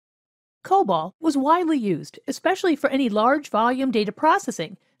Cobol was widely used, especially for any large volume data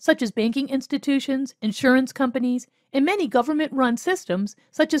processing, such as banking institutions, insurance companies, and many government-run systems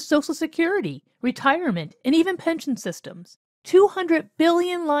such as Social Security, retirement, and even pension systems. 200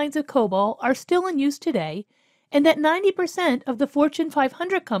 billion lines of Cobol are still in use today, and that 90% of the Fortune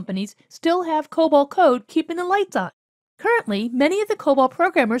 500 companies still have Cobol code keeping the lights on. Currently, many of the Cobol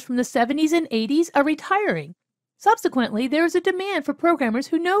programmers from the 70s and 80s are retiring. Subsequently, there is a demand for programmers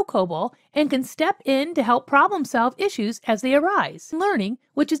who know Cobol and can step in to help problem-solve issues as they arise. Learning,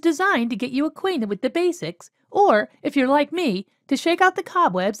 which is designed to get you acquainted with the basics, or, if you're like me, to shake out the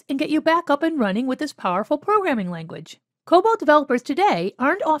cobwebs and get you back up and running with this powerful programming language. Cobol developers today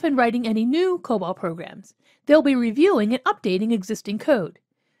aren't often writing any new Cobol programs. They'll be reviewing and updating existing code.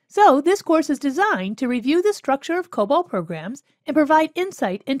 So, this course is designed to review the structure of Cobol programs and provide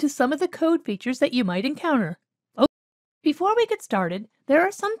insight into some of the code features that you might encounter. Before we get started, there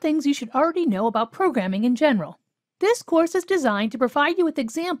are some things you should already know about programming in general. This course is designed to provide you with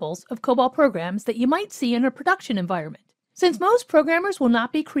examples of Cobol programs that you might see in a production environment. Since most programmers will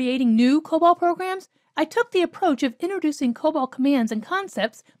not be creating new Cobol programs, I took the approach of introducing Cobol commands and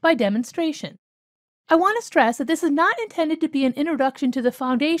concepts by demonstration. I want to stress that this is not intended to be an introduction to the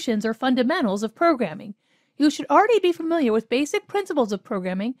foundations or fundamentals of programming. You should already be familiar with basic principles of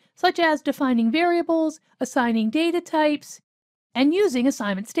programming, such as defining variables, assigning data types, and using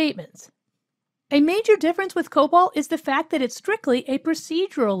assignment statements. A major difference with Cobol is the fact that it's strictly a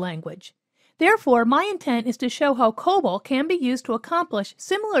procedural language. Therefore, my intent is to show how Cobol can be used to accomplish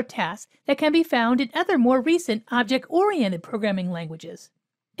similar tasks that can be found in other more recent object-oriented programming languages.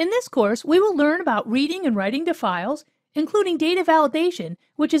 In this course, we will learn about reading and writing to files, including data validation,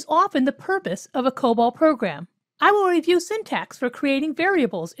 which is often the purpose of a Cobol program. I will review syntax for creating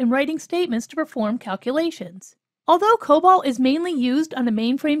variables and writing statements to perform calculations. Although Cobol is mainly used on a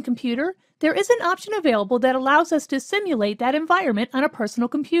mainframe computer, there is an option available that allows us to simulate that environment on a personal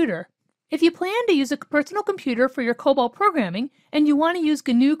computer. If you plan to use a personal computer for your Cobol programming and you want to use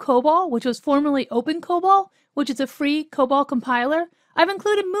GNU Cobol, which was formerly Open Cobol, which is a free Cobol compiler, I've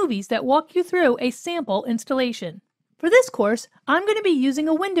included movies that walk you through a sample installation. For this course, I'm going to be using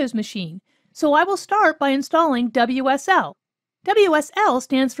a Windows machine, so I will start by installing WSL. WSL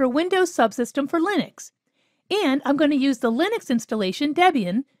stands for Windows Subsystem for Linux, and I'm going to use the Linux installation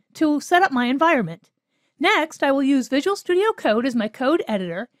Debian to set up my environment. Next, I will use Visual Studio Code as my code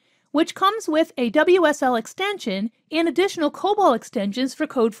editor, which comes with a WSL extension and additional Cobol extensions for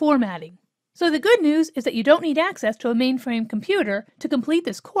code formatting. So the good news is that you don't need access to a mainframe computer to complete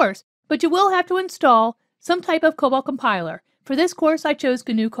this course, but you will have to install some type of Cobol compiler. For this course, I chose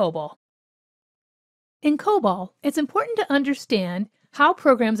GNU Cobol. In Cobol, it's important to understand how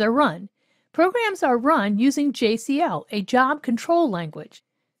programs are run. Programs are run using JCL, a job control language.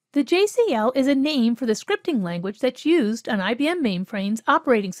 The JCL is a name for the scripting language that's used on IBM mainframes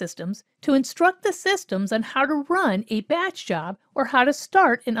operating systems to instruct the systems on how to run a batch job or how to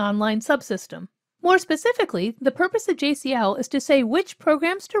start an online subsystem. More specifically, the purpose of JCL is to say which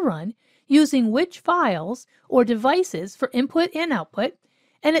programs to run, using which files or devices for input and output,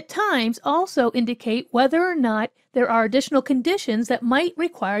 and at times also indicate whether or not there are additional conditions that might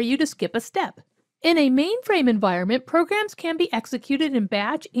require you to skip a step. In a mainframe environment, programs can be executed in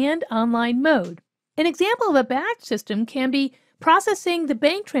batch and online mode. An example of a batch system can be processing the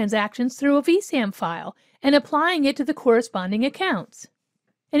bank transactions through a VSAM file and applying it to the corresponding accounts.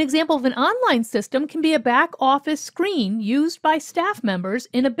 An example of an online system can be a back office screen used by staff members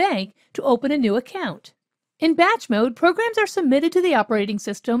in a bank to open a new account. In batch mode, programs are submitted to the operating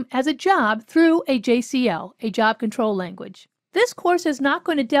system as a job through a JCL, a job control language. This course is not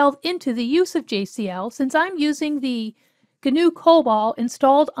going to delve into the use of JCL since I'm using the GNU Cobol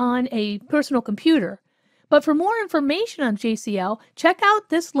installed on a personal computer. But for more information on JCL, check out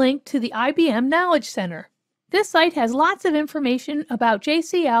this link to the IBM Knowledge Center. This site has lots of information about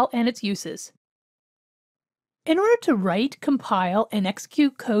JCL and its uses. In order to write, compile, and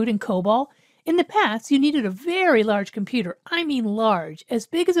execute code in Cobol, in the past you needed a very large computer. I mean large, as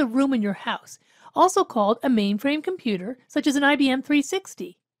big as a room in your house, also called a mainframe computer, such as an IBM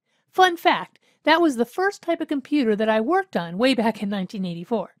 360. Fun fact, that was the first type of computer that I worked on way back in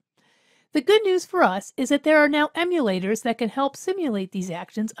 1984. The good news for us is that there are now emulators that can help simulate these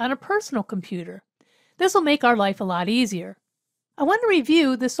actions on a personal computer. This will make our life a lot easier. I want to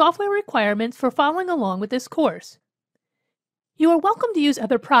review the software requirements for following along with this course. You are welcome to use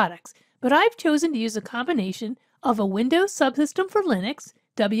other products, but I've chosen to use a combination of a Windows Subsystem for Linux,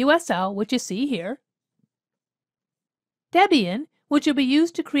 WSL, which you see here, Debian, which will be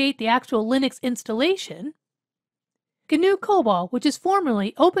used to create the actual Linux installation, GNU Cobol, which is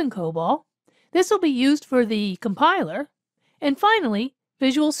formerly Open Cobol. This will be used for the compiler. And finally,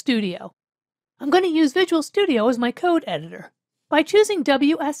 Visual Studio. I'm going to use Visual Studio as my code editor. By choosing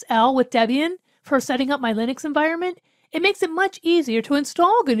WSL with Debian for setting up my Linux environment, it makes it much easier to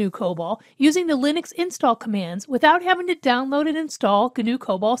install GNU Cobol using the Linux install commands without having to download and install GNU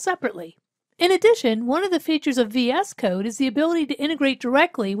Cobol separately. In addition, one of the features of VS Code is the ability to integrate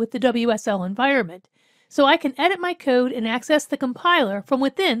directly with the WSL environment, so I can edit my code and access the compiler from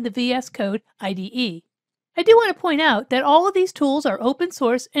within the VS Code IDE. I do want to point out that all of these tools are open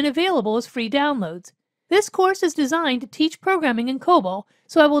source and available as free downloads. This course is designed to teach programming in Cobol,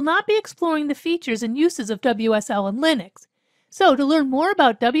 so I will not be exploring the features and uses of WSL in Linux. So to learn more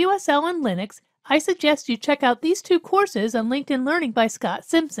about WSL and Linux, I suggest you check out these two courses on LinkedIn Learning by Scott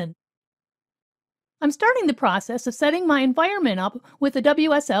Simpson. I'm starting the process of setting my environment up with the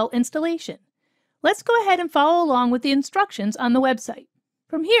WSL installation. Let's go ahead and follow along with the instructions on the website.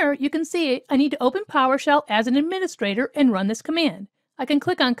 From here, you can see I need to open PowerShell as an administrator and run this command. I can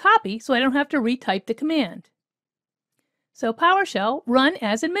click on copy so I don't have to retype the command. So PowerShell, run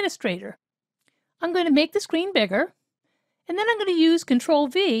as administrator. I'm going to make the screen bigger, and then I'm going to use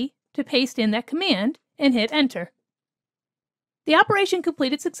Control-V to paste in that command and hit enter. The operation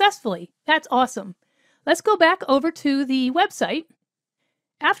completed successfully. That's awesome. Let's go back over to the website.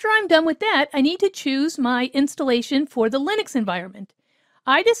 After I'm done with that, I need to choose my installation for the Linux environment.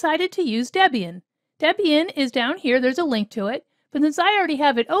 I decided to use Debian. Debian is down here. There's a link to it. But since I already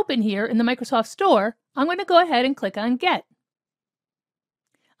have it open here in the Microsoft Store, I'm going to go ahead and click on Get.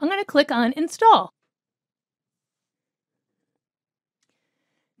 I'm going to click on Install.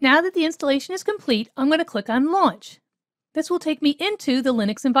 Now that the installation is complete, I'm going to click on Launch. This will take me into the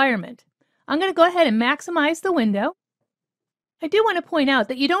Linux environment. I'm going to go ahead and maximize the window. I do want to point out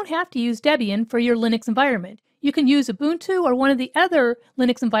that you don't have to use Debian for your Linux environment. You can use Ubuntu or one of the other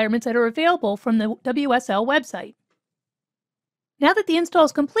Linux environments that are available from the WSL website. Now that the install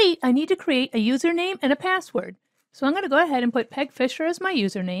is complete, I need to create a username and a password. So I'm going to go ahead and put Peg Fisher as my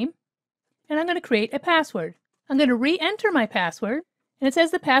username, and I'm going to create a password. I'm going to re-enter my password, and it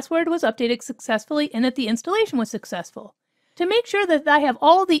says the password was updated successfully and that the installation was successful. To make sure that I have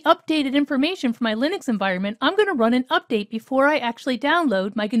all the updated information for my Linux environment, I'm going to run an update before I actually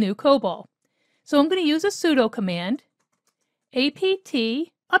download my GNU Cobol. So I'm going to use a sudo command, apt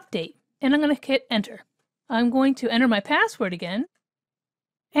update, and I'm going to hit enter. I'm going to enter my password again,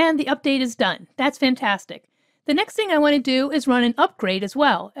 and the update is done. That's fantastic. The next thing I want to do is run an upgrade as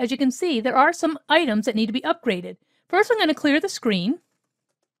well. As you can see, there are some items that need to be upgraded. First, I'm going to clear the screen.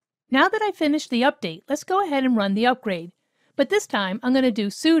 Now that I've finished the update, let's go ahead and run the upgrade. But this time, I'm going to do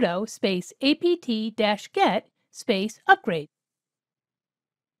sudo space apt-get space upgrade.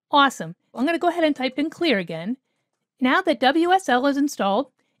 Awesome. I'm going to go ahead and type in clear again. Now that WSL is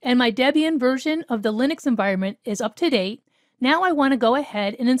installed, and my Debian version of the Linux environment is up to date, now I want to go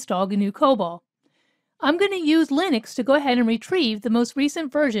ahead and install GNU Cobol. I'm going to use Linux to go ahead and retrieve the most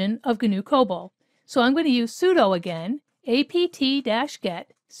recent version of GNU Cobol. So I'm going to use sudo again,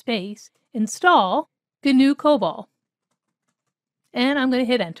 apt-get space install GNU Cobol. And I'm going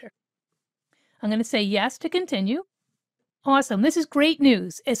to hit enter. I'm going to say yes to continue. Awesome, this is great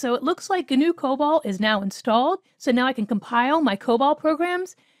news. So it looks like GNU Cobol is now installed, so now I can compile my Cobol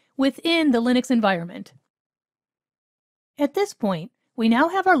programs within the Linux environment. At this point, we now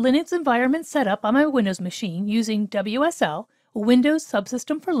have our Linux environment set up on my Windows machine using WSL, a Windows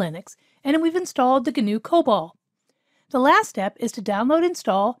subsystem for Linux, and we've installed the GNU Cobol. The last step is to download and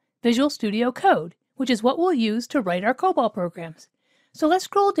install Visual Studio Code, which is what we'll use to write our Cobol programs. So let's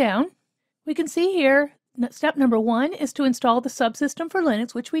scroll down. We can see here step number 1 is to install the subsystem for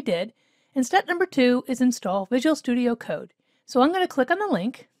Linux, which we did, and step number 2 is install Visual Studio Code. So I'm going to click on the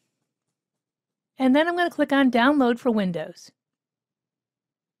link, and then I'm going to click on Download for Windows.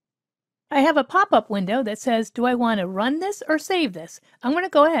 I have a pop-up window that says, do I want to run this or save this? I'm going to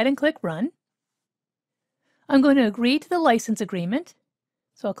go ahead and click Run. I'm going to agree to the license agreement,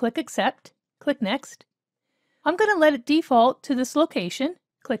 so I'll click Accept, click Next. I'm going to let it default to this location,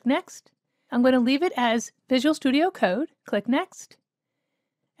 click Next. I'm going to leave it as Visual Studio Code, click Next,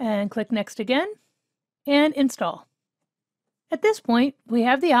 and click Next again, and Install. At this point, we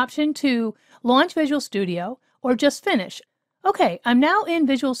have the option to launch Visual Studio or just finish. Okay, I'm now in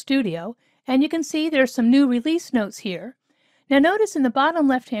Visual Studio, and you can see there's some new release notes here. Now notice in the bottom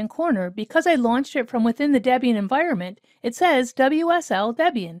left-hand corner, because I launched it from within the Debian environment, it says WSL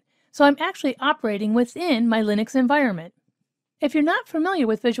Debian, so I'm actually operating within my Linux environment. If you're not familiar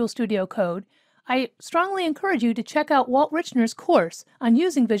with Visual Studio Code, I strongly encourage you to check out Walt Richner's course on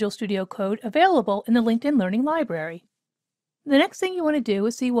using Visual Studio Code available in the LinkedIn Learning Library. The next thing you want to do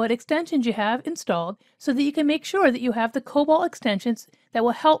is see what extensions you have installed so that you can make sure that you have the Cobol extensions that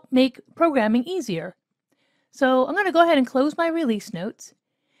will help make programming easier. So I'm going to go ahead and close my release notes.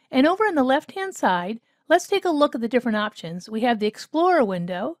 And over on the left-hand side, let's take a look at the different options. We have the Explorer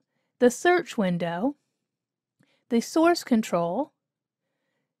window, the Search window, the Source Control,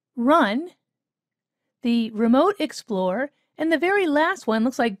 Run, the Remote Explorer, and the very last one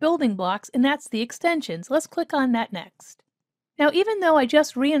looks like building blocks, and that's the extensions. Let's click on that next. Now, even though I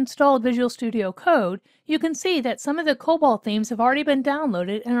just reinstalled Visual Studio Code, you can see that some of the Cobol themes have already been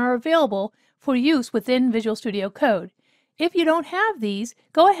downloaded and are available for use within Visual Studio Code. If you don't have these,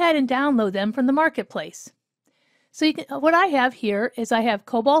 go ahead and download them from the marketplace. So what I have here is I have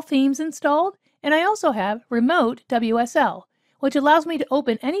Cobol themes installed, and I also have Remote WSL, which allows me to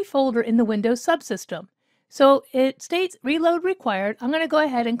open any folder in the Windows subsystem. So it states reload required. I'm going to go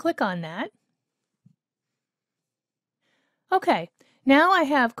ahead and click on that. Okay, now I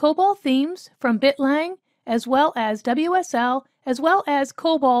have Cobol themes from BitLang, as well as WSL, as well as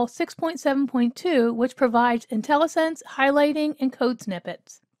Cobol 6.7.2, which provides IntelliSense, highlighting, and code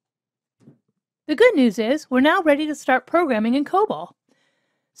snippets. The good news is we're now ready to start programming in Cobol.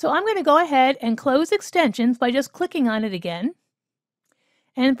 So I'm going to go ahead and close extensions by just clicking on it again.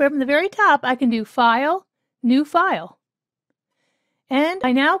 And from the very top, I can do File, New File. And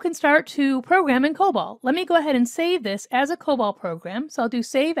I now can start to program in Cobol. Let me go ahead and save this as a Cobol program. So I'll do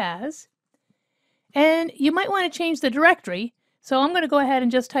Save As. And you might want to change the directory. So I'm going to go ahead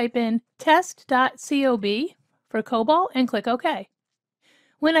and just type in test.cob for Cobol and click OK.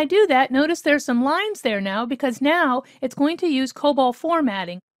 When I do that, notice there's some lines there now because now it's going to use Cobol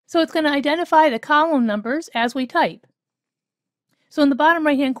formatting. So it's going to identify the column numbers as we type. So in the bottom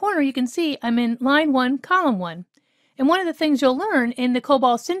right-hand corner, you can see I'm in line 1, column 1. And one of the things you'll learn in the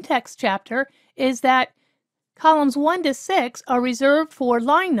Cobol syntax chapter is that columns 1 to 6 are reserved for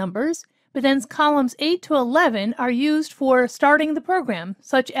line numbers, but then columns 8 to 11 are used for starting the program,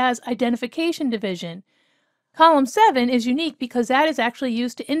 such as identification division. Column 7 is unique because that is actually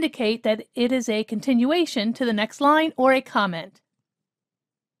used to indicate that it is a continuation to the next line or a comment.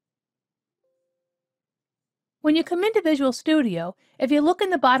 When you come into Visual Studio, if you look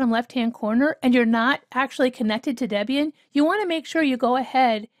in the bottom left-hand corner and you're not actually connected to Debian, you want to make sure you go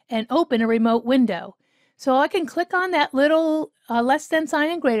ahead and open a remote window. So I can click on that little less than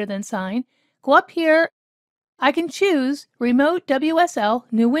sign and greater than sign, go up here, I can choose Remote WSL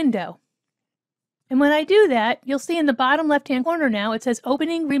New Window. And when I do that, you'll see in the bottom left-hand corner now it says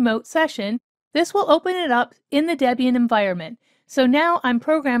Opening Remote Session. This will open it up in the Debian environment. So now I'm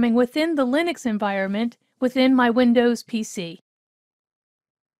programming within the Linux environment within my Windows PC.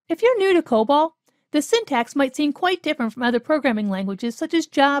 If you're new to Cobol, the syntax might seem quite different from other programming languages such as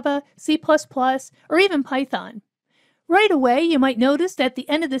Java, C++, or even Python. Right away, you might notice that the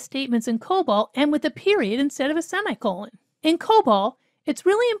end of the statements in Cobol end with a period instead of a semicolon. In Cobol, it's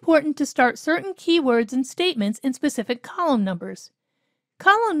really important to start certain keywords and statements in specific column numbers.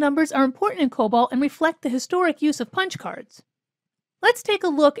 Column numbers are important in Cobol and reflect the historic use of punch cards. Let's take a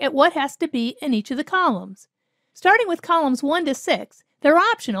look at what has to be in each of the columns. Starting with columns 1 to 6, they're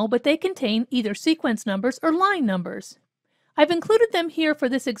optional, but they contain either sequence numbers or line numbers. I've included them here for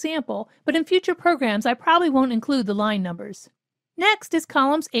this example, but in future programs I probably won't include the line numbers. Next is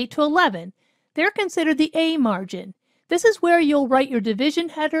columns 8 to 11. They're considered the A margin. This is where you'll write your division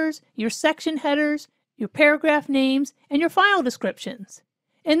headers, your section headers, your paragraph names, and your file descriptions.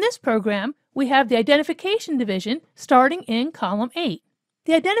 In this program, we have the identification division starting in column 8.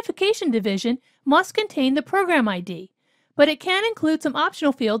 The identification division must contain the program ID, but it can include some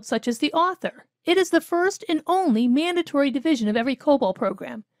optional fields such as the author. It is the first and only mandatory division of every Cobol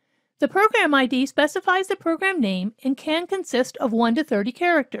program. The program ID specifies the program name and can consist of 1 to 30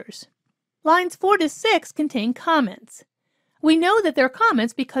 characters. Lines 4 to 6 contain comments. We know that they're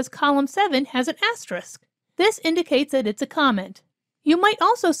comments because column 7 has an asterisk. This indicates that it's a comment. You might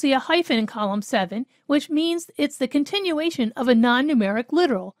also see a hyphen in column 7, which means it's the continuation of a non-numeric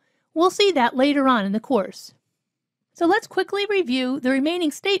literal. We'll see that later on in the course. So let's quickly review the remaining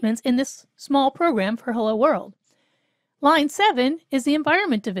statements in this small program for Hello World. Line 7 is the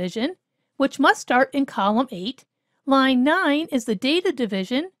environment division, which must start in column 8. Line 9 is the data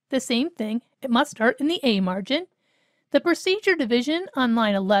division, the same thing, it must start in the A margin. The procedure division on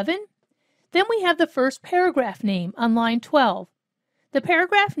line 11. Then we have the first paragraph name on line 12. The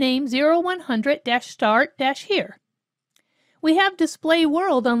paragraph name 0100-start-here. We have display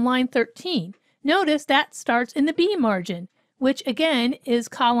world on line 13. Notice that starts in the B margin, which again is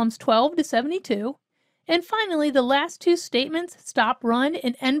columns 12 to 72. And finally, the last two statements, stop run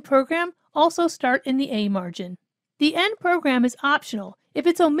and end program, also start in the A margin. The end program is optional. If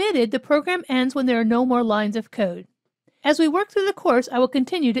it's omitted, the program ends when there are no more lines of code. As we work through the course, I will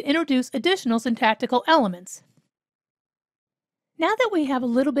continue to introduce additional syntactical elements. Now that we have a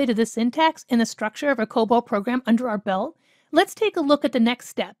little bit of the syntax and the structure of a Cobol program under our belt, let's take a look at the next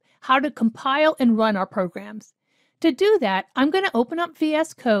step, how to compile and run our programs. To do that, I'm going to open up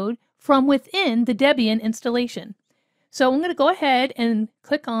VS Code from within the Debian installation. So I'm going to go ahead and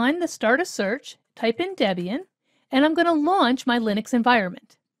click on the Start a Search, type in Debian, and I'm going to launch my Linux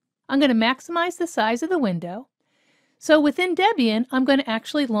environment. I'm going to maximize the size of the window. So within Debian, I'm going to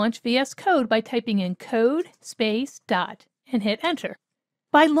actually launch VS Code by typing in code space dot and hit enter.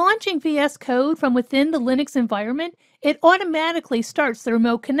 By launching VS Code from within the Linux environment, it automatically starts the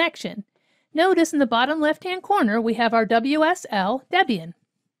remote connection. Notice in the bottom left-hand corner we have our WSL Debian.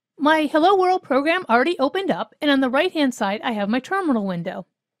 My Hello World program already opened up, and on the right-hand side I have my terminal window.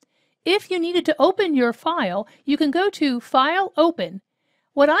 If you needed to open your file, you can go to File, Open.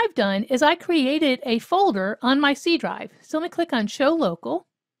 What I've done is I created a folder on my C drive. So let me click on Show Local.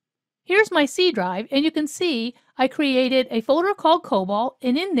 Here's my C drive, and you can see I created a folder called Cobol,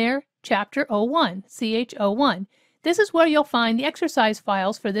 and in there, Chapter 01, CH01. This is where you'll find the exercise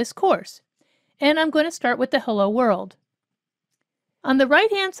files for this course. And I'm going to start with the Hello World. On the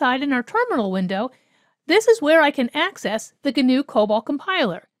right-hand side in our terminal window, this is where I can access the GNU Cobol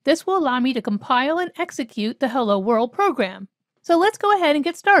compiler. This will allow me to compile and execute the Hello World program. So let's go ahead and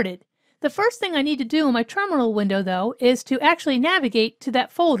get started. The first thing I need to do in my terminal window, though, is to actually navigate to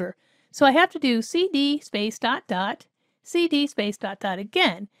that folder. So I have to do cd space dot dot, cd space dot dot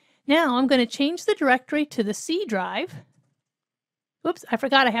again. Now I'm going to change the directory to the C drive. Whoops, I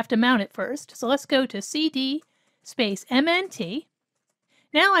forgot I have to mount it first. So let's go to cd space mnt.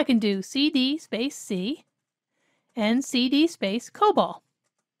 Now I can do cd space c and cd space Cobol.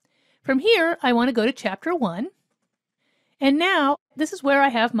 From here, I want to go to Chapter 1. And now, this is where I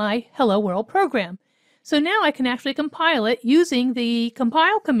have my Hello World program. So now I can actually compile it using the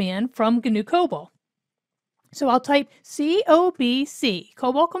compile command from GNU Cobol. So I'll type COBC,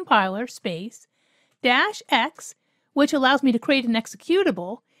 Cobol compiler, space, -x, which allows me to create an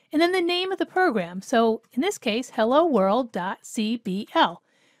executable, and then the name of the program. So in this case, helloworld.cbl.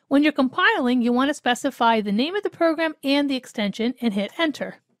 When you're compiling, you want to specify the name of the program and the extension and hit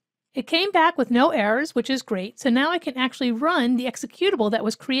enter. It came back with no errors, which is great, so now I can actually run the executable that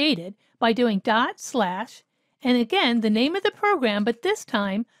was created by doing // and again the name of the program, but this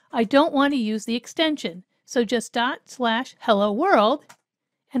time I don't want to use the extension. So just / hello world,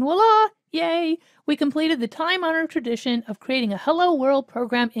 and voila, yay! We completed the time-honored tradition of creating a Hello World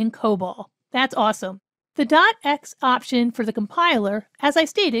program in Cobol. That's awesome. The .x option for the compiler, as I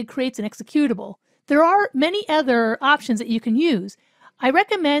stated, creates an executable. There are many other options that you can use. I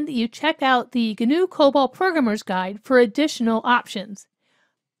recommend that you check out the GNU Cobol Programmer's Guide for additional options.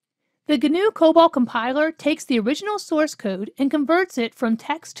 The GNU Cobol compiler takes the original source code and converts it from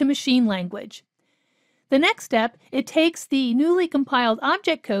text to machine language. The next step, it takes the newly compiled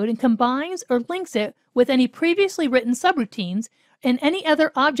object code and combines or links it with any previously written subroutines and any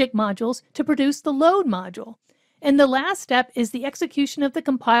other object modules to produce the load module. And the last step is the execution of the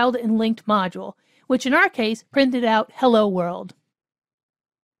compiled and linked module, which in our case printed out Hello World.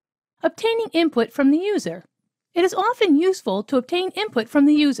 Obtaining input from the user. It is often useful to obtain input from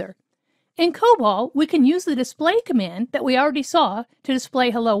the user. In Cobol, we can use the display command that we already saw to display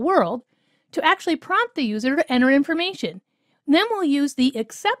Hello World to actually prompt the user to enter information. Then we'll use the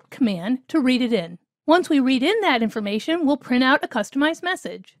accept command to read it in. Once we read in that information, we'll print out a customized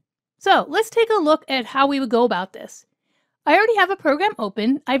message. So let's take a look at how we would go about this. I already have a program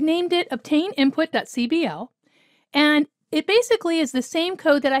open. I've named it obtaininput.cbl, and it basically is the same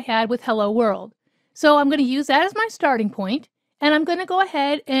code that I had with Hello World. So I'm going to use that as my starting point, and I'm going to go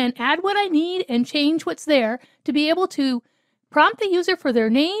ahead and add what I need and change what's there to be able to prompt the user for their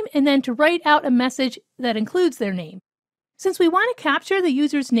name and then to write out a message that includes their name. Since we want to capture the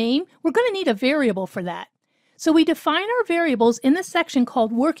user's name, we're going to need a variable for that. So we define our variables in the section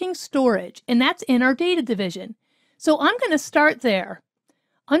called working storage, and that's in our data division. So I'm going to start there.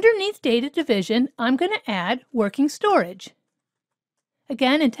 Underneath data division, I'm going to add working storage.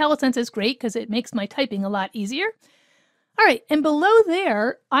 Again, IntelliSense is great because it makes my typing a lot easier. All right, and below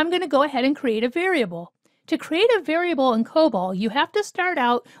there, I'm going to go ahead and create a variable. To create a variable in Cobol, you have to start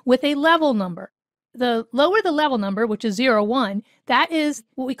out with a level number. The lower the level number, which is 0, 1, that is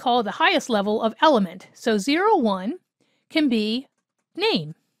what we call the highest level of element. So 0, 1 can be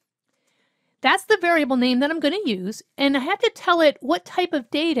name. That's the variable name that I'm going to use, and I have to tell it what type of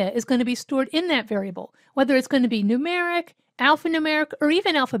data is going to be stored in that variable, whether it's going to be numeric, alphanumeric, or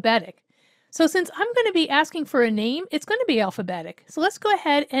even alphabetic. So since I'm going to be asking for a name, it's going to be alphabetic. So let's go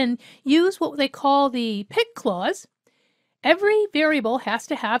ahead and use what they call the pick clause. Every variable has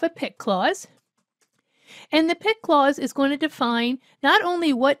to have a pick clause. And the pick clause is going to define not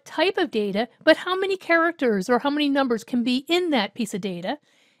only what type of data, but how many characters or how many numbers can be in that piece of data.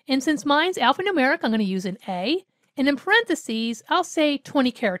 And since mine's alphanumeric, I'm going to use an A. And in parentheses, I'll say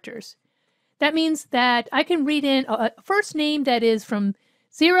 20 characters. That means that I can read in a first name that is from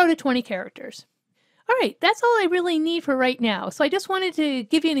 0 to 20 characters. All right, that's all I really need for right now. So I just wanted to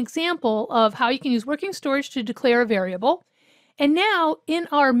give you an example of how you can use working storage to declare a variable. And now in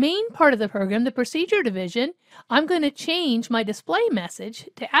our main part of the program, the procedure division, I'm going to change my display message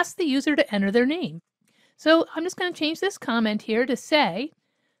to ask the user to enter their name. So I'm just going to change this comment here to say,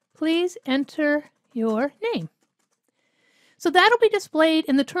 please enter your name. So that'll be displayed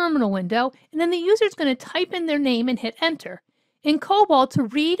in the terminal window, and then the user is going to type in their name and hit enter. In Cobol, to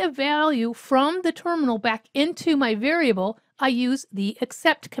read a value from the terminal back into my variable, I use the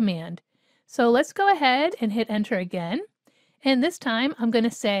accept command. So let's go ahead and hit enter again. And this time I'm going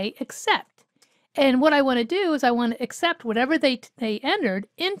to say accept. And what I want to do is I want to accept whatever they entered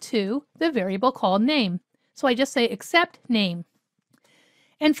into the variable called name. So I just say accept name.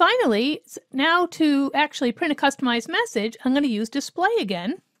 And finally, now to actually print a customized message, I'm going to use display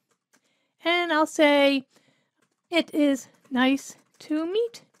again. And I'll say, it is nice to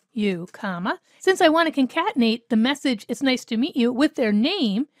meet you, comma. Since I want to concatenate the message, it's nice to meet you, with their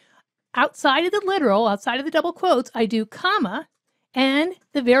name, outside of the literal, outside of the double quotes, I do comma and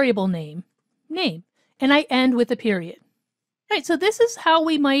the variable name, and I end with a period. All right, so this is how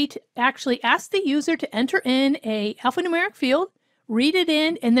we might actually ask the user to enter in a alphanumeric field, read it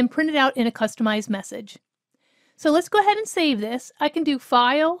in, and then print it out in a customized message. So let's go ahead and save this. I can do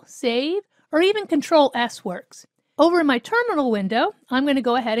File, Save, or even Control S works. Over in my terminal window, I'm going to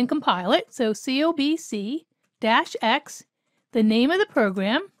go ahead and compile it. So COBC-X, the name of the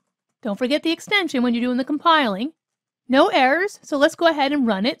program. Don't forget the extension when you're doing the compiling. No errors, so let's go ahead and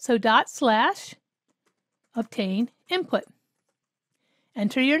run it. So / obtain input.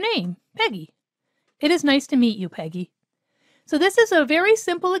 Enter your name, Peggy. It is nice to meet you, Peggy. So this is a very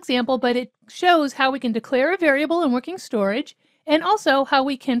simple example, but it shows how we can declare a variable in working storage, and also how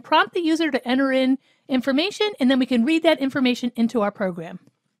we can prompt the user to enter in information, and then we can read that information into our program.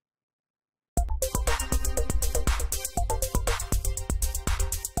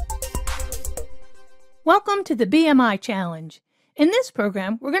 Welcome to the BMI Challenge. In this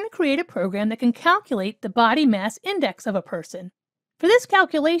program, we're going to create a program that can calculate the body mass index of a person. For this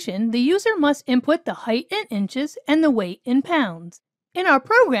calculation, the user must input the height in inches and the weight in pounds. In our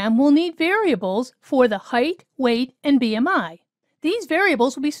program, we'll need variables for the height, weight, and BMI. These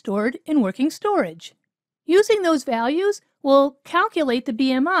variables will be stored in working storage. Using those values, we'll calculate the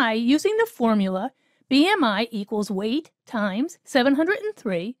BMI using the formula BMI equals weight times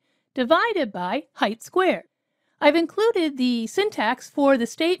 703 divided by height squared. I've included the syntax for the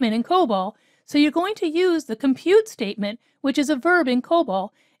statement in Cobol, so you're going to use the compute statement, which is a verb in Cobol,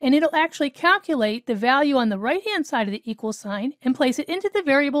 and it'll actually calculate the value on the right-hand side of the equal sign and place it into the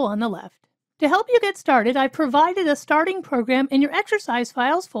variable on the left. To help you get started, I've provided a starting program in your exercise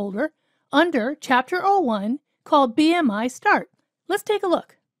files folder under Chapter 01 called BMI Start. Let's take a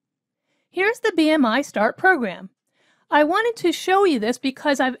look. Here's the BMI Start program. I wanted to show you this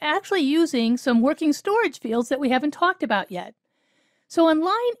because I'm actually using some working storage fields that we haven't talked about yet. So on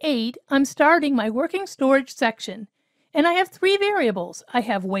line 8, I'm starting my working storage section, and I have 3 variables. I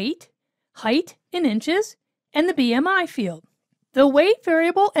have weight, height in inches, and the BMI field. The weight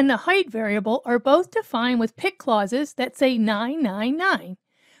variable and the height variable are both defined with pick clauses that say 999.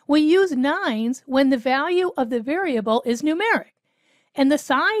 We use nines when the value of the variable is numeric, and the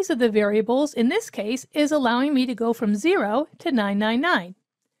size of the variables in this case is allowing me to go from 0 to 999.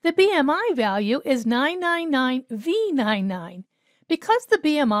 The BMI value is 999V99. Because the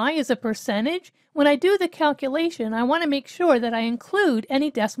BMI is a percentage, when I do the calculation, I want to make sure that I include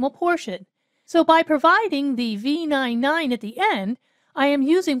any decimal portion. So by providing the V99 at the end, I am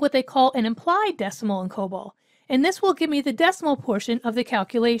using what they call an implied decimal in Cobol, and this will give me the decimal portion of the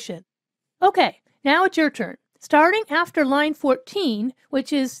calculation. Okay, now it's your turn. Starting after line 14,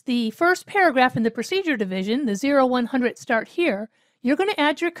 which is the first paragraph in the procedure division, the 0100 start here, you're going to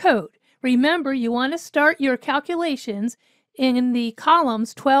add your code. Remember, you want to start your calculations in the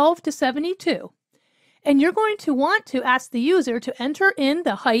columns 12 to 72. And you're going to want to ask the user to enter in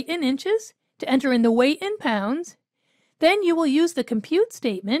the height in inches, to enter in the weight in pounds. Then you will use the compute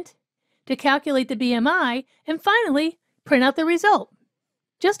statement to calculate the BMI, and finally, print out the result.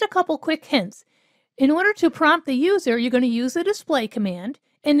 Just a couple quick hints. In order to prompt the user, you're going to use the display command,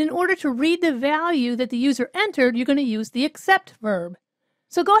 And in order to read the value that the user entered, you're going to use the accept verb.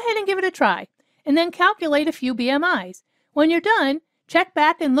 So go ahead and give it a try, and then calculate a few BMIs. When you're done, check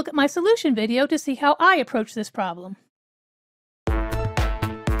back and look at my solution video to see how I approach this problem.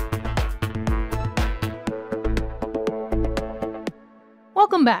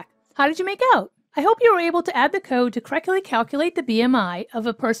 Welcome back. How did you make out? I hope you were able to add the code to correctly calculate the BMI of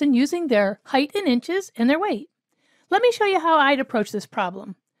a person using their height in inches and their weight. Let me show you how I'd approach this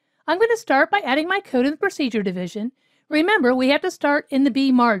problem. I'm going to start by adding my code in the procedure division. Remember, we have to start in the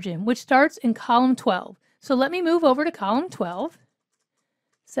B margin, which starts in column 12. So let me move over to column 12.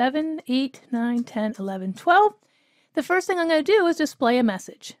 7, 8, 9, 10, 11, 12. The first thing I'm going to do is display a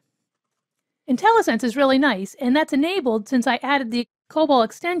message. IntelliSense is really nice, and that's enabled since I added the Cobol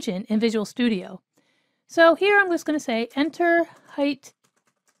extension in Visual Studio. So here I'm just going to say enter height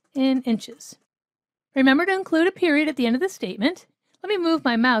in inches. Remember to include a period at the end of the statement. Let me move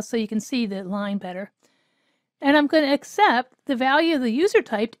my mouse so you can see the line better. And I'm going to accept the value the user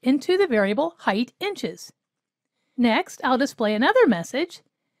typed into the variable height inches. Next, I'll display another message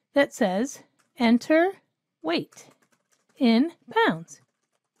that says enter weight in pounds,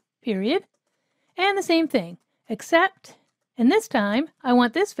 period. And the same thing, accept, and this time I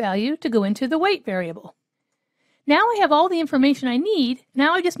want this value to go into the weight variable. Now I have all the information I need.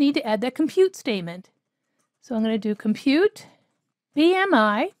 Now I just need to add that compute statement. So I'm going to do compute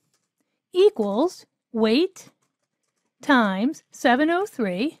BMI equals weight times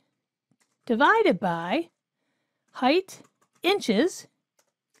 703 divided by height inches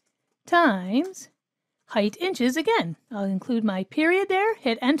times height inches again. I'll include my period there,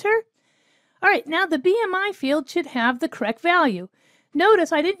 hit enter. All right, now the BMI field should have the correct value.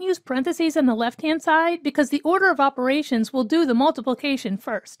 Notice I didn't use parentheses on the left-hand side because the order of operations will do the multiplication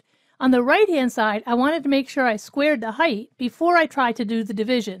first. On the right-hand side, I wanted to make sure I squared the height before I tried to do the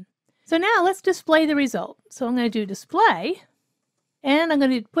division. So now let's display the result. So I'm going to do display, and I'm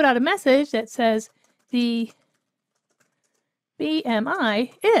going to put out a message that says the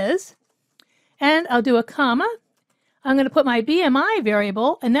BMI is, and I'll do a comma. I'm going to put my BMI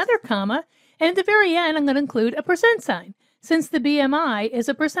variable, another comma, and at the very end, I'm going to include a percent sign, since the BMI is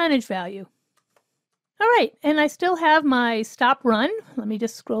a percentage value. All right, and I still have my stop run. Let me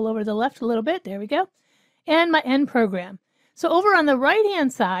just scroll over to the left a little bit. There we go. And my end program. So over on the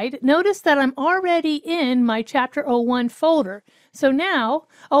right-hand side, notice that I'm already in my Chapter 01 folder. So now,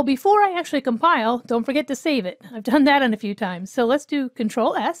 before I actually compile, don't forget to save it. I've done that a few times. So let's do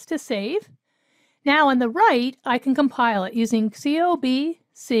Control-S to save. Now on the right, I can compile it using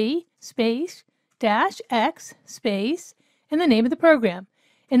COBC space -X space and the name of the program.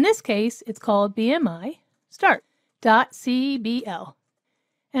 In this case, it's called BMI start.cbl.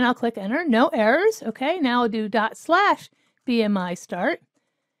 And I'll click enter, no errors. Okay, now I'll do /BMI start.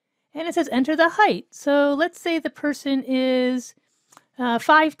 And it says enter the height. So let's say the person is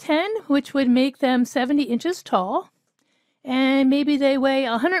 5'10", which would make them 70 inches tall. And maybe they weigh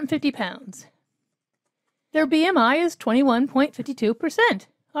 150 pounds. Their BMI is 21.52%.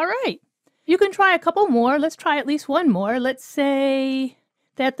 All right. You can try a couple more. Let's try at least one more. Let's say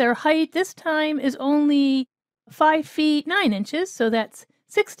that their height this time is only 5 feet 9 inches, so that's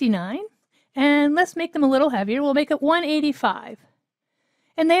 69. And let's make them a little heavier. We'll make it 185.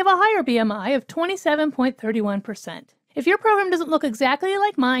 And they have a higher BMI of 27.31%. If your program doesn't look exactly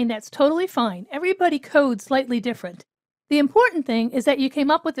like mine, that's totally fine. Everybody codes slightly different. The important thing is that you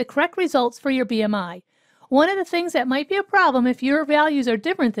came up with the correct results for your BMI. One of the things that might be a problem if your values are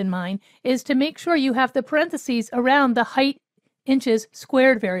different than mine is to make sure you have the parentheses around the height inches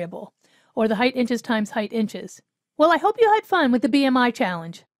squared variable, or the height inches times height inches. Well, I hope you had fun with the BMI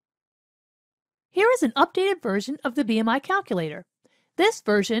challenge. Here is an updated version of the BMI calculator. This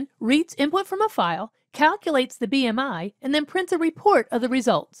version reads input from a file, calculates the BMI, and then prints a report of the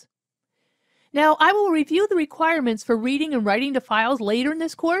results. Now, I will review the requirements for reading and writing to files later in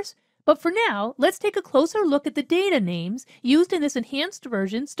this course, but for now, let's take a closer look at the data names used in this enhanced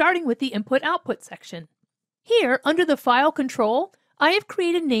version, starting with the Input-Output section. Here, under the File control, I have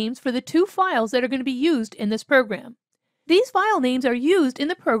created names for the two files that are going to be used in this program. These file names are used in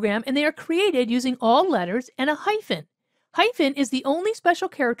the program, and they are created using all letters and a hyphen. Hyphen is the only special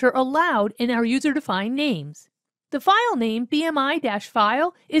character allowed in our user-defined names. The file name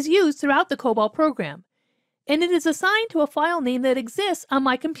BMI-file is used throughout the Cobol program, and it is assigned to a file name that exists on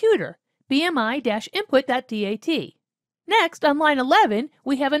my computer, bmi-input.dat. Next, on line 11,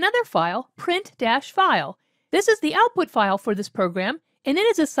 we have another file, print-file. This is the output file for this program, and it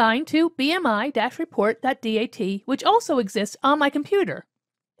is assigned to bmi-report.dat, which also exists on my computer.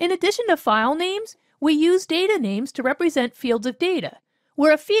 In addition to file names, we use data names to represent fields of data.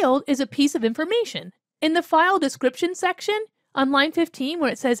 where a field is a piece of information. In the file description section, on line 15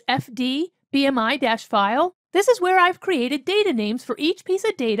 where it says FD BMI-file, this is where I've created data names for each piece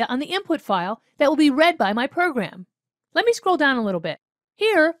of data on the input file that will be read by my program. Let me scroll down a little bit.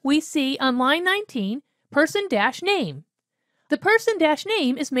 Here we see on line 19, person-name. The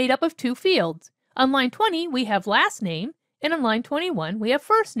person-name is made up of two fields. On line 20, we have last name, and on line 21, we have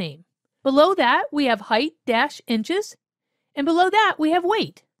first name. Below that, we have height-inches, and below that, we have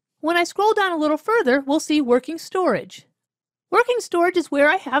weight. When I scroll down a little further, we'll see working storage. Working storage is where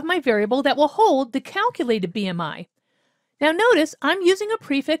I have my variable that will hold the calculated BMI. Now notice I'm using a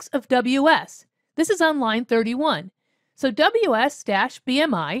prefix of WS. This is on line 31. So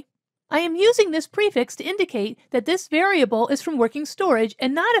WS-BMI, I am using this prefix to indicate that this variable is from working storage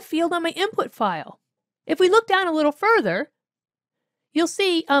and not a field on my input file. If we look down a little further, you'll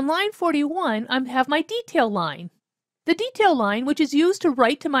see on line 41 I have my detail line. The detail line, which is used to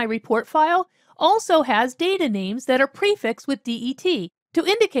write to my report file, also has data names that are prefixed with DET to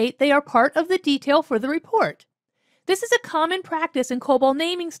indicate they are part of the detail for the report. This is a common practice in Cobol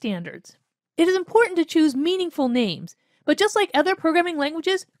naming standards. It is important to choose meaningful names, but just like other programming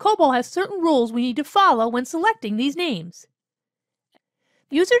languages, Cobol has certain rules we need to follow when selecting these names.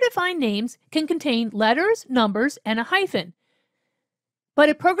 User-defined names can contain letters, numbers, and a hyphen, but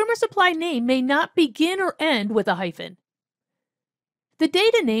a programmer-supplied name may not begin or end with a hyphen. The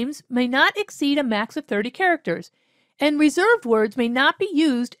data names may not exceed a max of 30 characters, and reserved words may not be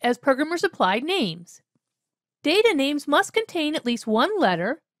used as programmer-supplied names. Data names must contain at least one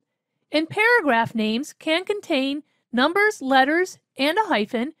letter, and paragraph names can contain numbers, letters, and a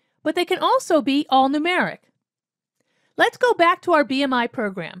hyphen, but they can also be all numeric. Let's go back to our BMI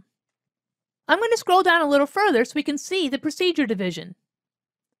program. I'm going to scroll down a little further so we can see the procedure division.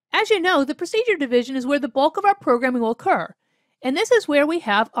 As you know, the procedure division is where the bulk of our programming will occur, and this is where we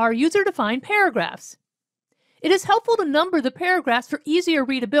have our user-defined paragraphs. It is helpful to number the paragraphs for easier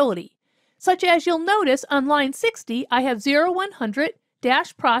readability, such as you'll notice on line 60 I have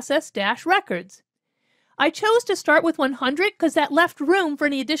 0100-process-records. I chose to start with 100 because that left room for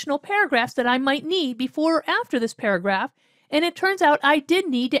any additional paragraphs that I might need before or after this paragraph, and it turns out I did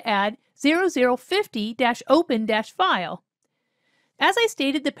need to add 0050-open-file. As I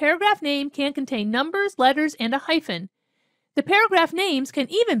stated, the paragraph name can contain numbers, letters, and a hyphen. The paragraph names can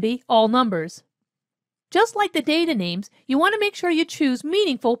even be all numbers. Just like the data names, you want to make sure you choose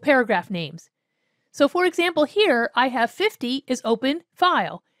meaningful paragraph names. So for example here, I have 50 is open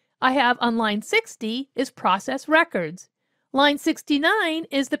file. I have on line 60 is process records. Line 69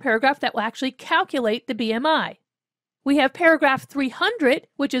 is the paragraph that will actually calculate the BMI. We have paragraph 300,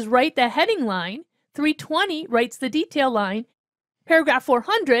 which is write the heading line. 320 writes the detail line. Paragraph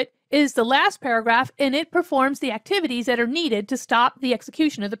 400 is the last paragraph, and it performs the activities that are needed to stop the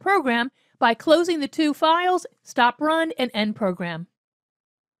execution of the program by closing the two files, stop run, and end program.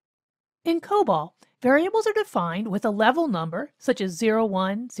 In Cobol, variables are defined with a level number, such as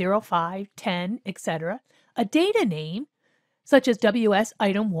 01, 05, 10, etc., a data name, such as WS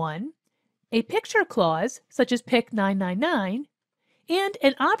item 1, a picture clause, such as pic 999, and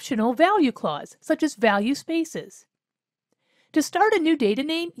an optional value clause, such as value spaces. To start a new data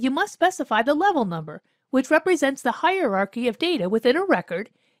name, you must specify the level number, which represents the hierarchy of data within a record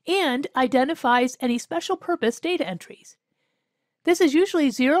and identifies any special purpose data entries. This is usually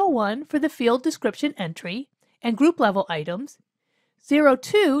 01 for the field description entry and group level items.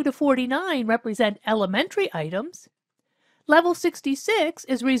 02 to 49 represent elementary items. Level 66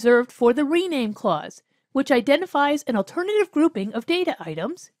 is reserved for the rename clause, which identifies an alternative grouping of data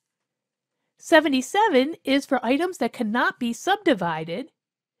items. 77 is for items that cannot be subdivided,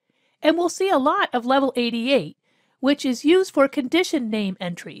 and we'll see a lot of level 88, which is used for condition name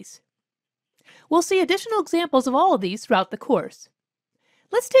entries. We'll see additional examples of all of these throughout the course.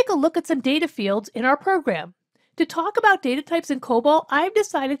 Let's take a look at some data fields in our program. To talk about data types in Cobol, I've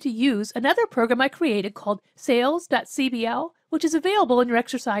decided to use another program I created called sales.cbl, which is available in your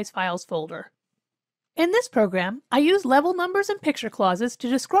exercise files folder. In this program, I use level numbers and picture clauses to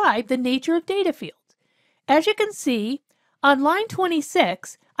describe the nature of data fields. As you can see, on line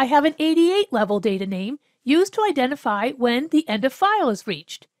 26, I have an 88 level data name used to identify when the end of file is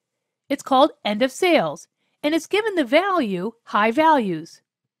reached. It's called end of sales, and it's given the value high values.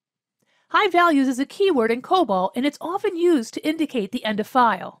 High values is a keyword in Cobol, and it's often used to indicate the end of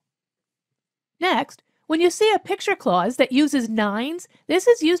file. Next, when you see a picture clause that uses nines, this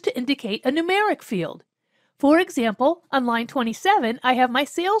is used to indicate a numeric field. For example, on line 27, I have my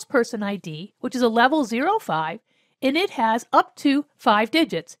salesperson ID, which is a level 05, and it has up to 5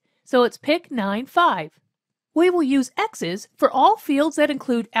 digits, so it's pic 95. We will use X's for all fields that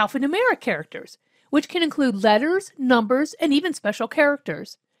include alphanumeric characters, which can include letters, numbers, and even special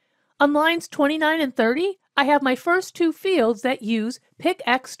characters. On lines 29 and 30, I have my first two fields that use pick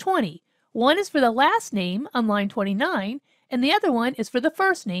X20. One is for the last name on line 29, and the other one is for the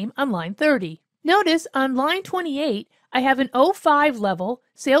first name on line 30. Notice on line 28, I have an 05 level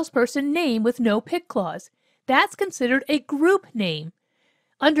salesperson name with no pick clause. That's considered a group name.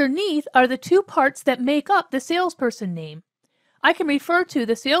 Underneath are the two parts that make up the salesperson name. I can refer to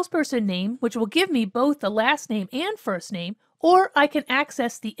the salesperson name, which will give me both the last name and first name, or I can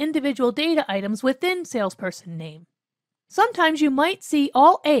access the individual data items within salesperson name. Sometimes you might see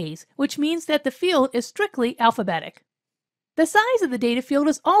all A's, which means that the field is strictly alphabetic. The size of the data field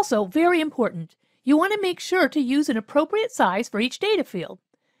is also very important. You want to make sure to use an appropriate size for each data field.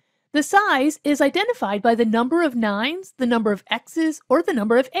 The size is identified by the number of nines, the number of X's, or the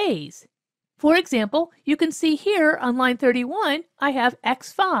number of A's. For example, you can see here on line 31, I have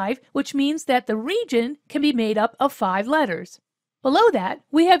X5, which means that the region can be made up of 5 letters. Below that,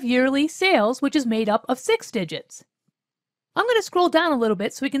 we have yearly sales, which is made up of 6 digits. I'm going to scroll down a little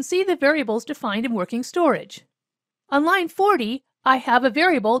bit so we can see the variables defined in working storage. On line 40, I have a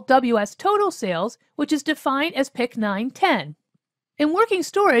variable WS total sales, which is defined as pick 910. In working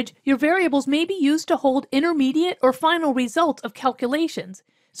storage, your variables may be used to hold intermediate or final results of calculations,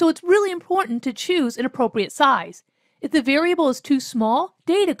 so it's really important to choose an appropriate size. If the variable is too small,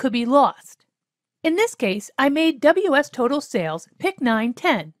 data could be lost. In this case, I made WS total sales pick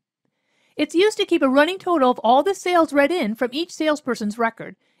 910. It's used to keep a running total of all the sales read in from each salesperson's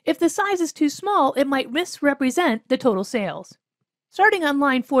record. If the size is too small, it might misrepresent the total sales. Starting on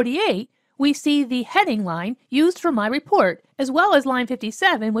line 48, we see the heading line used for my report, as well as line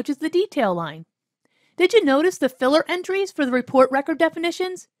 57, which is the detail line. Did you notice the filler entries for the report record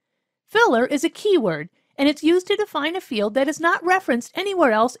definitions? Filler is a keyword, and it's used to define a field that is not referenced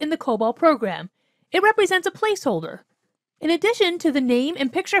anywhere else in the Cobol program. It represents a placeholder. In addition to the name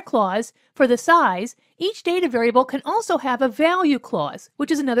and picture clause for the size, each data variable can also have a value clause,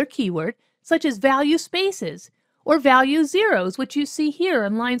 which is another keyword, such as value spaces, or value zeros, which you see here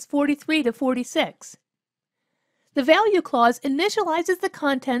in lines 43 to 46. The value clause initializes the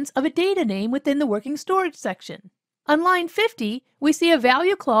contents of a data name within the working storage section. On line 50, we see a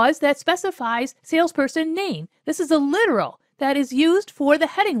value clause that specifies salesperson name. This is a literal that is used for the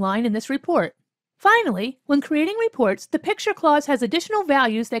heading line in this report. Finally, when creating reports, the picture clause has additional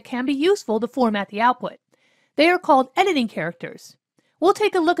values that can be useful to format the output. They are called editing characters. We'll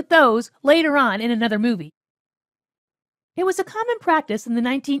take a look at those later on in another movie. It was a common practice in the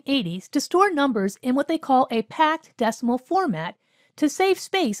 1980s to store numbers in what they call a packed decimal format to save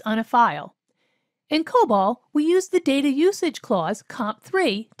space on a file. In Cobol, we use the data usage clause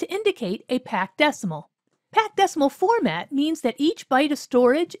comp3 to indicate a packed decimal. Packed decimal format means that each byte of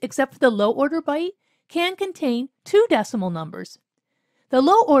storage, except for the low order byte, can contain 2 decimal numbers. The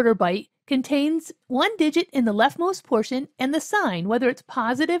low order byte contains 1 digit in the leftmost portion and the sign, whether it's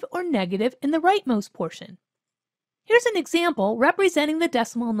positive or negative, in the rightmost portion. Here's an example representing the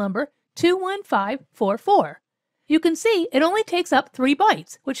decimal number 21544. You can see it only takes up 3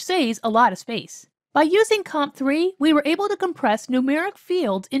 bytes, which saves a lot of space. By using comp3, we were able to compress numeric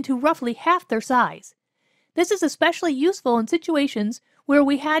fields into roughly half their size. This is especially useful in situations where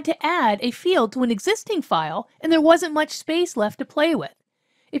we had to add a field to an existing file and there wasn't much space left to play with.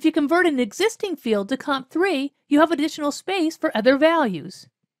 If you convert an existing field to comp3, you have additional space for other values.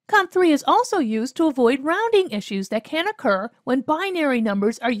 Comp3 is also used to avoid rounding issues that can occur when binary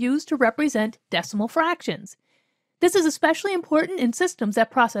numbers are used to represent decimal fractions. This is especially important in systems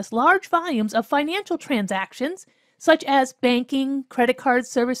that process large volumes of financial transactions, such as banking, credit card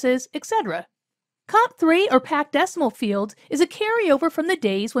services, etc. Comp3 or packed decimal fields is a carryover from the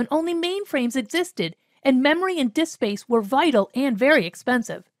days when only mainframes existed and memory and disk space were vital and very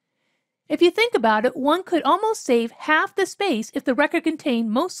expensive. If you think about it, one could almost save half the space if the record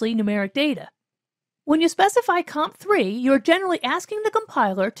contained mostly numeric data. When you specify comp3, you're generally asking the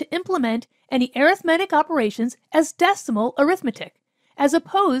compiler to implement any arithmetic operations as decimal arithmetic, as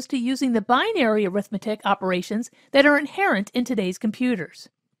opposed to using the binary arithmetic operations that are inherent in today's computers.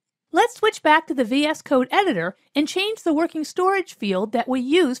 Let's switch back to the VS Code editor and change the working storage field that we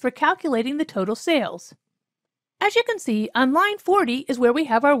use for calculating the total sales. As you can see, on line 40 is where we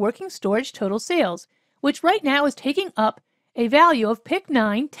have our working storage total sales, which right now is taking up a value of pick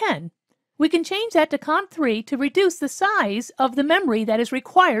 910. We can change that to comp3 to reduce the size of the memory that is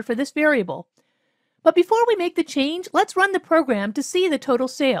required for this variable. But before we make the change, let's run the program to see the total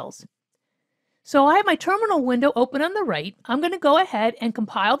sales. So I have my terminal window open on the right. I'm going to go ahead and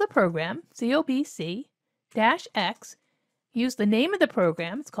compile the program, COBC, -x, use the name of the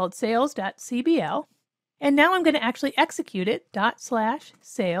program, it's called sales.cbl, and now I'm going to actually execute it,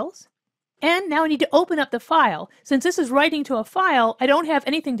 /sales. And now I need to open up the file. Since this is writing to a file, I don't have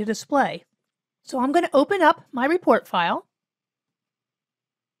anything to display. So I'm going to open up my report file.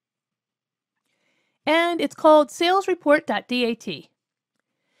 And it's called salesreport.dat.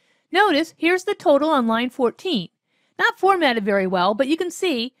 Notice, here's the total on line 14. Not formatted very well, but you can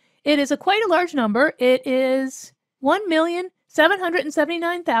see it is quite a large number. It is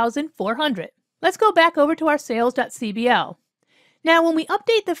 1,779,400. Let's go back over to our sales.cbl. Now, when we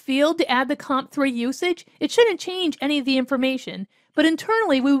update the field to add the comp3 usage, it shouldn't change any of the information, but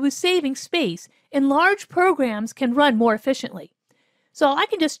internally we will be saving space, and large programs can run more efficiently. So I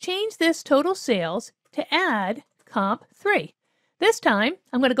can just change this total sales to add comp3. This time,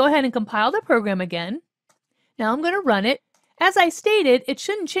 I'm going to go ahead and compile the program again. Now I'm going to run it. As I stated, it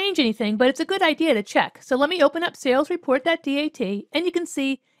shouldn't change anything, but it's a good idea to check. So let me open up salesreport.dat, and you can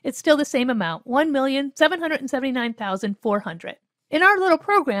see it's still the same amount, 1,779,400. In our little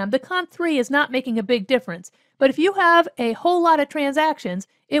program, the comp3 is not making a big difference, but if you have a whole lot of transactions,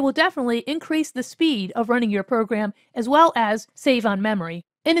 it will definitely increase the speed of running your program as well as save on memory.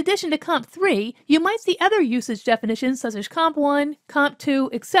 In addition to comp3, you might see other usage definitions such as comp1, comp2,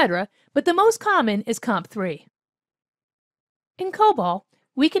 etc., but the most common is comp3. In Cobol,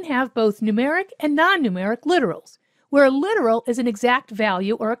 we can have both numeric and non-numeric literals, where a literal is an exact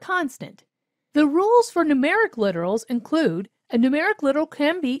value or a constant. The rules for numeric literals include a numeric literal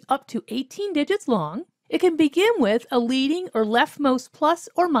can be up to 18 digits long, it can begin with a leading or leftmost plus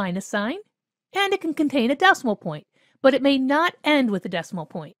or minus sign, and it can contain a decimal point, but it may not end with a decimal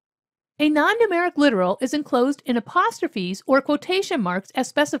point. A non-numeric literal is enclosed in apostrophes or quotation marks as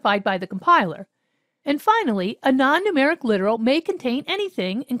specified by the compiler. And finally, a non-numeric literal may contain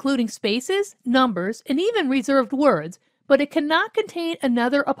anything, including spaces, numbers, and even reserved words, but it cannot contain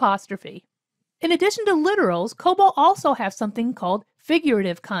another apostrophe. In addition to literals, Cobol also have something called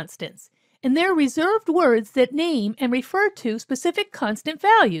figurative constants, and they're reserved words that name and refer to specific constant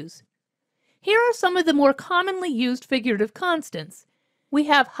values. Here are some of the more commonly used figurative constants. We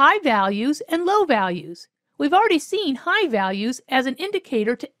have high values and low values. We've already seen high values as an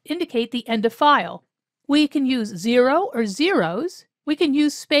indicator to indicate the end of file. We can use 0 or zeros, we can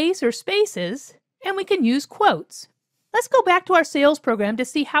use space or spaces, and we can use quotes. Let's go back to our sales program to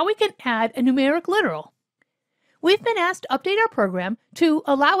see how we can add a numeric literal. We've been asked to update our program to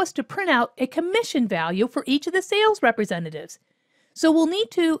allow us to print out a commission value for each of the sales representatives. So we'll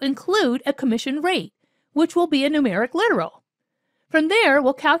need to include a commission rate, which will be a numeric literal. From there,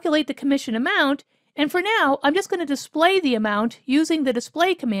 we'll calculate the commission amount, and for now, I'm just going to display the amount using the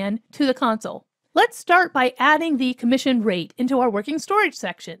display command to the console. Let's start by adding the commission rate into our working storage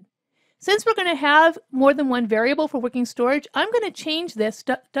section. Since we're going to have more than one variable for working storage, I'm going to change this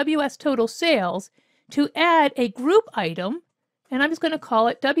WS total sales to add a group item, and I'm just going to call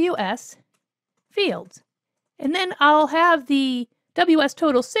it WS fields. And then I'll have the WS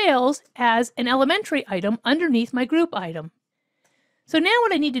total sales as an elementary item underneath my group item. So now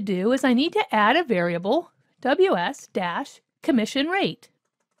what I need to do is I need to add a variable WS-commission rate.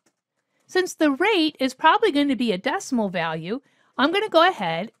 Since the rate is probably going to be a decimal value, I'm going to go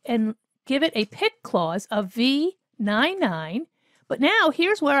ahead and give it a pick clause of V99, but now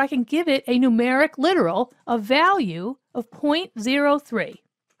here's where I can give it a numeric literal, a value of 0.03.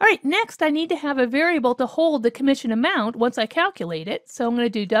 All right, next I need to have a variable to hold the commission amount once I calculate it, so I'm going to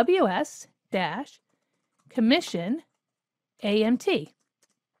do WS-commission AMT.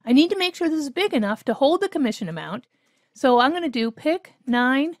 I need to make sure this is big enough to hold the commission amount, so I'm going to do pick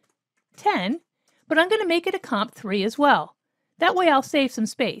 910, but I'm going to make it a comp3 as well. That way I'll save some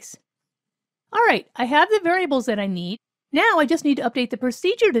space. All right, I have the variables that I need. Now I just need to update the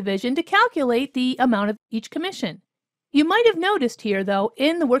procedure division to calculate the amount of each commission. You might have noticed here, though,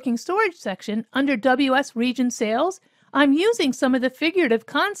 in the working storage section under WS region sales, I'm using some of the figurative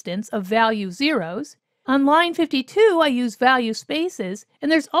constants of value zeros. On line 52, I use value spaces,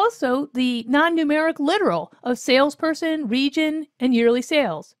 and there's also the non-numeric literal of salesperson, region, and yearly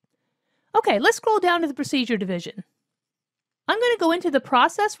sales. Okay, let's scroll down to the procedure division. I'm going to go into the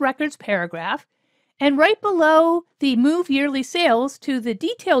process records paragraph, and right below the move yearly sales to the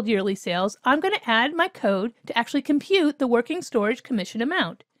detailed yearly sales, I'm going to add my code to actually compute the working storage commission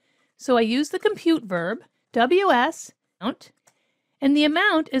amount. So I use the compute verb, WS amount, and the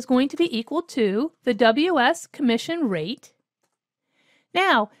amount is going to be equal to the WS commission rate.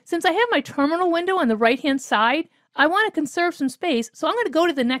 Now, since I have my terminal window on the right-hand side, I want to conserve some space, so I'm going to go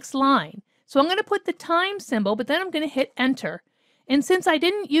to the next line. So I'm going to put the time symbol, but then I'm going to hit enter. And since I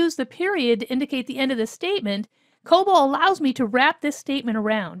didn't use the period to indicate the end of the statement, Cobol allows me to wrap this statement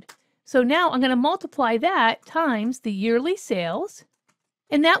around. So now I'm going to multiply that times the yearly sales,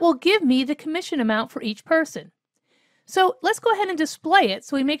 and that will give me the commission amount for each person. So let's go ahead and display it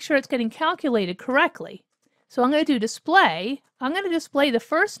so we make sure it's getting calculated correctly. So I'm going to do display. I'm going to display the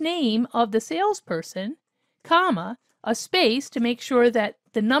first name of the salesperson, comma, a space to make sure that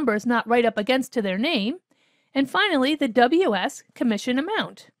the number is not right up against to their name, and finally the WS commission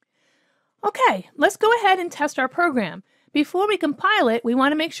amount. Okay, let's go ahead and test our program. Before we compile it, we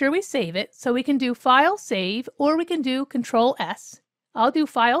want to make sure we save it, so we can do File Save, or we can do Control S. I'll do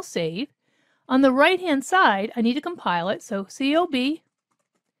File Save. On the right-hand side, I need to compile it, so COB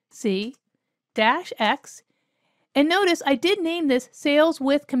C-X, and notice I did name this Sales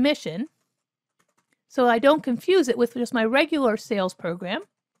with Commission, so I don't confuse it with just my regular sales program,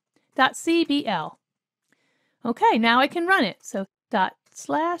 .cbl. Okay, now I can run it, so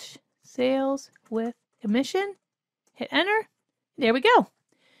 /sales with commission, hit enter, there we go.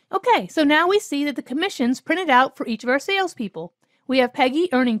 Okay, so now we see that the commission's printed out for each of our salespeople. We have Peggy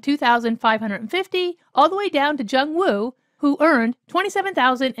earning $2,550 all the way down to Jung Woo, who earned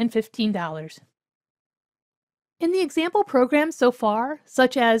 $27,015. In the example programs so far,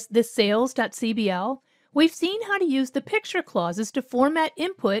 such as this sales.cbl, we've seen how to use the picture clauses to format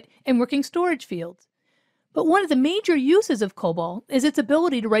input and working storage fields. But one of the major uses of Cobol is its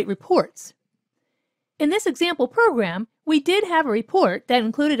ability to write reports. In this example program, we did have a report that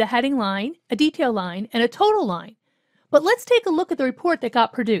included a heading line, a detail line, and a total line. But let's take a look at the report that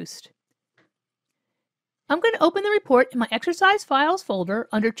got produced. I'm going to open the report in my exercise files folder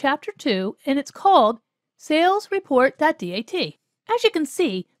under Chapter 2, and it's called salesreport.dat. As you can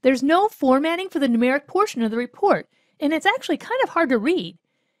see, there's no formatting for the numeric portion of the report, and it's actually kind of hard to read.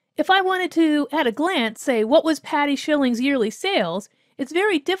 If I wanted to, at a glance, say what was Patty Schilling's yearly sales, it's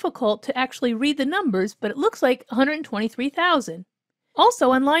very difficult to actually read the numbers, but it looks like 123,000.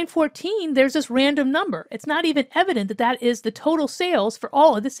 Also, on line 14, there's this random number. It's not even evident that that is the total sales for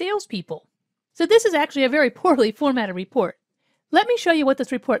all of the salespeople. So this is actually a very poorly formatted report. Let me show you what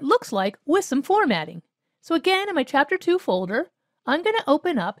this report looks like with some formatting. So again, in my Chapter 2 folder, I'm going to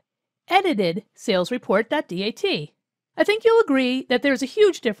open up edited salesreport.dat. I think you'll agree that there's a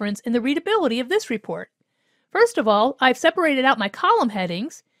huge difference in the readability of this report. First of all, I've separated out my column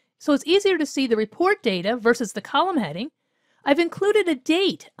headings, so it's easier to see the report data versus the column heading. I've included a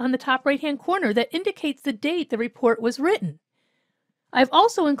date on the top right-hand corner that indicates the date the report was written. I've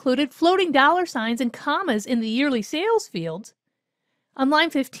also included floating dollar signs and commas in the yearly sales fields. On line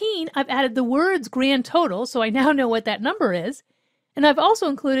 15, I've added the words grand total, so I now know what that number is. And I've also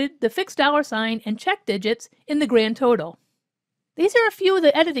included the fixed dollar sign and check digits in the grand total. These are a few of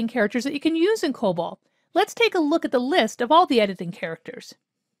the editing characters that you can use in Cobol. Let's take a look at the list of all the editing characters.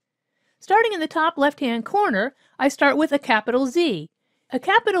 Starting in the top left-hand corner, I start with a capital Z. A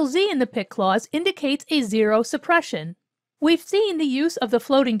capital Z in the pick clause indicates a zero suppression. We've seen the use of the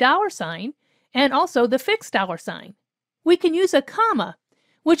floating dollar sign and also the fixed dollar sign. We can use a comma,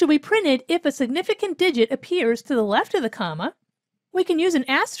 which will be printed if a significant digit appears to the left of the comma. We can use an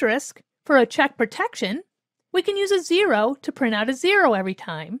asterisk for a check protection. We can use a 0 to print out a 0 every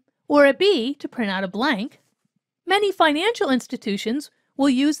time, or a B to print out a blank. Many financial institutions will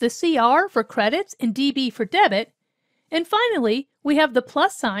use the CR for credits and DB for debit. And finally, we have the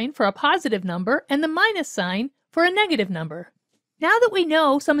plus sign for a positive number and the minus sign for a negative number. Now that we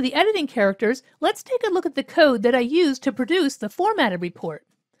know some of the editing characters, let's take a look at the code that I used to produce the formatted report.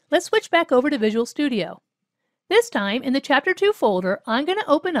 Let's switch back over to Visual Studio. This time, in the Chapter 2 folder, I'm going to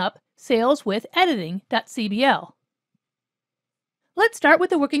open up Sales with Editing.cbl. Let's start with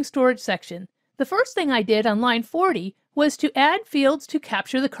the working storage section. The first thing I did on line 40 was to add fields to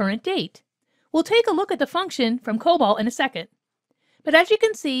capture the current date. We'll take a look at the function from Cobol in a second. But as you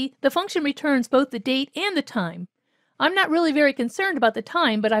can see, the function returns both the date and the time. I'm not really very concerned about the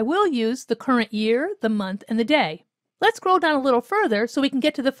time, but I will use the current year, the month, and the day. Let's scroll down a little further so we can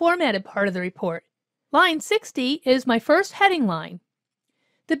get to the formatted part of the report. Line 60 is my first heading line.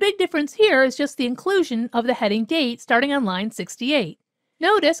 The big difference here is just the inclusion of the heading date starting on line 68.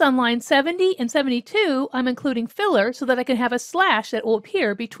 Notice on line 70 and 72, I'm including filler so that I can have a slash that will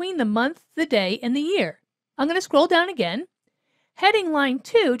appear between the month, the day, and the year. I'm going to scroll down again. Heading line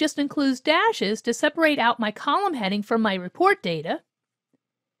 2 just includes dashes to separate out my column heading from my report data.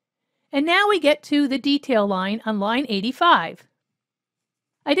 And now we get to the detail line on line 85.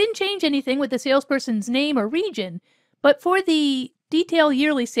 I didn't change anything with the salesperson's name or region, but for the detail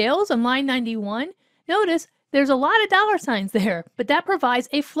yearly sales on line 91, notice there's a lot of dollar signs there, but that provides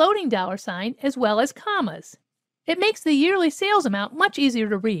a floating dollar sign as well as commas. It makes the yearly sales amount much easier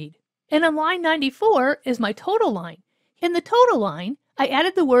to read. And on line 94 is my total line. In the total line, I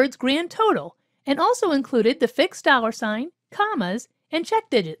added the words grand total and also included the fixed $sign, commas, and check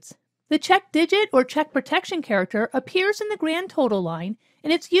digits. The check digit or check protection character appears in the grand total line,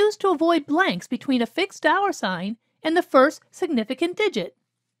 and it's used to avoid blanks between a fixed $sign and the first significant digit.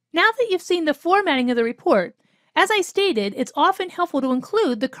 Now that you've seen the formatting of the report, as I stated, it's often helpful to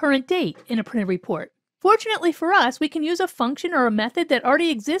include the current date in a printed report. Fortunately for us, we can use a function or a method that already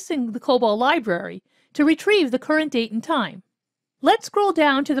exists in the Cobol library to retrieve the current date and time. Let's scroll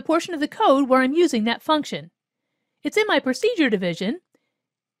down to the portion of the code where I'm using that function. It's in my procedure division,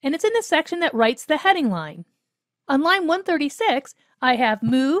 and it's in the section that writes the heading line. On line 136, I have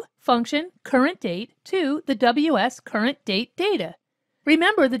move function current date to the WS current date data.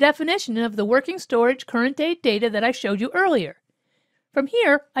 Remember the definition of the working storage current date data that I showed you earlier. From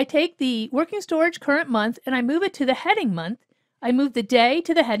here, I take the working storage current month and I move it to the heading month. I move the day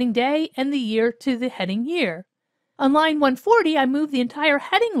to the heading day and the year to the heading year. On line 140, I move the entire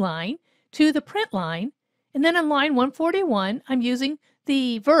heading line to the print line. And then on line 141, I'm using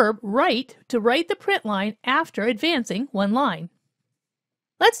the verb write to write the print line after advancing one line.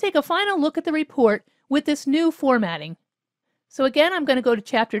 Let's take a final look at the report with this new formatting. So again, I'm going to go to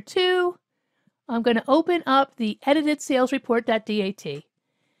Chapter 2. I'm going to open up the edited sales report.dat.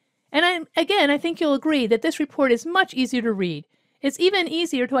 And I think you'll agree that this report is much easier to read. It's even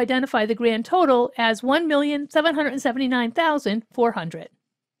easier to identify the grand total as 1,779,400.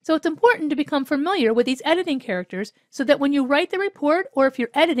 So it's important to become familiar with these editing characters so that when you write the report or if you're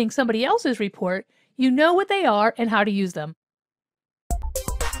editing somebody else's report, you know what they are and how to use them.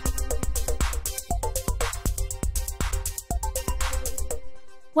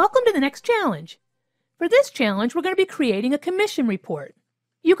 Welcome to the next challenge. For this challenge, we're going to be creating a commission report.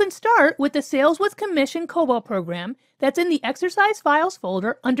 You can start with the Sales with Commission Cobol program that's in the Exercise Files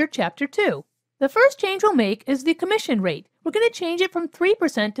folder under Chapter 2. The first change we'll make is the commission rate. We're going to change it from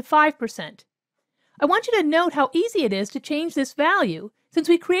 3% to 5%. I want you to note how easy it is to change this value since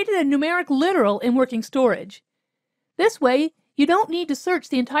we created a numeric literal in working storage. This way, you don't need to search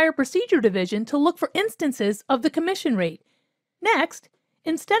the entire procedure division to look for instances of the commission rate. Next,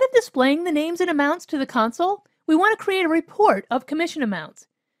 instead of displaying the names and amounts to the console, we want to create a report of commission amounts.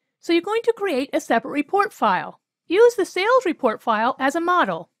 So you're going to create a separate report file. Use the sales report file as a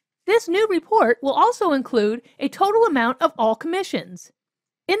model. This new report will also include a total amount of all commissions.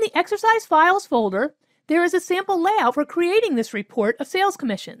 In the Exercise Files folder, there is a sample layout for creating this report of sales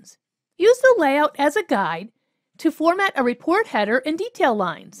commissions. Use the layout as a guide to format a report header and detail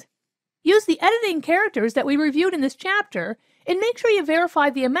lines. Use the editing characters that we reviewed in this chapter and make sure you verify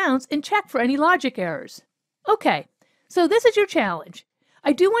the amounts and check for any logic errors. Okay, so this is your challenge.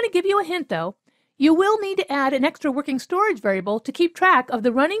 I do want to give you a hint though. You will need to add an extra working storage variable to keep track of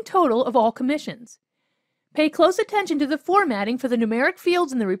the running total of all commissions. Pay close attention to the formatting for the numeric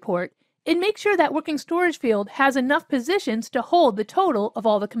fields in the report and make sure that working storage field has enough positions to hold the total of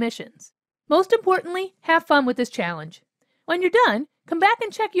all the commissions. Most importantly, have fun with this challenge. When you're done, come back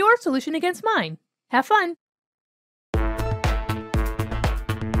and check your solution against mine. Have fun!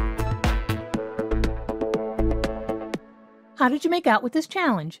 How did you make out with this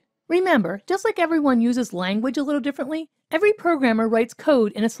challenge? Remember, just like everyone uses language a little differently, every programmer writes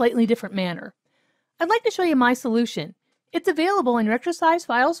code in a slightly different manner. I'd like to show you my solution. It's available in your Exercise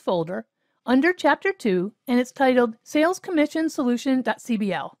Files folder under Chapter 2, and it's titled Sales Commission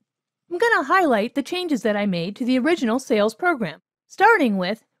Solution.cbl. I'm going to highlight the changes that I made to the original sales program. Starting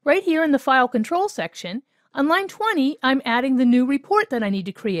with, right here in the File Control section, on line 20, I'm adding the new report that I need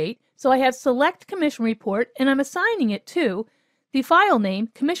to create, so I have Select Commission Report, and I'm assigning it to the file name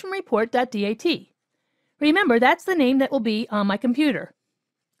commissionreport.dat. Remember, that's the name that will be on my computer.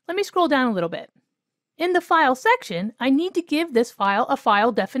 Let me scroll down a little bit. In the File section, I need to give this file a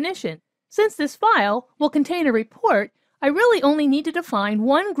file definition. Since this file will contain a report, I really only need to define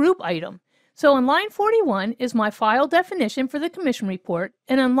one group item. So on line 41 is my file definition for the commission report,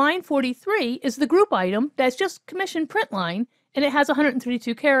 and on line 43 is the group item that's just commission print line, and it has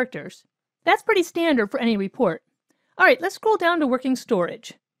 132 characters. That's pretty standard for any report. All right, let's scroll down to working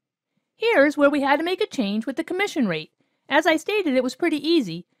storage. Here's where we had to make a change with the commission rate. As I stated, it was pretty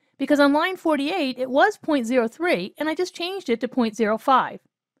easy, because on line 48 it was 0.03, and I just changed it to 0.05.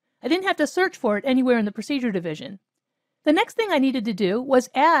 I didn't have to search for it anywhere in the procedure division. The next thing I needed to do was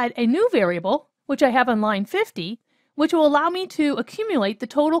add a new variable, which I have on line 50, which will allow me to accumulate the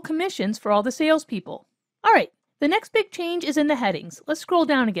total commissions for all the salespeople. All right, the next big change is in the headings. Let's scroll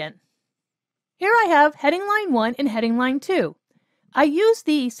down again. Here I have heading line 1 and heading line 2. I use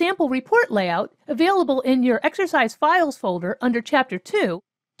the sample report layout available in your exercise files folder under Chapter 2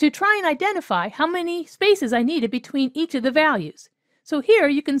 to try and identify how many spaces I needed between each of the values. So here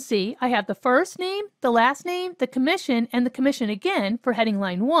you can see I have the first name, the last name, the commission, and the commission again for heading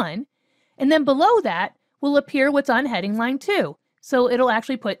line 1. And then below that will appear what's on heading line 2. So it'll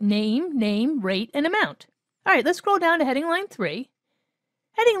actually put name, rate, and amount. All right, let's scroll down to heading line 3.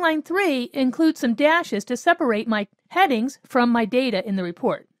 Heading line 3 includes some dashes to separate my headings from my data in the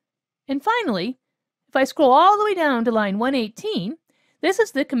report. And finally, if I scroll all the way down to line 118, this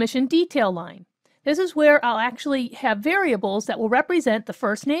is the commission detail line. This is where I'll actually have variables that will represent the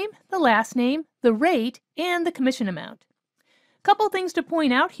first name, the last name, the rate, and the commission amount. A couple things to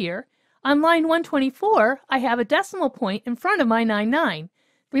point out here. On line 124, I have a decimal point in front of my 99.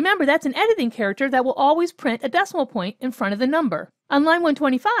 Remember, that's an editing character that will always print a decimal point in front of the number. On line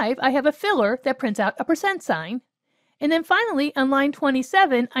 125, I have a filler that prints out a % sign. And then finally, on line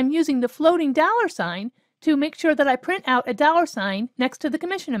 27, I'm using the floating dollar sign to make sure that I print out a dollar sign next to the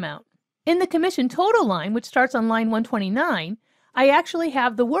commission amount. In the commission total line, which starts on line 129, I actually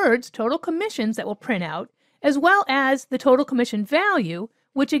have the words total commissions that will print out, as well as the total commission value,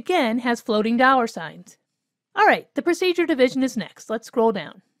 which again has floating dollar signs. All right, the procedure division is next. Let's scroll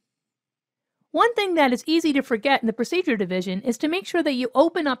down. One thing that is easy to forget in the procedure division is to make sure that you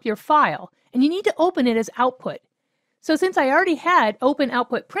open up your file, and you need to open it as output. So since I already had open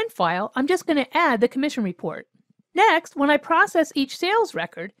output print file, I'm just going to add the commission report. Next, when I process each sales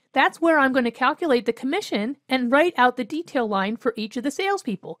record, that's where I'm going to calculate the commission and write out the detail line for each of the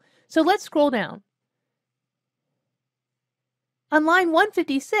salespeople. So let's scroll down. On line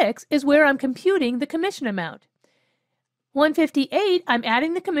 156 is where I'm computing the commission amount. 158, I'm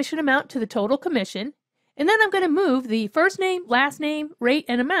adding the commission amount to the total commission, and then I'm going to move the first name, last name, rate,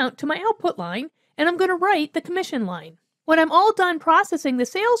 and amount to my output line, and I'm going to write the commission line. When I'm all done processing the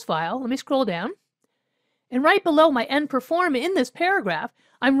sales file, let me scroll down, and right below my end perform in this paragraph,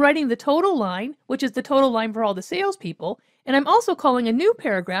 I'm writing the total line, which is the total line for all the salespeople, and I'm also calling a new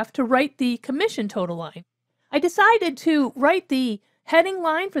paragraph to write the commission total line. I decided to write the heading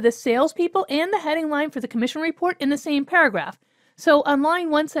line for the salespeople and the heading line for the commission report in the same paragraph. So on line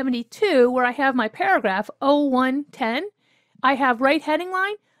 172, where I have my paragraph 0110, I have right heading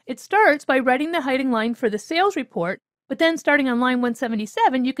line. It starts by writing the heading line for the sales report, but then starting on line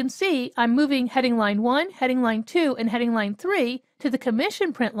 177, you can see I'm moving heading line 1, heading line 2, and heading line 3 to the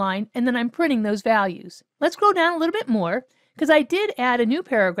commission print line, and then I'm printing those values. Let's go down a little bit more, because I did add a new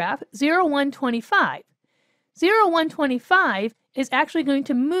paragraph, 0125. 0125 is actually going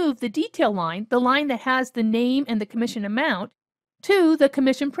to move the detail line, the line that has the name and the commission amount, to the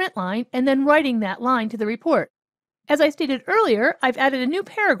commission print line, and then writing that line to the report. As I stated earlier, I've added a new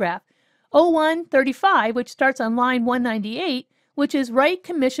paragraph, 0135, which starts on line 198, which is write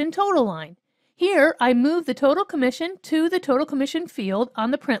commission total line. Here, I move the total commission to the total commission field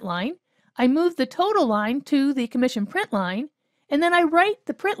on the print line. I move the total line to the commission print line, and then I write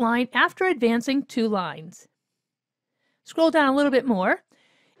the print line after advancing 2 lines. Scroll down a little bit more.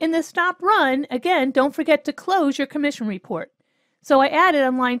 In the stop run, again, don't forget to close your commission report. So I added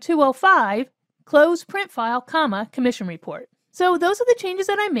on line 205, close print file, comma, commission report. So those are the changes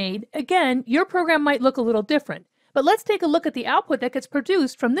that I made. Again, your program might look a little different, but let's take a look at the output that gets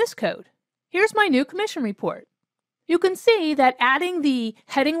produced from this code. Here's my new commission report. You can see that adding the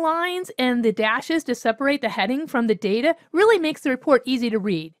heading lines and the dashes to separate the heading from the data really makes the report easy to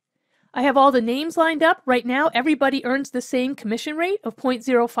read. I have all the names lined up. Right now, everybody earns the same commission rate of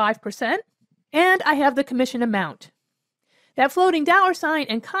 0.05%, and I have the commission amount. That floating dollar sign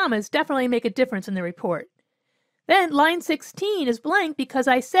and commas definitely make a difference in the report. Then line 16 is blank because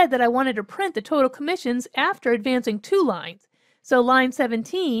I said that I wanted to print the total commissions after advancing 2 lines. So line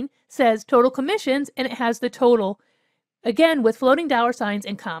 17 says total commissions, and it has the total, again with floating dollar signs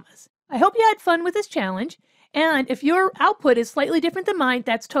and commas. I hope you had fun with this challenge. And if your output is slightly different than mine,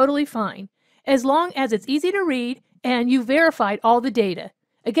 that's totally fine, as long as it's easy to read and you verified all the data.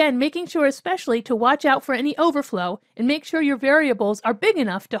 Again, making sure especially to watch out for any overflow and make sure your variables are big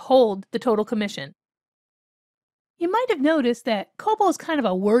enough to hold the total commission. You might have noticed that Cobol is kind of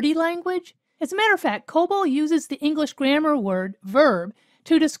a wordy language. As a matter of fact, Cobol uses the English grammar word verb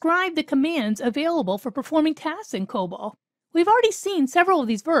to describe the commands available for performing tasks in Cobol. We've already seen several of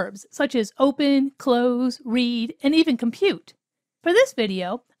these verbs, such as open, close, read, and even compute. For this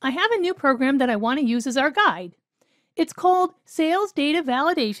video, I have a new program that I want to use as our guide. It's called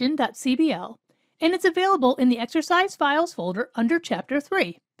salesdatavalidation.cbl, and it's available in the exercise files folder under Chapter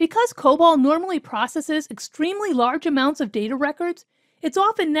 3. Because Cobol normally processes extremely large amounts of data records, it's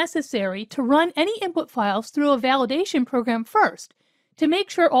often necessary to run any input files through a validation program first, to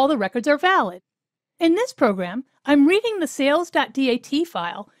make sure all the records are valid. In this program, I'm reading the sales.dat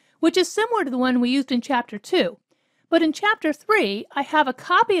file, which is similar to the one we used in Chapter 2. But in Chapter 3, I have a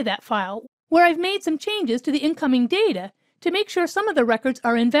copy of that file where I've made some changes to the incoming data to make sure some of the records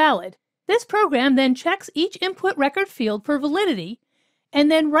are invalid. This program then checks each input record field for validity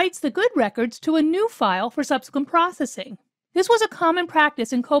and then writes the good records to a new file for subsequent processing. This was a common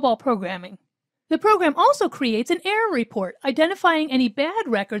practice in Cobol programming. The program also creates an error report identifying any bad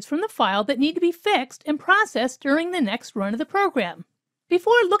records from the file that need to be fixed and processed during the next run of the program.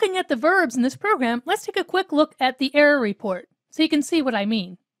 Before looking at the verbs in this program, let's take a quick look at the error report so you can see what I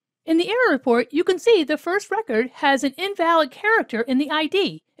mean. In the error report, you can see the first record has an invalid character in the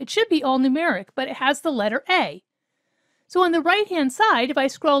ID. It should be all numeric, but it has the letter A. So on the right-hand side, if I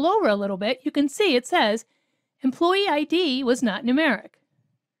scroll over a little bit, you can see it says, Employee ID was not numeric.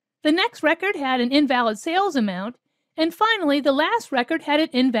 The next record had an invalid sales amount, and finally, the last record had an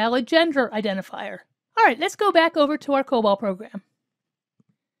invalid gender identifier. All right, let's go back over to our Cobol program.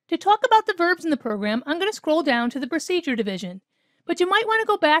 To talk about the verbs in the program, I'm going to scroll down to the procedure division, but you might want to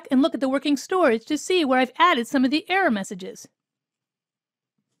go back and look at the working storage to see where I've added some of the error messages.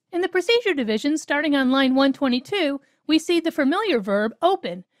 In the procedure division, starting on line 122, we see the familiar verb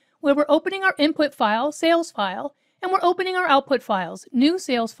open, where we're opening our input file, sales file, and we're opening our output files, new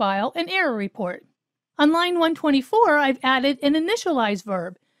sales file, and error report. On line 124, I've added an initialize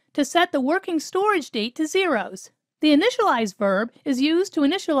verb to set the working storage date to zeros. The initialize verb is used to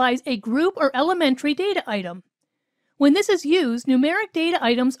initialize a group or elementary data item. When this is used, numeric data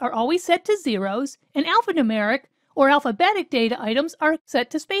items are always set to zeros, and alphanumeric or alphabetic data items are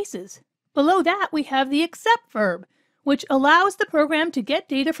set to spaces. Below that, we have the accept verb, which allows the program to get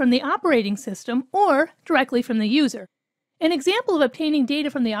data from the operating system or directly from the user. An example of obtaining data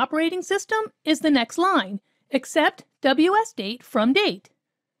from the operating system is the next line, accept WS date from date.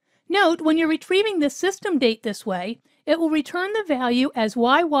 Note, when you're retrieving the system date this way, it will return the value as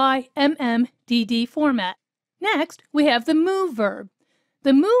YYMMDD format. Next, we have the move verb.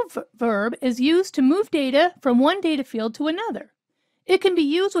 The move verb is used to move data from one data field to another. It can be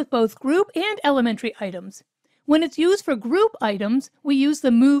used with both group and elementary items. When it's used for group items, we use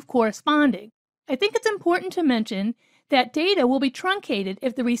the move corresponding. I think it's important to mention that data will be truncated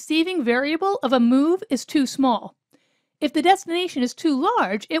if the receiving variable of a move is too small. If the destination is too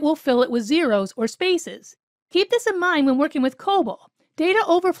large, it will fill it with zeros or spaces. Keep this in mind when working with Cobol. Data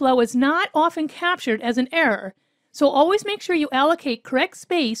overflow is not often captured as an error, so always make sure you allocate correct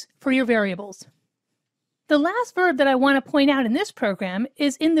space for your variables. The last verb that I want to point out in this program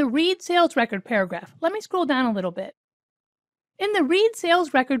is in the read sales record paragraph. Let me scroll down a little bit. In the read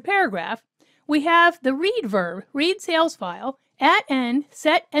sales record paragraph, we have the read verb, read sales file, at end,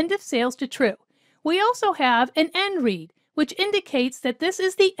 set end of sales to true. We also have an end read, which indicates that this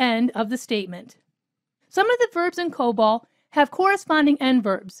is the end of the statement. Some of the verbs in Cobol have corresponding end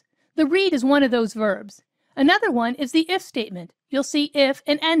verbs. The read is one of those verbs. Another one is the if statement. You'll see if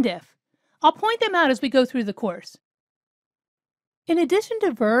and end if. I'll point them out as we go through the course. In addition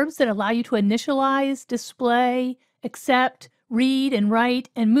to verbs that allow you to initialize, display, accept, read and write,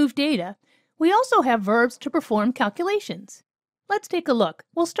 and move data, we also have verbs to perform calculations. Let's take a look.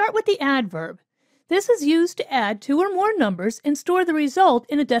 We'll start with the add verb. This is used to add two or more numbers and store the result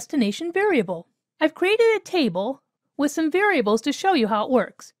in a destination variable. I've created a table with some variables to show you how it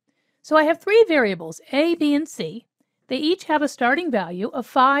works. So I have three variables, A, B, and C. They each have a starting value of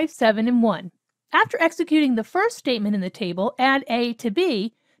 5, 7, and 1. After executing the first statement in the table, add A to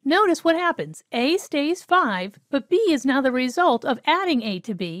B, notice what happens. A stays 5, but B is now the result of adding A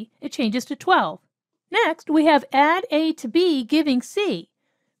to B. It changes to 12. Next, we have add A to B giving C.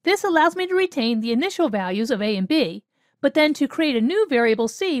 This allows me to retain the initial values of A and B, but then to create a new variable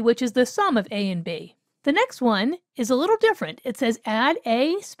C, which is the sum of A and B. The next one is a little different. It says add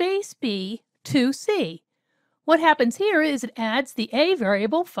A space B to C. What happens here is it adds the A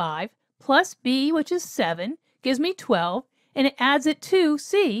variable 5 plus B, which is 7, gives me 12, and it adds it to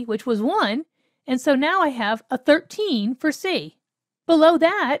C, which was 1, and so now I have a 13 for C. Below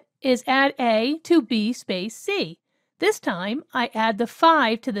that is add A to B space C. This time I add the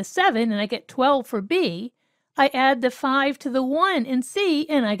 5 to the 7 and I get 12 for B. I add the 5 to the 1 in C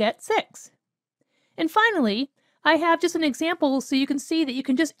and I get 6. And finally, I have just an example so you can see that you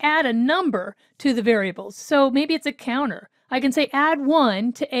can just add a number to the variables. So maybe it's a counter. I can say add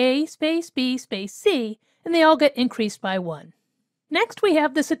 1 to A space B space C, and they all get increased by 1. Next we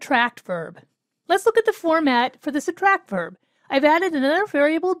have the subtract verb. Let's look at the format for the subtract verb. I've added another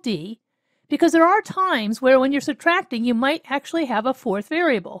variable D because there are times where when you're subtracting you might actually have a fourth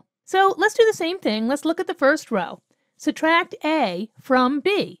variable. So let's do the same thing. Let's look at the first row. subtract A from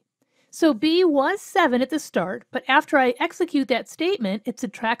B. So B was 7 at the start, but after I execute that statement, it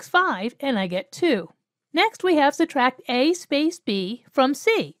subtracts 5 and I get 2. Next, we have subtract A space B from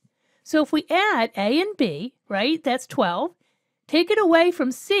C. So if we add A and B, right, that's 12. Take it away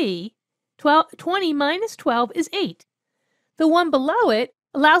from C, 20 minus 12 is 8. The one below it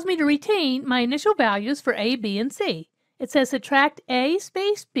allows me to retain my initial values for A, B, and C. It says subtract A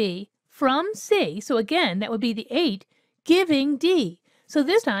space B from C. So again, that would be the 8, giving D. So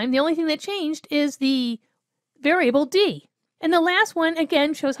this time, the only thing that changed is the variable D. And the last one,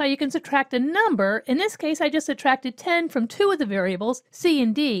 again, shows how you can subtract a number. In this case, I just subtracted 10 from two of the variables, C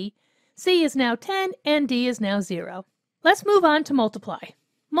and D. C is now 10, and D is now 0. Let's move on to multiply.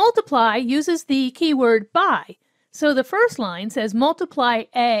 Multiply uses the keyword by. So the first line says multiply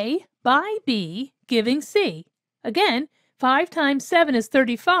A by B, giving C. Again, 5 times 7 is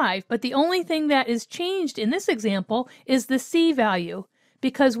 35, but the only thing that is changed in this example is the C value,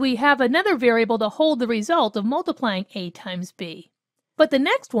 because we have another variable to hold the result of multiplying A times B. But the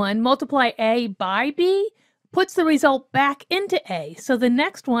next one, multiply A by B, puts the result back into A. So the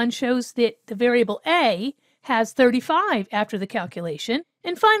next one shows that the variable A has 35 after the calculation.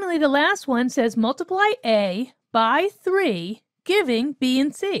 And finally, the last one says multiply A by 3, giving B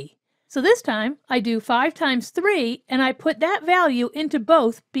and C. So this time, I do 5 times 3, and I put that value into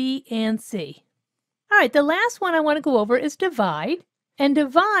both B and C. All right, the last one I want to go over is divide. And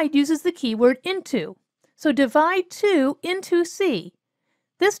divide uses the keyword into. So divide 2 into C.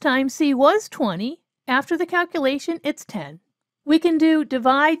 This time, C was 20. After the calculation, it's 10. We can do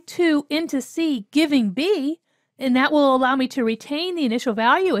divide 2 into C, giving B, and that will allow me to retain the initial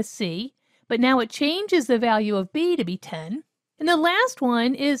value as C, but now it changes the value of B to be 10. And the last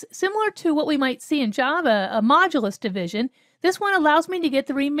one is similar to what we might see in Java, a modulus division. This one allows me to get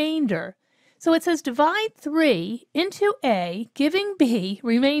the remainder. So it says divide 3 into A, giving B,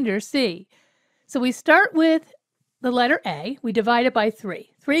 remainder C. So we start with the letter A. We divide it by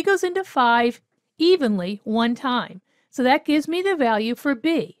 3. 3 goes into 5 evenly one time. So that gives me the value for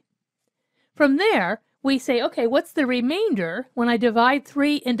B. From there, we say, okay, what's the remainder when I divide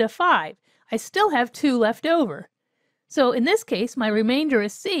 3 into 5? I still have 2 left over. So in this case, my remainder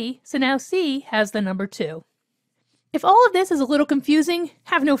is C, so now C has the number 2. If all of this is a little confusing,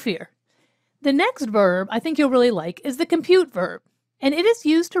 have no fear. The next verb I think you'll really like is the compute verb, and it is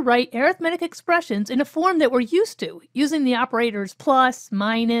used to write arithmetic expressions in a form that we're used to, using the operators plus,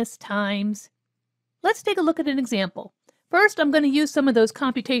 minus, times. Let's take a look at an example. First, I'm going to use some of those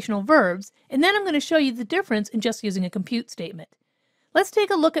computational verbs, and then I'm going to show you the difference in just using a compute statement. Let's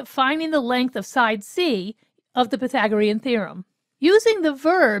take a look at finding the length of side C of the Pythagorean theorem. Using the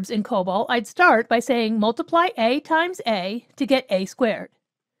verbs in Cobol, I'd start by saying multiply A times A to get A squared.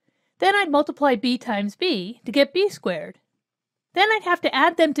 Then I'd multiply B times B to get B squared. Then I'd have to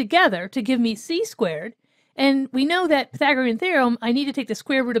add them together to give me C squared, and we know that Pythagorean theorem, I need to take the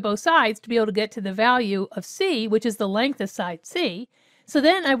square root of both sides to be able to get to the value of C, which is the length of side C. So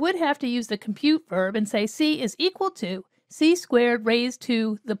then I would have to use the compute verb and say C is equal to C squared raised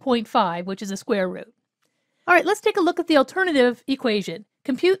to the 0.5, which is a square root. All right, let's take a look at the alternative equation.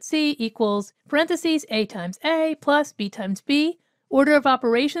 Compute C equals parentheses A times A plus B times B. Order of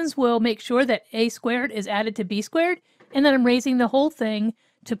operations will make sure that A squared is added to B squared, and then I'm raising the whole thing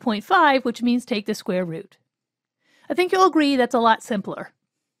to 0.5, which means take the square root. I think you'll agree that's a lot simpler.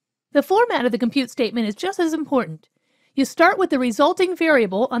 The format of the compute statement is just as important. You start with the resulting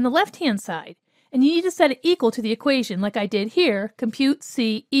variable on the left-hand side, and you need to set it equal to the equation like I did here, compute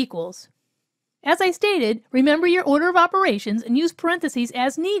C equals. As I stated, remember your order of operations and use parentheses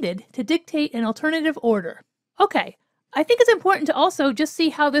as needed to dictate an alternative order. Okay, I think it's important to also just see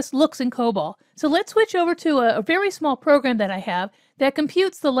how this looks in Cobol. So let's switch over to a very small program that I have that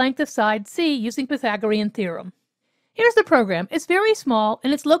computes the length of side C using Pythagorean theorem. Here's the program. It's very small,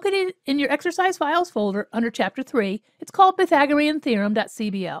 and it's located in your exercise files folder under Chapter 3. It's called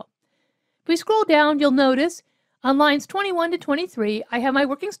pythagoreantheorem.cbl. If we scroll down, you'll notice on lines 21 to 23, I have my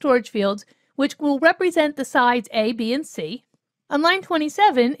working storage fields, which will represent the sides A, B, and C. On line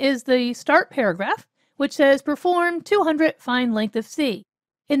 27 is the start paragraph, which says perform 200, find length of C.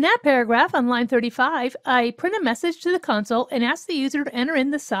 In that paragraph on line 35, I print a message to the console and ask the user to enter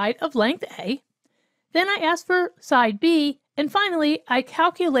in the side of length A. Then I ask for side B, and finally I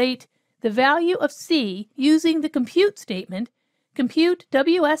calculate the value of C using the compute statement. Compute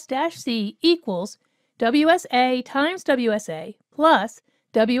WS-C equals WSA times WSA plus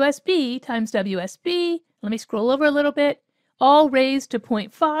WSB times WSB. Let me scroll over a little bit. All raised to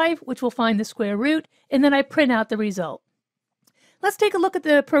 0.5, which will find the square root, and then I print out the result. Let's take a look at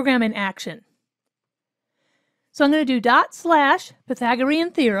the program in action. So I'm going to do /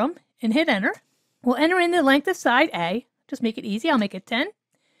 Pythagorean theorem and hit enter. We'll enter in the length of side A. Just make it easy. I'll make it 10.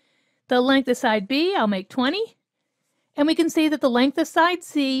 The length of side B, I'll make 20. And we can see that the length of side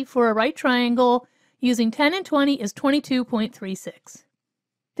C for a right triangle using 10 and 20 is 22.36.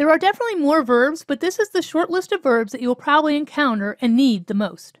 There are definitely more verbs, but this is the short list of verbs that you will probably encounter and need the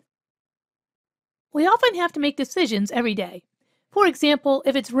most. We often have to make decisions every day. For example,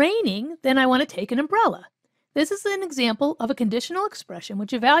 if it's raining, then I want to take an umbrella. This is an example of a conditional expression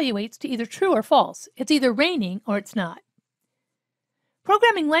which evaluates to either true or false. It's either raining or it's not.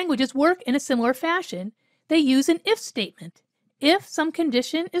 Programming languages work in a similar fashion. They use an if statement. If some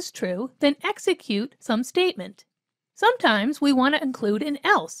condition is true, then execute some statement. Sometimes we want to include an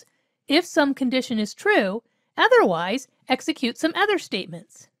else. If some condition is true, otherwise execute some other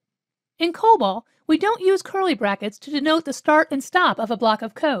statements. In Cobol, we don't use curly brackets to denote the start and stop of a block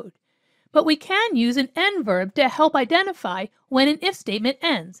of code. But we can use an end verb to help identify when an if statement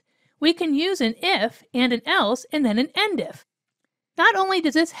ends. We can use an if and an else and then an end if. Not only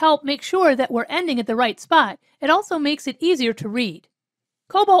does this help make sure that we're ending at the right spot, it also makes it easier to read.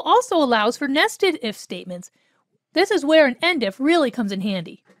 Cobol also allows for nested if statements. This is where an end if really comes in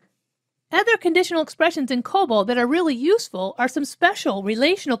handy. Other conditional expressions in Cobol that are really useful are some special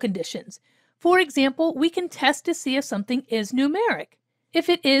relational conditions. For example, we can test to see if something is numeric. If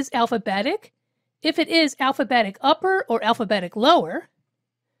it is alphabetic, if it is alphabetic upper or alphabetic lower.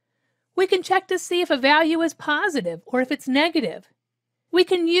 We can check to see if a value is positive or if it's negative. We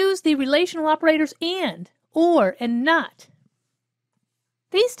can use the relational operators and, or, and not.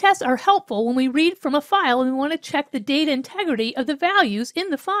 These tests are helpful when we read from a file and we want to check the data integrity of the values in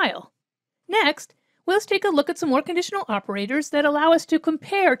the file. Next, let's take a look at some more conditional operators that allow us to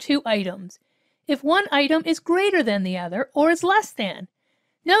compare two items. If one item is greater than the other or is less than.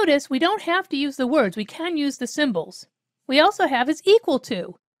 Notice we don't have to use the words, we can use the symbols. We also have is equal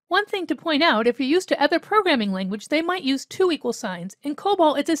to. One thing to point out, if you're used to other programming language, they might use two equal signs. In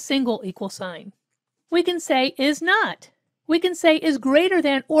Cobol, it's a single equal sign. We can say is not. We can say is greater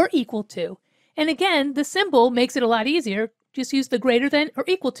than or equal to. And again, the symbol makes it a lot easier. Just use the greater than or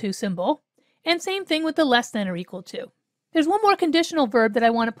equal to symbol. And same thing with the less than or equal to. There's one more conditional verb that I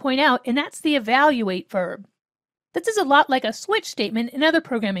want to point out, and that's the evaluate verb. This is a lot like a switch statement in other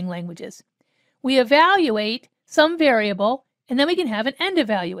programming languages. We evaluate some variable, and then we can have an end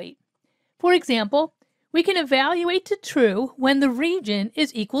evaluate. For example, we can evaluate to true when the region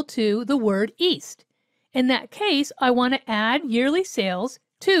is equal to the word east. In that case, I want to add yearly sales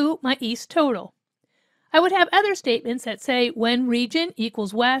to my east total. I would have other statements that say when region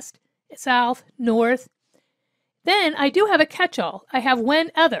equals west, south, north. Then I do have a catch-all. I have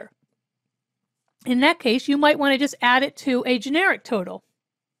when other. In that case, you might want to just add it to a generic total.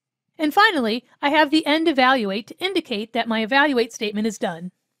 And finally, I have the end evaluate to indicate that my evaluate statement is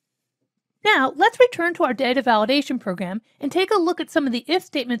done. Now, let's return to our data validation program and take a look at some of the if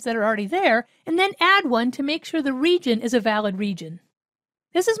statements that are already there, and then add one to make sure the region is a valid region.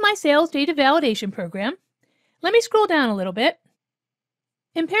 This is my sales data validation program. Let me scroll down a little bit.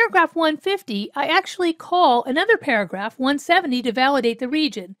 In paragraph 150, I actually call another paragraph, 170, to validate the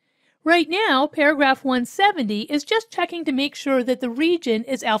region. Right now, paragraph 170 is just checking to make sure that the region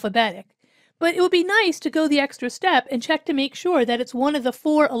is alphabetic. But it would be nice to go the extra step and check to make sure that it's one of the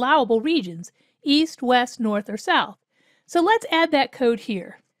 4 allowable regions, east, west, north, or south. So let's add that code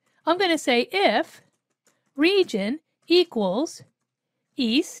here. I'm going to say if region equals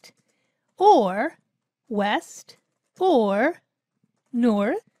east or west or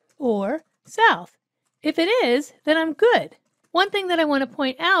north or south. If it is, then I'm good. One thing that I want to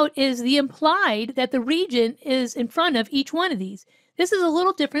point out is the implied that the region is in front of each one of these. This is a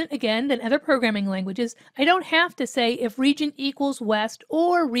little different, again, than other programming languages. I don't have to say if region equals west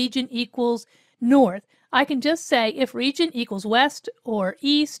or region equals north. I can just say if region equals west or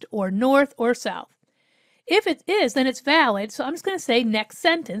east or north or south. If it is, then it's valid, so I'm just going to say next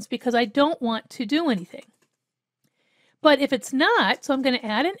sentence because I don't want to do anything. But if it's not, so I'm going to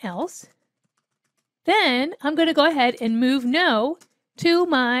add an else. Then I'm going to go ahead and move no to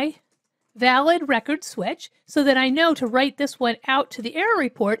my valid record switch so that I know to write this one out to the error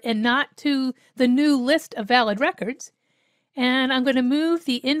report and not to the new list of valid records. And I'm going to move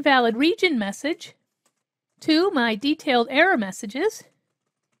the invalid region message to my detailed error messages.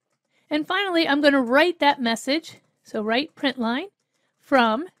 And finally, I'm going to write that message, so write print line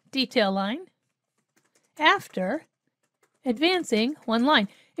from detail line after advancing one line.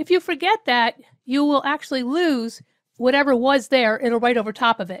 If you forget that, you will actually lose whatever was there. It'll write over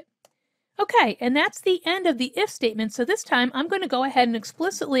top of it. Okay, and that's the end of the if statement. So this time I'm going to go ahead and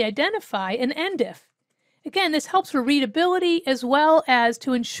explicitly identify an end if. Again, this helps for readability as well as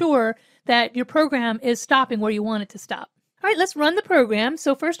to ensure that your program is stopping where you want it to stop. All right, let's run the program.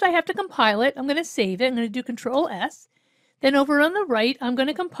 So first I have to compile it. I'm going to save it. I'm going to do Control S. Then over on the right, I'm going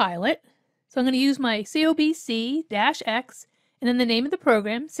to compile it. So I'm going to use my COBC-X and then the name of the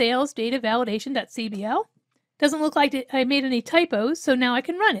program, sales data validation.cbl. Doesn't look like I made any typos, so now I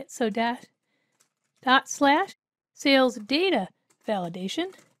can run it. So /sales data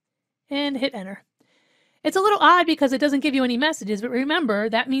validation and hit enter. It's a little odd because it doesn't give you any messages, but remember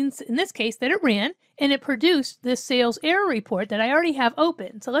that means in this case that it ran and it produced this sales error report that I already have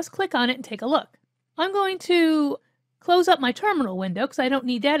open. So let's click on it and take a look. I'm going to close up my terminal window because I don't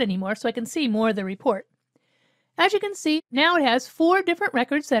need that anymore so I can see more of the report. As you can see, now it has 4 different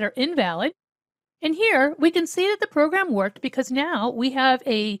records that are invalid. And here we can see that the program worked because now we have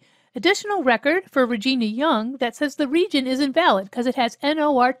an additional record for Regina Young that says the region is invalid because it has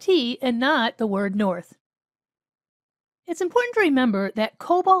N-O-R-T and not the word north. It's important to remember that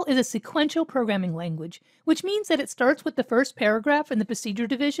Cobol is a sequential programming language, which means that it starts with the first paragraph in the procedure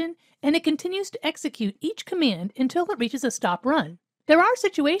division, and it continues to execute each command until it reaches a stop run. There are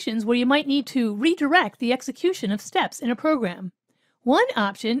situations where you might need to redirect the execution of steps in a program. One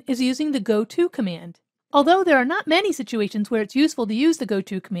option is using the goto command. Although there are not many situations where it's useful to use the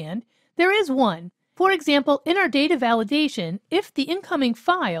goto command, there is one. For example, in our data validation, if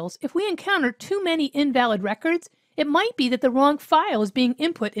we encounter too many invalid records, it might be that the wrong file is being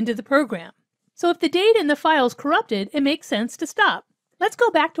input into the program. So if the data in the file is corrupted, it makes sense to stop. Let's go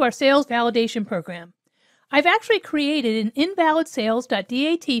back to our sales validation program. I've actually created an invalid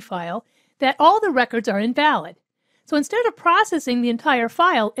sales.dat file that all the records are invalid. So instead of processing the entire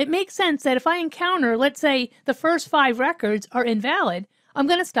file, it makes sense that if I encounter, let's say, the first 5 records are invalid, I'm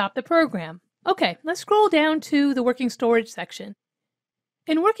going to stop the program. Okay, let's scroll down to the working storage section.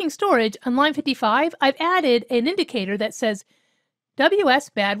 In working storage, on line 55, I've added an indicator that says WS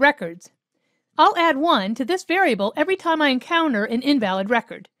bad records. I'll add 1 to this variable every time I encounter an invalid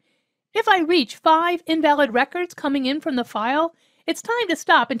record. If I reach 5 invalid records coming in from the file, it's time to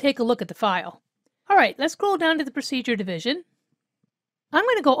stop and take a look at the file. All right, let's scroll down to the procedure division. I'm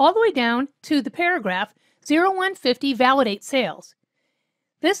going to go all the way down to the paragraph 0150 validate sales.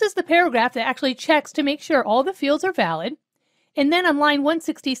 This is the paragraph that actually checks to make sure all the fields are valid. And then on line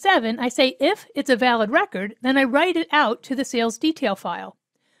 167, I say if it's a valid record, then I write it out to the sales detail file.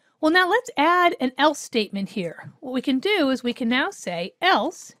 Well, now let's add an else statement here. What we can do is we can now say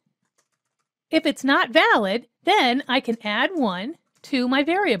else. If it's not valid, then I can add 1 to my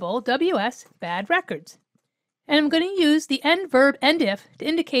variable WS bad records. And I'm going to use the end verb end if to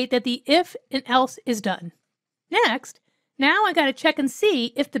indicate that the if and else is done. Next, now I got to check and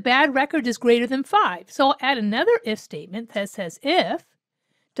see if the bad record is greater than 5. So I'll add another if statement that says if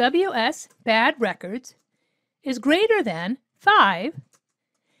WS bad records is greater than 5.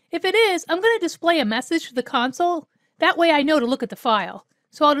 If it is, I'm going to display a message to the console. That way I know to look at the file.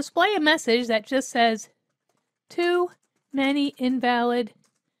 So I'll display a message that just says too many invalid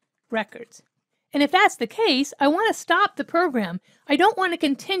records. And if that's the case, I want to stop the program. I don't want to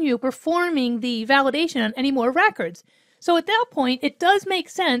continue performing the validation on any more records. So at that point, it does make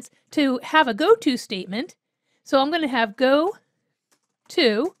sense to have a goto statement. So I'm going to have go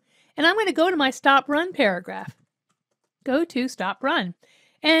to, and I'm going to go to my stop run paragraph. Go to stop run.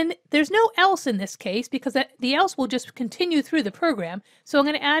 And there's no else in this case because the else will just continue through the program. So I'm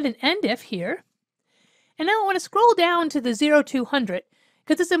going to add an end if here. And now I want to scroll down to the 0200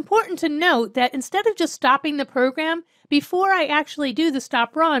 because it's important to note that instead of just stopping the program, before I actually do the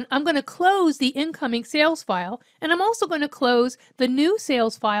stop run, I'm going to close the incoming sales file, and I'm also going to close the new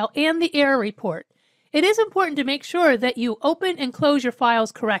sales file and the error report. It is important to make sure that you open and close your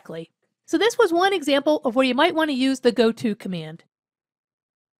files correctly. So this was one example of where you might want to use the goto command.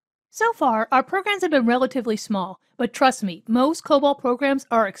 So far, our programs have been relatively small, but trust me, most Cobol programs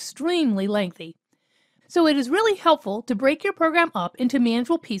are extremely lengthy. So it is really helpful to break your program up into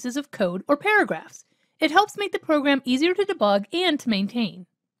manageable pieces of code or paragraphs. It helps make the program easier to debug and to maintain.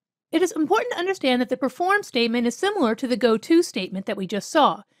 It is important to understand that the perform statement is similar to the goto statement that we just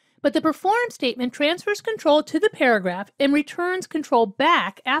saw, but the perform statement transfers control to the paragraph and returns control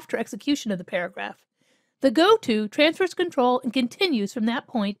back after execution of the paragraph. The goto transfers control and continues from that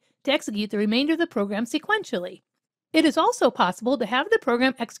point to execute the remainder of the program sequentially. It is also possible to have the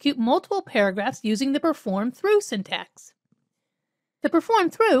program execute multiple paragraphs using the perform through syntax. The perform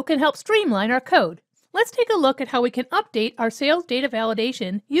through can help streamline our code. Let's take a look at how we can update our sales data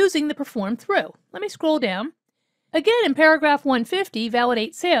validation using the perform through. Let me scroll down. Again, in paragraph 150,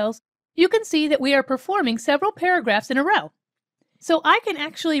 validate sales, you can see that we are performing several paragraphs in a row. So I can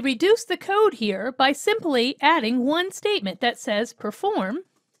actually reduce the code here by simply adding one statement that says perform.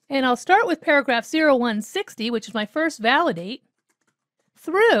 And I'll start with paragraph 0160, which is my first validate,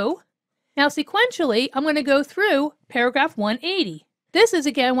 through. Now sequentially, I'm going to go through paragraph 180. This is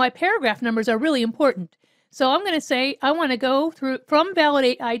again why paragraph numbers are really important. So I'm going to say I want to go through from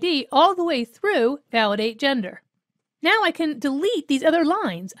validate ID all the way through validate gender. Now I can delete these other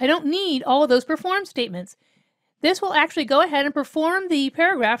lines. I don't need all of those perform statements. This will actually go ahead and perform the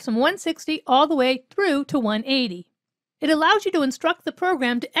paragraphs from 160 all the way through to 180. It allows you to instruct the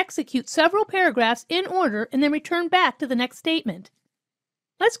program to execute several paragraphs in order and then return back to the next statement.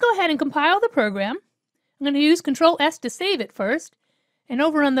 Let's go ahead and compile the program. I'm going to use Control S to save it first. And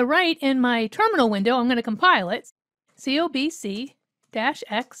over on the right in my terminal window, I'm going to compile it.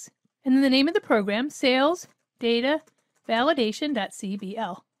 COBC-X, and then the name of the program, Sales Data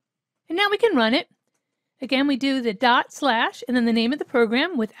Validation.cbl. And now we can run it. Again, we do the / and then the name of the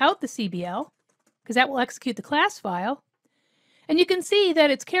program without the CBL, because that will execute the class file. And you can see that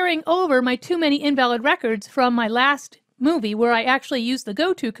it's carrying over my too many invalid records from my last movie where I actually used the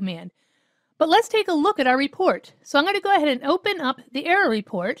goto command. But let's take a look at our report. So I'm going to go ahead and open up the error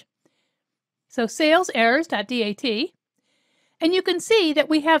report. So saleserrors.dat. And you can see that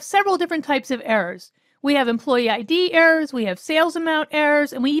we have several different types of errors. We have employee ID errors, we have sales amount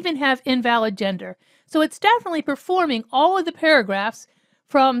errors, and we even have invalid gender. So it's definitely performing all of the paragraphs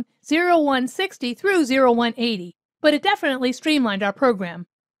from 0160 through 0180, but it definitely streamlined our program.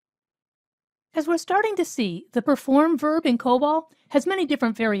 As we're starting to see, the perform verb in Cobol has many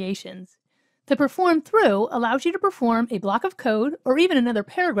different variations. The perform through allows you to perform a block of code or even another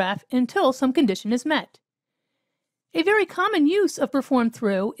paragraph until some condition is met. A very common use of perform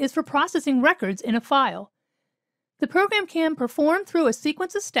through is for processing records in a file. The program can perform through a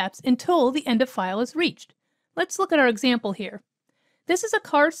sequence of steps until the end of file is reached. Let's look at our example here. This is a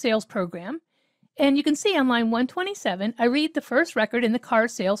car sales program, and you can see on line 127, I read the first record in the car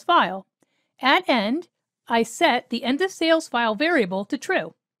sales file. At end, I set the end of sales file variable to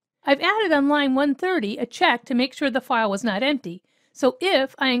true. I've added on line 130 a check to make sure the file was not empty. So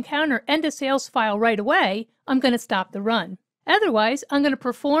if I encounter end of sales file right away, I'm going to stop the run. Otherwise, I'm going to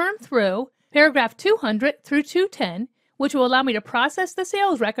perform through paragraph 200 through 210, which will allow me to process the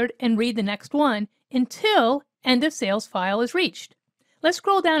sales record and read the next one until end of sales file is reached. Let's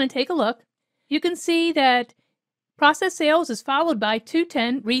scroll down and take a look. You can see that process sales is followed by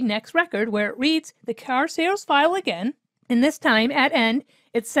 210 read next record, where it reads the car sales file again, and this time at end,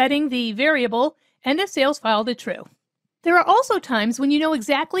 it's setting the variable end of sales file to true. There are also times when you know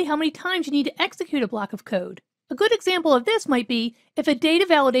exactly how many times you need to execute a block of code. A good example of this might be if a data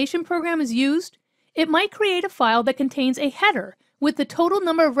validation program is used, it might create a file that contains a header with the total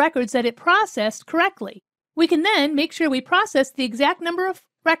number of records that it processed correctly. We can then make sure we process the exact number of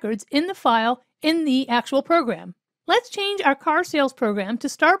records in the file in the actual program. Let's change our car sales program to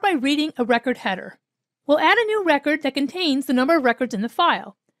start by reading a record header. We'll add a new record that contains the number of records in the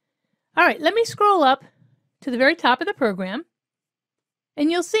file. All right, let me scroll up to the very top of the program. And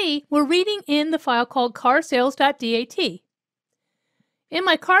you'll see we're reading in the file called carsales.dat. In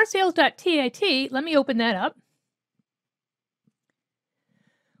my carsales.dat, let me open that up.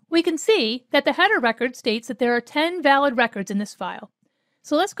 We can see that the header record states that there are 10 valid records in this file.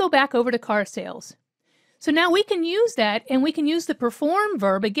 So let's go back over to car sales. So now we can use that, and we can use the perform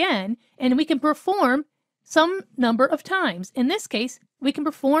verb again, and we can perform some number of times. In this case, we can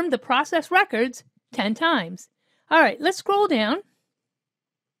perform the process records 10 times. All right, let's scroll down.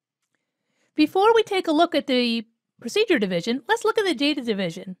 Before we take a look at the procedure division, let's look at the data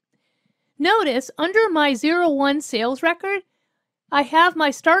division. Notice under my 01 sales record, I have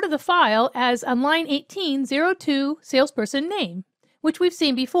my start of the file as on line 18, 02 salesperson name, which we've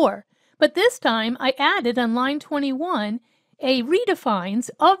seen before. But this time I added on line 21 a redefines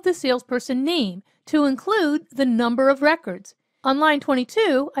of the salesperson name to include the number of records. On line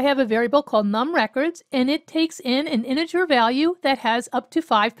 22, I have a variable called numRecords, and it takes in an integer value that has up to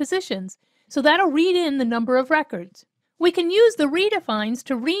 5 positions. So that'll read in the number of records. We can use the redefines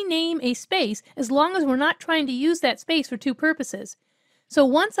to rename a space as long as we're not trying to use that space for two purposes. So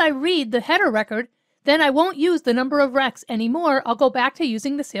once I read the header record, then I won't use the number of recs anymore. I'll go back to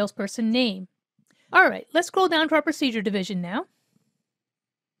using the salesperson name. All right, let's scroll down to our procedure division now.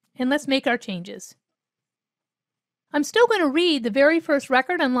 And let's make our changes. I'm still going to read the very first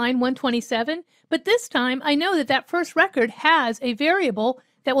record on line 127, but this time I know that that first record has a variable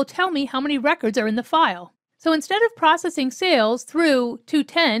that will tell me how many records are in the file. So instead of processing sales through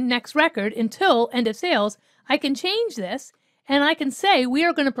 210 next record until end of sales, I can change this and I can say we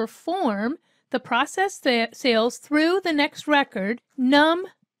are going to perform the processed sales through the next record, num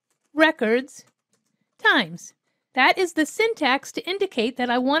records times. That is the syntax to indicate that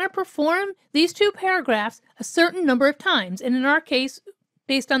I want to perform these two paragraphs a certain number of times. And in our case,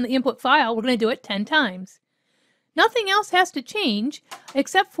 based on the input file, we're going to do it 10 times. Nothing else has to change,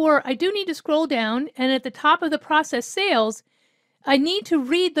 except for I do need to scroll down, and at the top of the process sales, I need to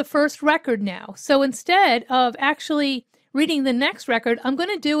read the first record now. So instead of actually reading the next record, I'm going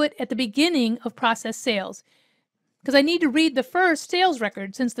to do it at the beginning of process sales, because I need to read the first sales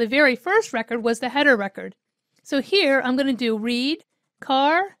record, since the very first record was the header record. So here I'm going to do read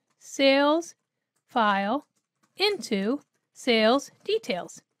car sales file into sales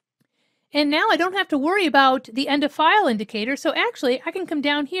details. And now I don't have to worry about the end of file indicator, so actually I can come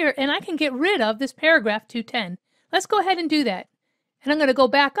down here and I can get rid of this paragraph 210. Let's go ahead and do that. And I'm going to go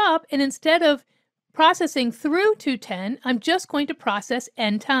back up, and instead of processing through 210, I'm just going to process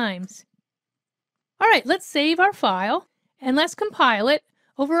n times. All right, let's save our file and let's compile it.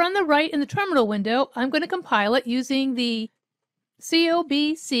 Over on the right in the terminal window, I'm going to compile it using the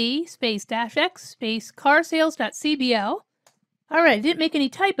COBC space -x space carsales.cbl. All right, I didn't make any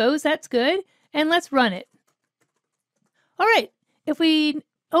typos, that's good. And let's run it. All right, if we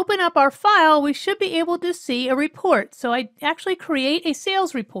open up our file, we should be able to see a report. So I actually create a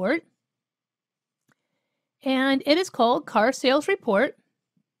sales report, and it is called Car Sales Report.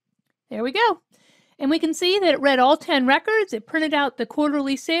 There we go. And we can see that it read all 10 records. It printed out the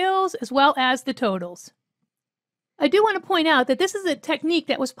quarterly sales as well as the totals. I do want to point out that this is a technique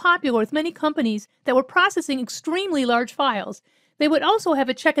that was popular with many companies that were processing extremely large files. They would also have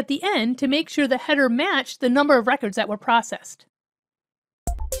a check at the end to make sure the header matched the number of records that were processed.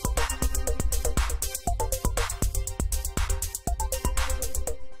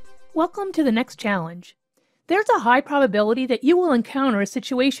 Welcome to the next challenge. There's a high probability that you will encounter a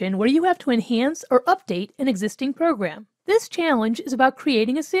situation where you have to enhance or update an existing program. This challenge is about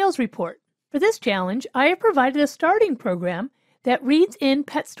creating a sales report. For this challenge, I have provided a starting program that reads in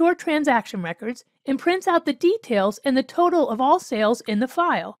pet store transaction records and prints out the details and the total of all sales in the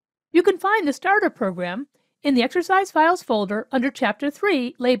file. You can find the starter program in the Exercise Files folder under Chapter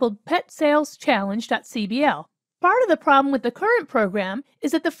 3 labeled PetSalesChallenge.cbl. Part of the problem with the current program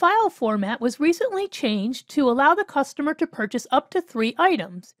is that the file format was recently changed to allow the customer to purchase up to 3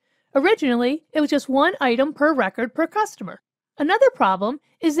 items. Originally, it was just 1 item per record per customer. Another problem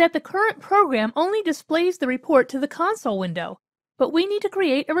is that the current program only displays the report to the console window, but we need to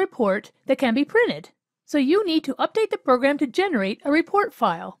create a report that can be printed. So you need to update the program to generate a report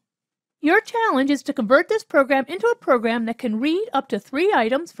file. Your challenge is to convert this program into a program that can read up to 3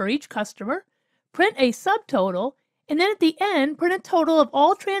 items for each customer, print a subtotal, and then at the end print a total of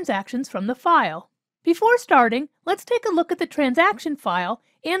all transactions from the file. Before starting, let's take a look at the transaction file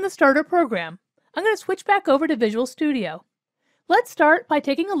and the starter program. I'm going to switch back over to Visual Studio. Let's start by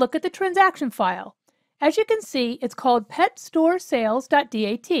taking a look at the transaction file. As you can see, it's called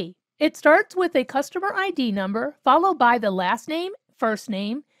petstoresales.dat. It starts with a customer ID number, followed by the last name, first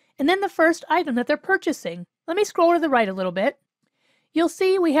name, and then the first item that they're purchasing. Let me scroll to the right a little bit. You'll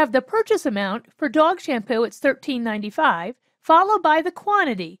see we have the purchase amount. For dog shampoo, it's $13.95, followed by the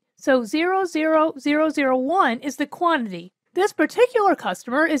quantity. So 00001 is the quantity. This particular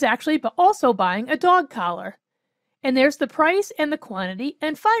customer is actually also buying a dog collar. And there's the price and the quantity,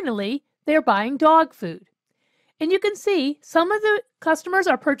 and finally, they're buying dog food. And you can see some of the customers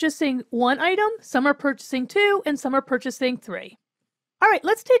are purchasing 1 item, some are purchasing 2, and some are purchasing 3. All right,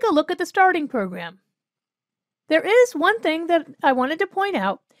 let's take a look at the starting program. There is one thing that I wanted to point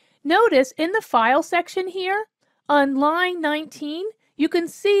out. Notice in the file section here, on line 19, you can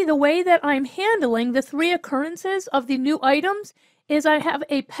see the way that I'm handling the 3 occurrences of the new items is I have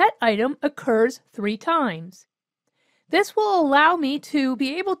a pet item occurs 3 times. This will allow me to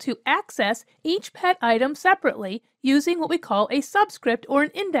be able to access each pet item separately using what we call a subscript or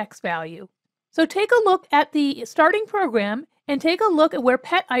an index value. So take a look at the starting program and take a look at where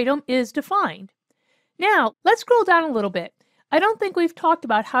pet item is defined. Now, let's scroll down a little bit. I don't think we've talked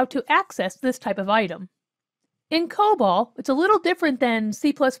about how to access this type of item. In Cobol, it's a little different than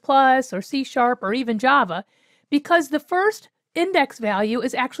C++ or C# or even Java because the first index value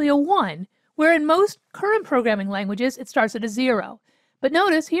is actually a 1, where in most current programming languages it starts at a 0. But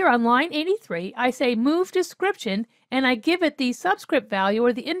notice here on line 83, I say move description and I give it the subscript value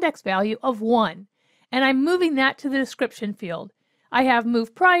or the index value of 1. And I'm moving that to the description field. I have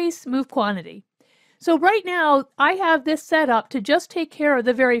move price, move quantity. So right now, I have this set up to just take care of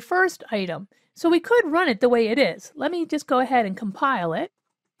the very first item. So we could run it the way it is. Let me just go ahead and compile it.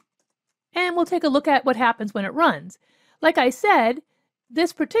 And we'll take a look at what happens when it runs. Like I said,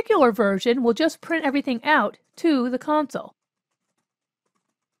 This particular version will just print everything out to the console.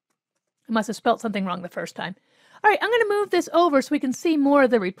 I must have spelled something wrong the first time. All right, I'm going to move this over so we can see more of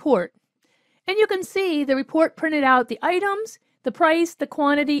the report. And you can see the report printed out the items, the price, the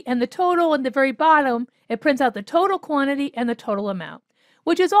quantity, and the total. And at the very bottom, it prints out the total quantity and the total amount,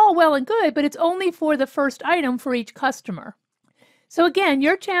 which is all well and good, but it's only for the first item for each customer. So again,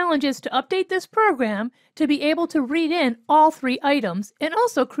 your challenge is to update this program to be able to read in all 3 items and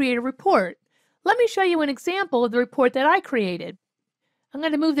also create a report. Let me show you an example of the report that I created. I'm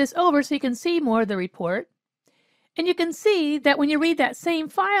going to move this over so you can see more of the report. And you can see that when you read that same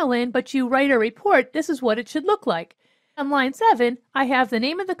file in, but you write a report, this is what it should look like. On line 7, I have the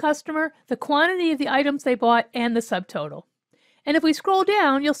name of the customer, the quantity of the items they bought, and the subtotal. And if we scroll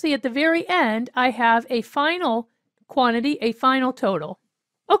down, you'll see at the very end, I have a final quantity, a final total.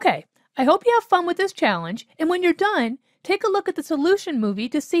 Okay, I hope you have fun with this challenge, and when you're done, take a look at the solution movie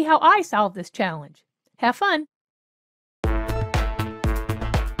to see how I solved this challenge. Have fun!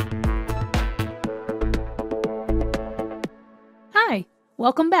 Hi,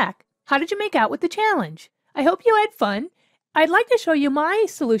 welcome back. How did you make out with the challenge? I hope you had fun. I'd like to show you my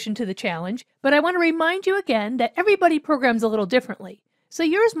solution to the challenge, but I want to remind you again that everybody programs a little differently, so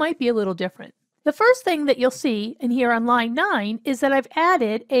yours might be a little different. The first thing that you'll see in here on line 9 is that I've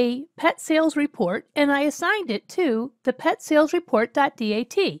added a pet sales report and I assigned it to the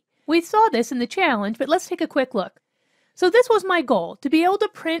petsalesreport.dat. We saw this in the challenge, but let's take a quick look. So this was my goal, to be able to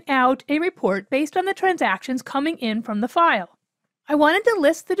print out a report based on the transactions coming in from the file. I wanted to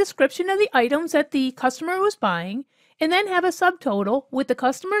list the description of the items that the customer was buying and then have a subtotal with the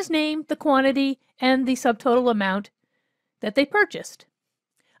customer's name, the quantity, and the subtotal amount that they purchased.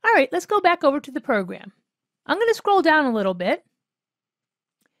 All right, let's go back over to the program. I'm going to scroll down a little bit.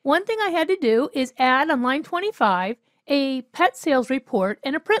 One thing I had to do is add on line 25 a pet sales report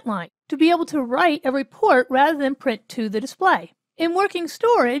and a print line to be able to write a report rather than print to the display. In working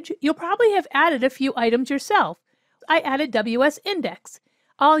storage, you'll probably have added a few items yourself. I added WS Index.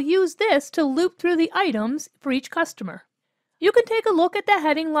 I'll use this to loop through the items for each customer. You can take a look at the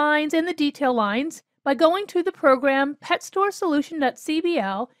heading lines and the detail lines by going to the program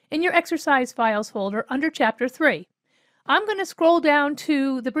PetStoreSolution.cbl in your exercise files folder under Chapter 3. I'm going to scroll down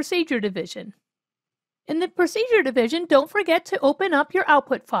to the procedure division. In the procedure division, don't forget to open up your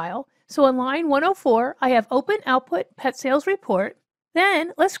output file. So on line 104, I have Open Output Pet Sales Report.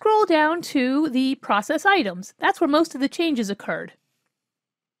 Then let's scroll down to the process items. That's where most of the changes occurred.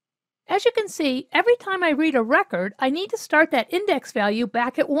 As you can see, every time I read a record, I need to start that index value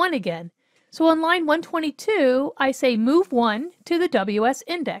back at 1 again. So on line 122, I say move 1 to the WS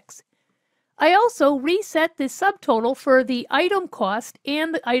index. I also reset the subtotal for the item cost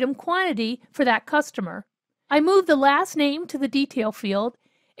and the item quantity for that customer. I move the last name to the detail field,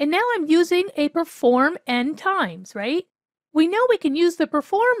 and now I'm using a perform n times, right? We know we can use the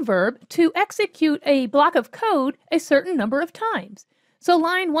perform verb to execute a block of code a certain number of times. So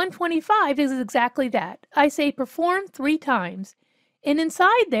line 125 is exactly that. I say perform 3 times. And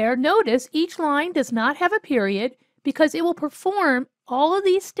inside there, notice each line does not have a period because it will perform all of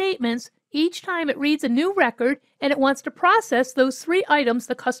these statements each time it reads a new record and it wants to process those 3 items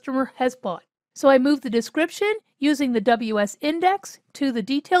the customer has bought. So I move the description using the WS index to the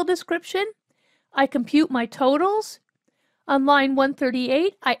detail description. I compute my totals. On line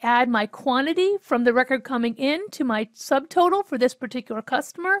 138, I add my quantity from the record coming in to my subtotal for this particular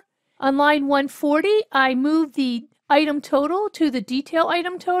customer. On line 140, I move the item total to the detail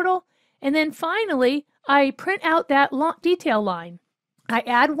item total, and then finally I print out that detail line. I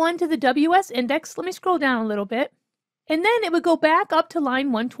add 1 to the WS index. Let me scroll down a little bit, and then it would go back up to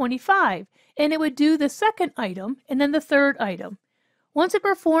line 125 and it would do the second item and then the third item. Once it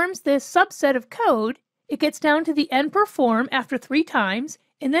performs this subset of code, it gets down to the end perform after 3 times,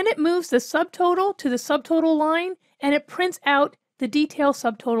 and then it moves the subtotal to the subtotal line and it prints out the detail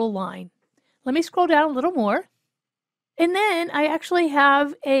subtotal line. Let me scroll down a little more. And then I actually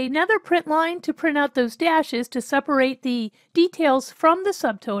have another print line to print out those dashes to separate the details from the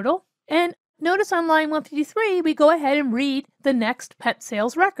subtotal. And notice on line 153, we go ahead and read the next pet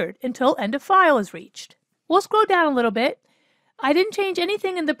sales record until end of file is reached. We'll scroll down a little bit. I didn't change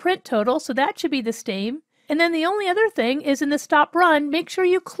anything in the print total, so that should be the same. And then the only other thing is in the stop run, make sure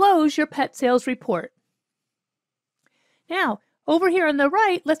you close your pet sales report. Now, over here on the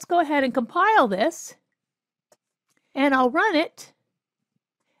right, let's go ahead and compile this. And I'll run it,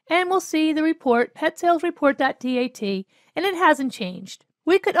 and we'll see the report, petsalesreport.dat, and it hasn't changed.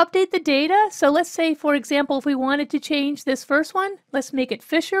 We could update the data, so let's say, for example, if we wanted to change this first one, let's make it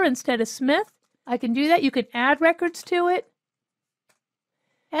Fisher instead of Smith. I can do that. You can add records to it.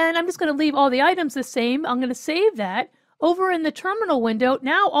 And I'm just going to leave all the items the same. I'm going to save that. Over in the terminal window,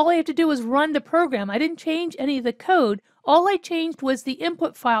 now all I have to do is run the program. I didn't change any of the code. All I changed was the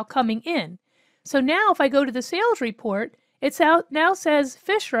input file coming in. So now if I go to the sales report, now says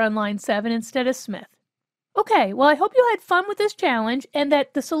Fisher on line 7 instead of Smith. Okay, well I hope you had fun with this challenge and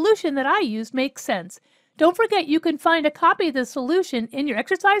that the solution that I used makes sense. Don't forget you can find a copy of the solution in your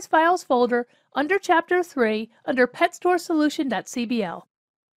exercise files folder under Chapter 3 under petstoresolution.cbl.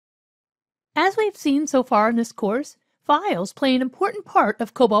 As we've seen so far in this course, files play an important part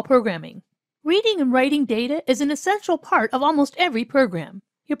of COBOL programming. Reading and writing data is an essential part of almost every program.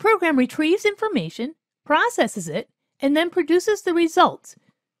 Your program retrieves information, processes it, and then produces the results.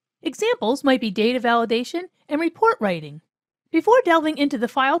 Examples might be data validation and report writing. Before delving into the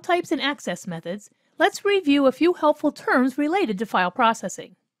file types and access methods, let's review a few helpful terms related to file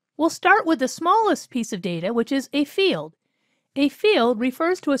processing. We'll start with the smallest piece of data, which is a field. A field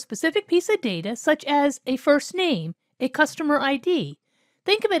refers to a specific piece of data, such as a first name, a customer ID.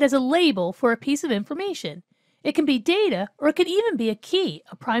 Think of it as a label for a piece of information. It can be data, or it can even be a key,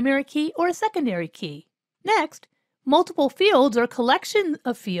 a primary key or a secondary key. Next, multiple fields or collection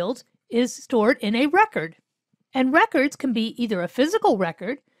of fields is stored in a record. And records can be either a physical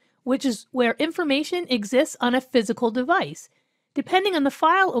record, which is where information exists on a physical device. Depending on the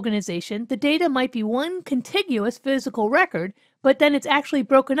file organization, the data might be one contiguous physical record, but then it's actually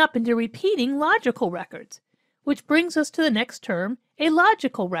broken up into repeating logical records. Which brings us to the next term, a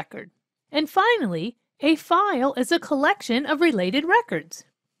logical record. And finally, a file is a collection of related records.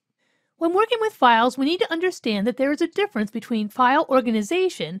 When working with files, we need to understand that there is a difference between file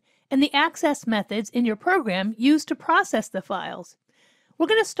organization and the access methods in your program used to process the files. We're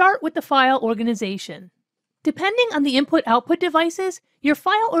going to start with the file organization. Depending on the input-output devices, your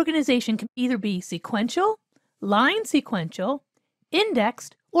file organization can either be sequential, line sequential,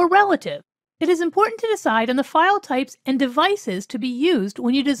 indexed, or relative. It is important to decide on the file types and devices to be used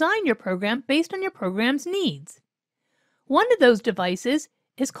when you design your program based on your program's needs. One of those devices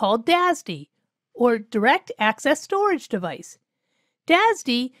is called DASD, or Direct Access Storage Device.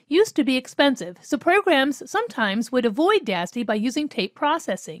 DASD used to be expensive, so programs sometimes would avoid DASD by using tape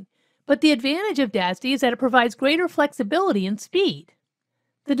processing. But the advantage of DASD is that it provides greater flexibility and speed.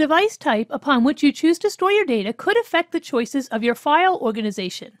 The device type upon which you choose to store your data could affect the choices of your file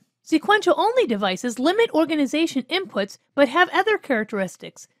organization. Sequential-only devices limit organization inputs but have other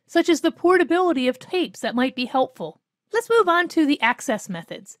characteristics, such as the portability of tapes that might be helpful. Let's move on to the access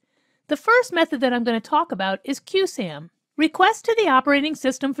methods. The first method that I'm going to talk about is QSAM. Requests to the operating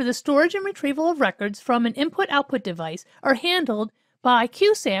system for the storage and retrieval of records from an input-output device are handled by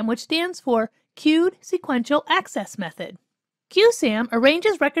QSAM, which stands for Queued Sequential Access Method. QSAM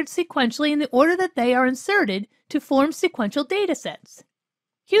arranges records sequentially in the order that they are inserted to form sequential datasets.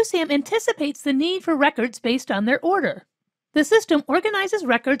 QSAM anticipates the need for records based on their order. The system organizes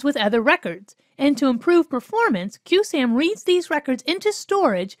records with other records, and to improve performance, QSAM reads these records into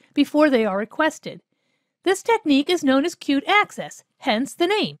storage before they are requested. This technique is known as queued access, hence the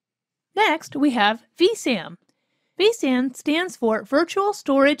name. Next, we have vSAM. vSAM stands for Virtual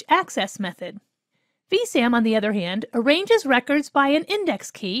Storage Access Method. vSAM, on the other hand, arranges records by an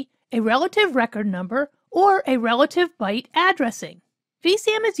index key, a relative record number, or a relative byte addressing.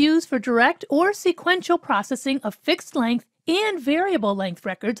 vSAM is used for direct or sequential processing of fixed-length and variable-length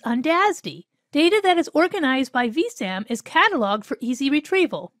records on DASD. Data that is organized by vSAM is cataloged for easy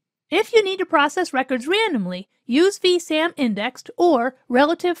retrieval. If you need to process records randomly, use vSAM indexed or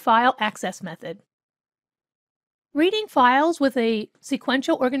relative file access method. Reading files with a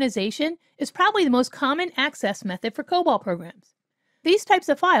sequential organization is probably the most common access method for COBOL programs. These types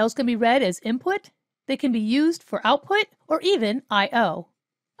of files can be read as input, they can be used for output, or even I/O.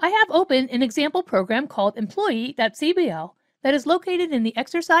 I have open an example program called employee.cbl that is located in the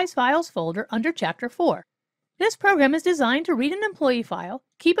Exercise Files folder under Chapter 4. This program is designed to read an employee file,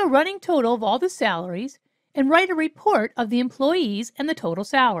 keep a running total of all the salaries, and write a report of the employees and the total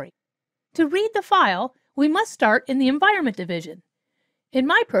salary. To read the file, we must start in the Environment Division. In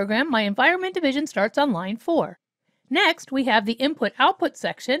my program, my Environment Division starts on line 4. Next, we have the Input-Output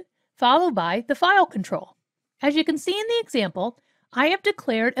section, followed by the File Control. As you can see in the example, I have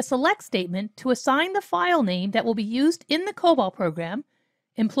declared a select statement to assign the file name that will be used in the COBOL program,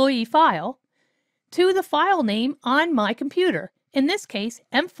 employee file, to the file name on my computer, in this case,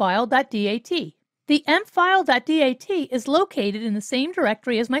 mfile.dat. The mfile.dat is located in the same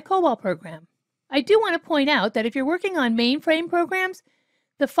directory as my COBOL program. I do want to point out that if you're working on mainframe programs,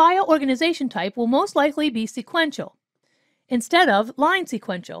 the file organization type will most likely be sequential, instead of line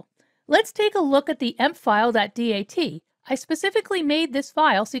sequential. Let's take a look at the mfile.dat. I specifically made this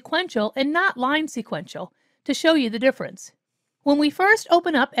file sequential and not line sequential to show you the difference. When we first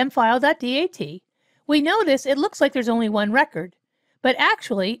open up mfile.dat, we notice it looks like there's only one record, but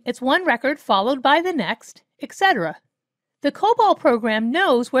actually it's one record followed by the next, etc. The Cobol program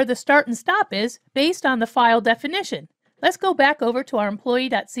knows where the start and stop is based on the file definition. Let's go back over to our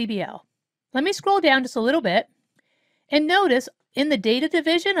employee.cbl. Let me scroll down just a little bit and notice in the data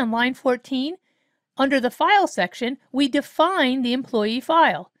division on line 14, under the file section, we define the employee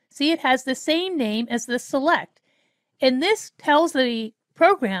file. See, it has the same name as the select. And this tells the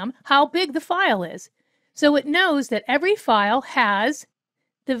program how big the file is. So it knows that every file has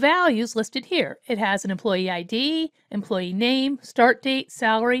the values listed here. It has an employee ID, employee name, start date,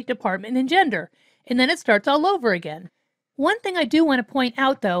 salary, department, and gender. And then it starts all over again. One thing I do want to point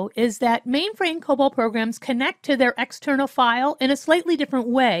out, though, is that mainframe Cobol programs connect to their external file in a slightly different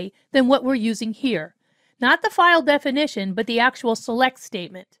way than what we're using here. Not the file definition, but the actual select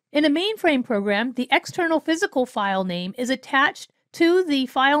statement. In a mainframe program, the external physical file name is attached to the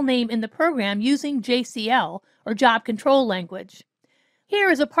file name in the program using JCL, or Job Control Language. Here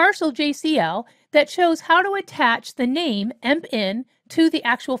is a partial JCL that shows how to attach the name empin to the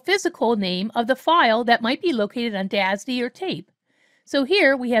actual physical name of the file that might be located on DASD or tape. So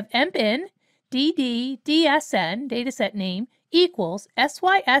here we have empin dd.dsn, dataset name, equals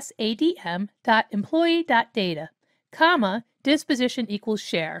sysadm.employee.data, comma, disposition equals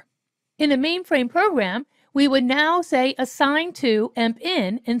share. In a mainframe program, we would now say assign to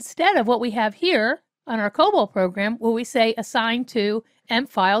empin instead of what we have here on our Cobol program where we say assign to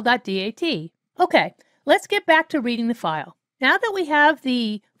empfile.dat. Okay, let's get back to reading the file. Now that we have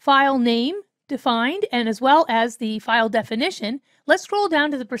the file name defined and as well as the file definition, let's scroll down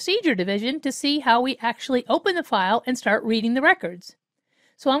to the procedure division to see how we actually open the file and start reading the records.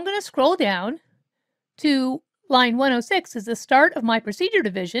 So I'm going to scroll down to line 106 is the start of my procedure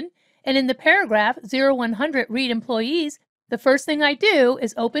division, and in the paragraph 0100 read employees, the first thing I do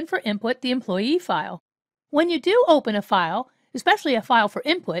is open for input the employee file. When you do open a file, especially a file for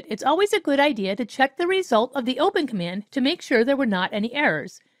input, it's always a good idea to check the result of the open command to make sure there were not any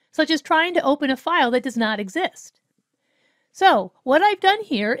errors, such as trying to open a file that does not exist. So what I've done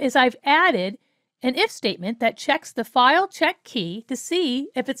here is I've added an if statement that checks the file check key to see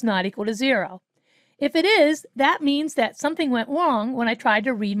if it's not equal to 0. If it is, that means that something went wrong when I tried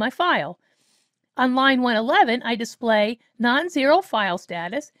to read my file. On line 111, I display non-zero file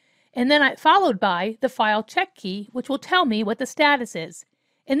status, and then followed by the file check key, which will tell me what the status is.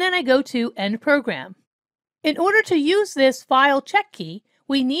 And then I go to end program. In order to use this file check key,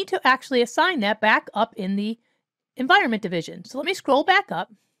 we need to actually assign that back up in the environment division. So let me scroll back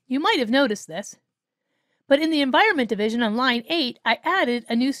up. You might have noticed this. But in the environment division on line 8, I added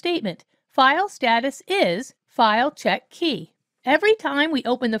a new statement. File status is file check key. Every time we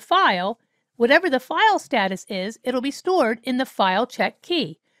open the file, whatever the file status is, it'll be stored in the file check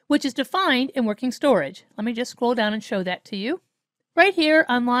key, which is defined in working storage. Let me just scroll down and show that to you. Right here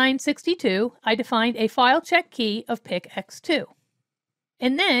on line 62, I defined a file check key of pick x2.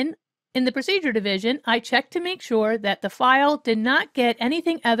 And then in the procedure division, I checked to make sure that the file did not get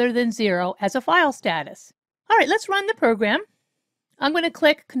anything other than 0 as a file status. All right, let's run the program. I'm going to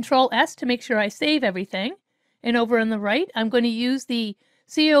click Control-S to make sure I save everything. And over on the right, I'm going to use the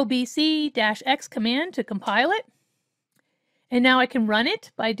cobc-x command to compile it. And now I can run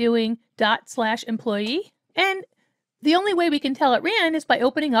it by doing /employee. And the only way we can tell it ran is by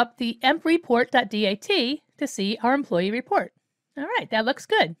opening up the empreport.dat to see our employee report. All right, that looks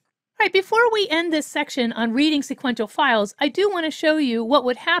good. All right, before we end this section on reading sequential files, I do want to show you what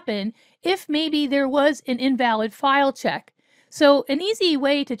would happen if maybe there was an invalid file check. So an easy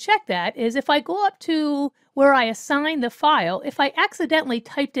way to check that is if I go up to where I assign the file, if I accidentally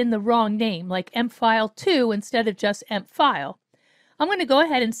typed in the wrong name, like empfile2 instead of just empfile, I'm going to go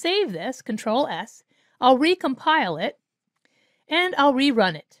ahead and save this, Control-S. I'll recompile it, and I'll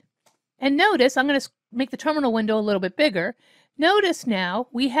rerun it. And notice, I'm going to make the terminal window a little bit bigger. Notice now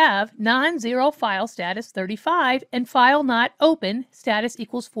we have non-zero file status 35 and file not open status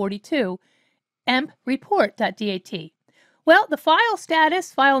equals 42, empreport.dat. Well, the file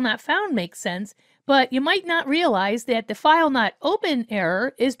status, file not found makes sense, but you might not realize that the file not open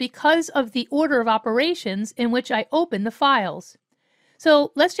error is because of the order of operations in which I open the files.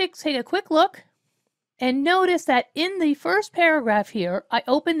 So let's take a quick look and notice that in the first paragraph here, I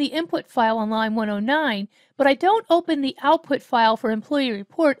open the input file on line 109, but I don't open the output file for employee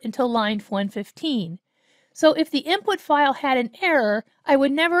report until line 115. So if the input file had an error, I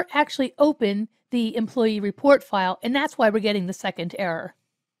would never actually open the employee report file, and that's why we're getting the second error.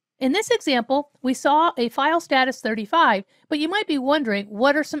 In this example, we saw a file status 35, but you might be wondering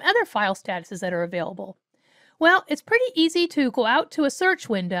what are some other file statuses that are available? Well, it's pretty easy to go out to a search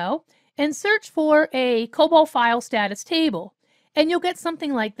window and search for a Cobol file status table, and you'll get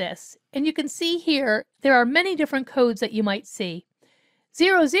something like this. And you can see here there are many different codes that you might see.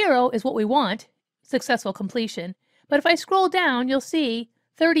 00 is what we want, successful completion. But if I scroll down, you'll see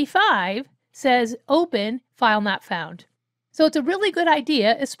 35 says open, file not found. So it's a really good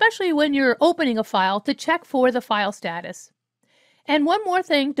idea, especially when you're opening a file, to check for the file status. And one more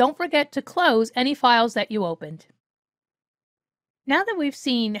thing, don't forget to close any files that you opened. Now that we've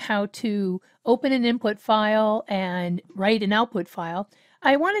seen how to open an input file and write an output file,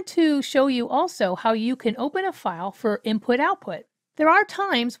 I wanted to show you also how you can open a file for input-output. There are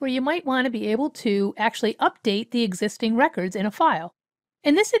times where you might want to be able to actually update the existing records in a file.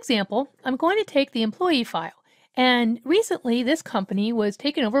 In this example, I'm going to take the employee file. And recently, this company was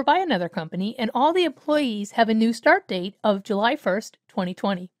taken over by another company, and all the employees have a new start date of July 1st,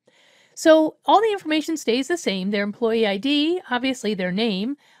 2020. So all the information stays the same. Their employee ID, obviously their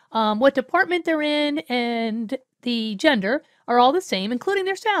name, what department they're in, and the gender are all the same, including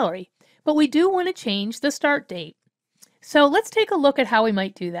their salary. But we do want to change the start date. So let's take a look at how we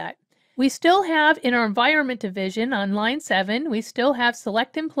might do that. We still have in our environment division on line 7, we still have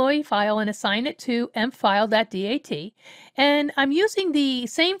select employee file and assign it to mfile.dat. And I'm using the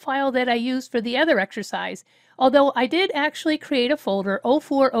same file that I used for the other exercise, although I did actually create a folder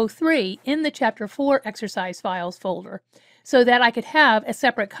 0403 in the Chapter 4 exercise files folder so that I could have a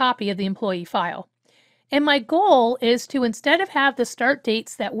separate copy of the employee file. And my goal is to, instead of have the start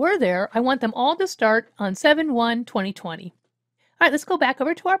dates that were there, I want them all to start on 7/1/2020. All right, let's go back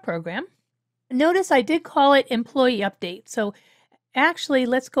over to our program. Notice I did call it employee update. So actually,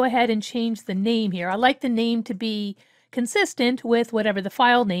 let's go ahead and change the name here. I like the name to be consistent with whatever the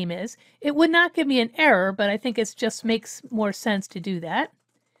file name is. It would not give me an error, but I think it just makes more sense to do that.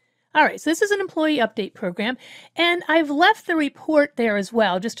 All right, so this is an employee update program, and I've left the report there as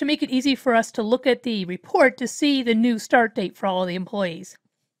well, just to make it easy for us to look at the report to see the new start date for all the employees.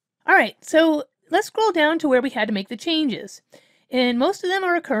 All right, so let's scroll down to where we had to make the changes. And most of them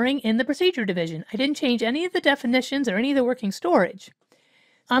are occurring in the procedure division. I didn't change any of the definitions or any of the working storage.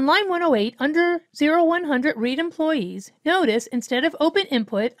 On line 108, under 0100 read employees, notice instead of open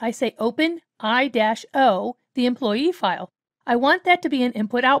input, I say open I-O, the employee file. I want that to be an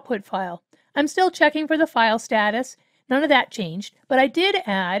input-output file. I'm still checking for the file status. None of that changed, but I did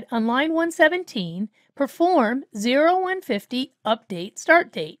add on line 117, perform 0150 update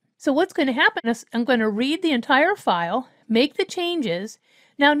start date. So what's going to happen is I'm going to read the entire file, make the changes.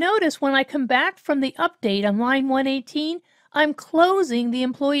 Now notice when I come back from the update on line 118, I'm closing the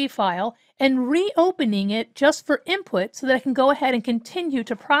employee file and reopening it just for input so that I can go ahead and continue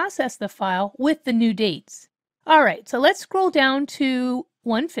to process the file with the new dates. All right, so let's scroll down to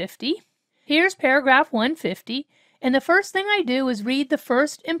 150. Here's paragraph 150, and the first thing I do is read the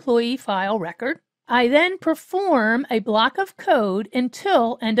first employee file record. I then perform a block of code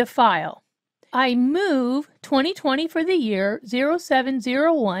until end of file. I move 2020 for the year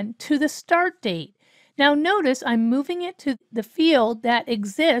 0701 to the start date. Now notice I'm moving it to the field that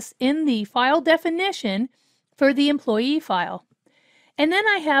exists in the file definition for the employee file. And then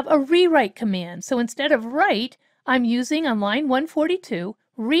I have a rewrite command. So instead of write, I'm using on line 142,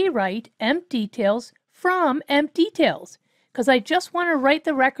 rewrite emp details from emp details, because I just want to write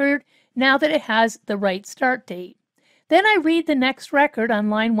the record now that it has the right start date. Then I read the next record on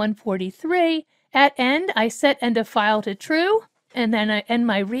line 143. At end, I set end of file to true, and then I end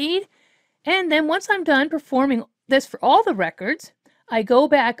my read. And then once I'm done performing this for all the records, I go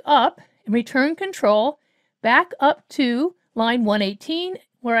back up and return control back up to line 118,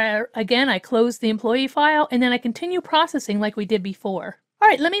 where again I close the employee file, and then I continue processing like we did before. All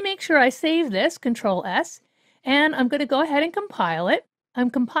right, let me make sure I save this, Control S, and I'm going to go ahead and compile it. I'm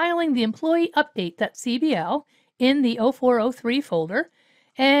compiling the employee update.cbl in the 0403 folder,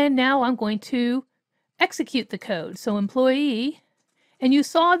 and now I'm going to execute the code. So employee, and you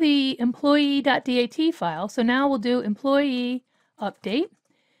saw the employee.dat file, so now we'll do employee update,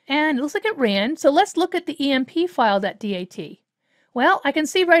 and it looks like it ran. So let's look at the emp file.dat. Well, I can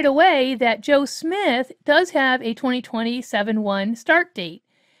see right away that Joe Smith does have a 2020 7/1 start date.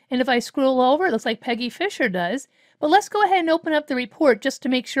 And if I scroll over, it looks like Peggy Fisher does. But let's go ahead and open up the report just to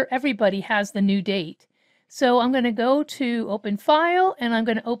make sure everybody has the new date. So I'm going to go to Open File, and I'm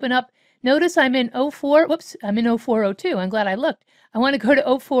going to open up. Notice I'm in 0402. I'm glad I looked. I want to go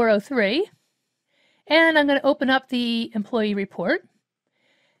to 0403. And I'm going to open up the employee report.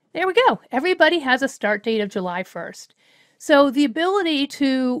 There we go. Everybody has a start date of July 1st. So the ability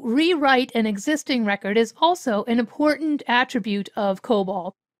to rewrite an existing record is also an important attribute of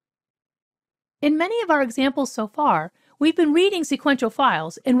Cobol. In many of our examples so far, we've been reading sequential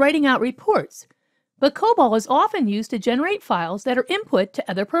files and writing out reports, but Cobol is often used to generate files that are input to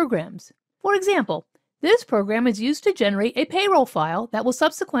other programs. For example, this program is used to generate a payroll file that will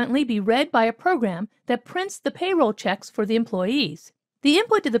subsequently be read by a program that prints the payroll checks for the employees. The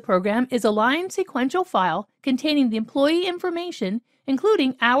input to the program is a line sequential file containing the employee information,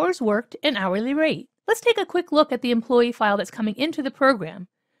 including hours worked and hourly rate. Let's take a quick look at the employee file that's coming into the program.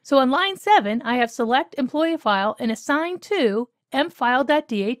 So on line 7, I have select employee file and assign to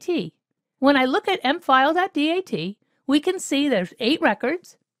mfile.dat. When I look at mfile.dat, we can see there's 8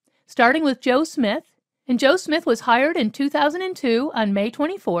 records, starting with Joe Smith, and Joe Smith was hired in 2002 on May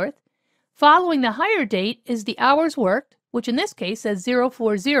 24th. Following the hire date is the hours worked, which in this case says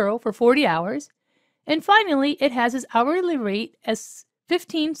 040 for 40 hours. And finally, it has his hourly rate as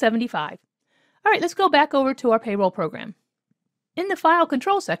 $15.75. All right, let's go back over to our payroll program. In the file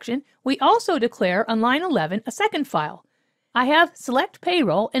control section, we also declare on line 11 a second file. I have select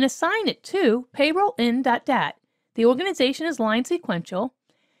payroll and assign it to payrollin.dat. The organization is line sequential,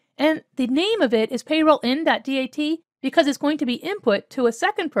 and the name of it is payrollin.dat because it's going to be input to a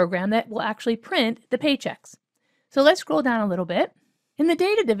second program that will actually print the paychecks. So let's scroll down a little bit. In the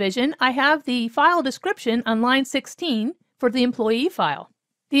data division, I have the file description on line 16 for the employee file.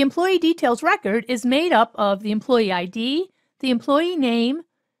 The employee details record is made up of the employee ID, the employee name,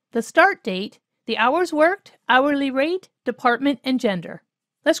 the start date, the hours worked, hourly rate, department, and gender.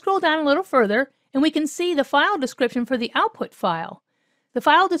 Let's scroll down a little further and we can see the file description for the output file. The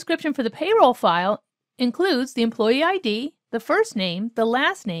file description for the payroll file includes the employee ID, the first name, the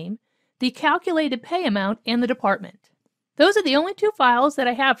last name, the calculated pay amount, and the department. Those are the only 2 files that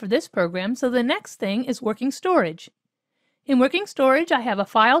I have for this program, so the next thing is working storage. In working storage, I have a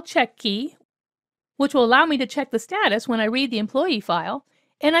file check key, which will allow me to check the status when I read the employee file,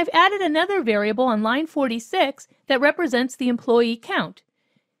 and I've added another variable on line 46 that represents the employee count.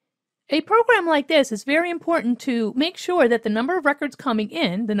 A program like this is very important to make sure that the number of records coming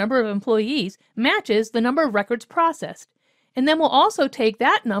in, the number of employees, matches the number of records processed. And then we'll also take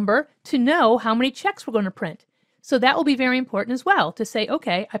that number to know how many checks we're going to print. So that will be very important as well, to say,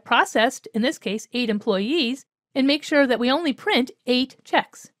 okay, I processed, in this case, 8 employees, and make sure that we only print 8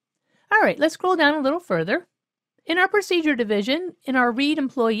 checks. All right, let's scroll down a little further. In our procedure division, in our read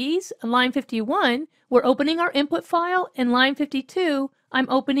employees, on line 51, we're opening our input file, and line 52, I'm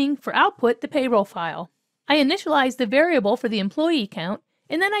opening for output the payroll file. I initialize the variable for the employee count,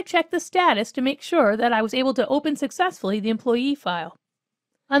 and then I check the status to make sure that I was able to open successfully the employee file.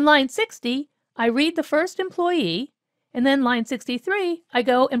 On line 60, I read the first employee, and then line 63, I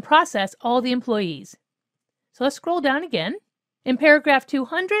go and process all the employees. So let's scroll down again. In paragraph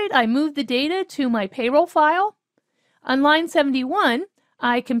 200, I move the data to my payroll file. On line 71,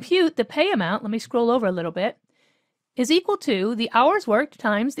 I compute the pay amount, let me scroll over a little bit, is equal to the hours worked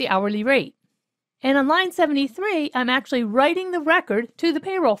times the hourly rate. And on line 73, I'm actually writing the record to the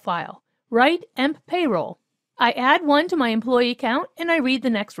payroll file. Write emp payroll. I add 1 to my employee count and I read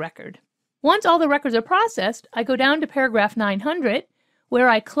the next record. Once all the records are processed, I go down to paragraph 900 where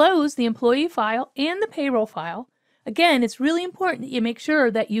I close the employee file and the payroll file. Again, it's really important that you make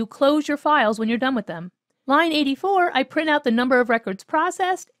sure that you close your files when you're done with them. Line 84, I print out the number of records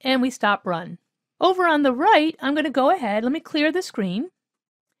processed and we stop run. Over on the right, I'm going to go ahead, let me clear the screen.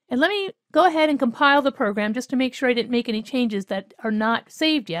 And let me go ahead and compile the program just to make sure I didn't make any changes that are not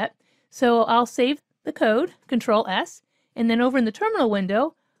saved yet. So I'll save the code, Control S, and then over in the terminal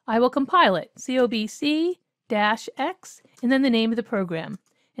window, I will compile it, COBC-X, and then the name of the program.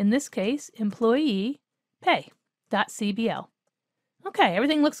 In this case, employee pay.cbl. Okay,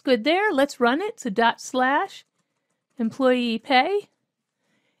 everything looks good there. Let's run it. So /employee pay,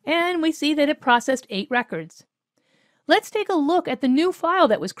 and we see that it processed 8 records. Let's take a look at the new file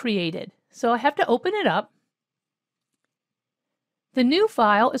that was created. So I have to open it up. The new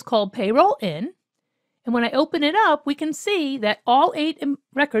file is called payroll in, and when I open it up, we can see that all 8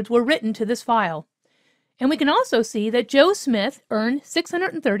 records were written to this file. And we can also see that Joe Smith earned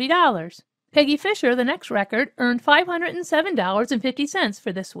 $630. Peggy Fisher, the next record, earned $507.50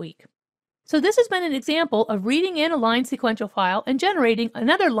 for this week. So this has been an example of reading in a line sequential file and generating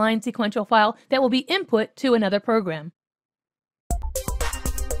another line sequential file that will be input to another program.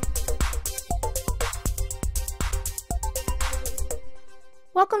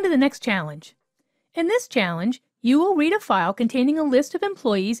 Welcome to the next challenge. In this challenge, you will read a file containing a list of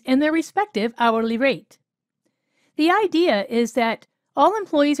employees and their respective hourly rate. The idea is that all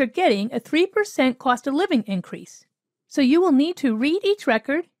employees are getting a 3% cost of living increase. So you will need to read each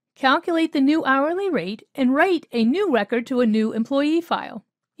record, calculate the new hourly rate, and write a new record to a new employee file.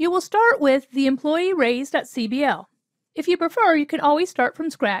 You will start with the employee raise.cbl. If you prefer, you can always start from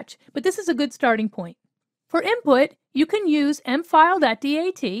scratch, but this is a good starting point. For input, you can use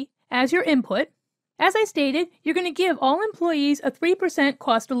mfile.dat as your input. As I stated, you're going to give all employees a 3%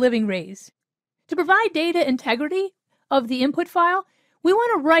 cost of living raise. To provide data integrity of the input file, we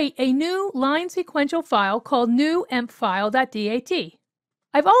want to write a new line sequential file called new empfile.dat.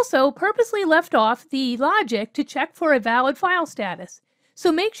 I've also purposely left off the logic to check for a valid file status,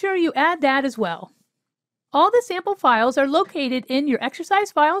 so make sure you add that as well. All the sample files are located in your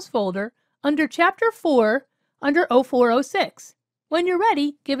exercise files folder under Chapter 4 under 0406. When you're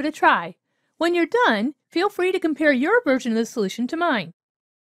ready, give it a try. When you're done, feel free to compare your version of the solution to mine.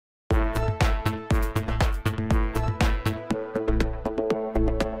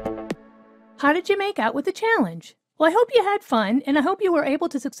 How did you make out with the challenge? Well, I hope you had fun, and I hope you were able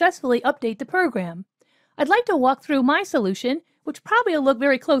to successfully update the program. I'd like to walk through my solution, which probably will look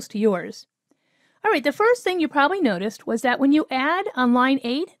very close to yours. All right, the first thing you probably noticed was that when you add on line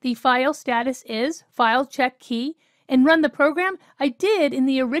 8, the file status is file check key, and run the program, I did in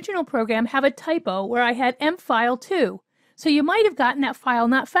the original program have a typo where I had mfile2. So you might have gotten that file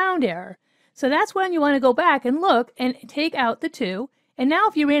not found error. So that's when you want to go back and look and take out the 2. And now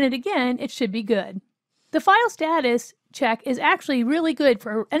if you ran it again, it should be good. The file status check is actually really good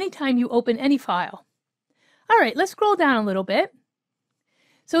for any time you open any file. All right, let's scroll down a little bit.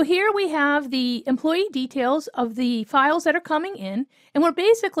 So here we have the employee details of the files that are coming in, and we're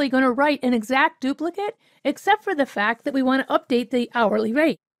basically going to write an exact duplicate, except for the fact that we want to update the hourly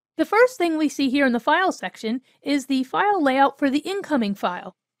rate. The first thing we see here in the file section is the file layout for the incoming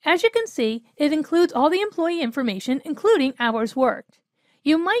file. As you can see, it includes all the employee information, including hours worked.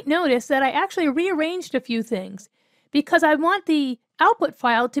 You might notice that I actually rearranged a few things because I want the output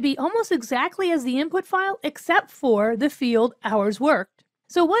file to be almost exactly as the input file, except for the field hours worked.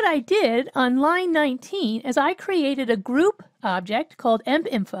 So what I did on line 19 is I created a group object called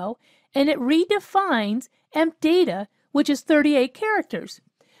empinfo, and it redefines empdata, which is 38 characters.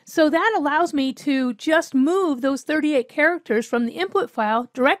 So that allows me to just move those 38 characters from the input file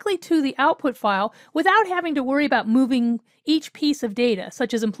directly to the output file without having to worry about moving each piece of data,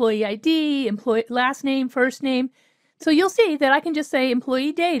 such as employee ID, employee last name, first name. So you'll see that I can just say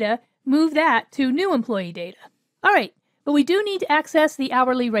employee data, move that to new employee data. All right. But we do need to access the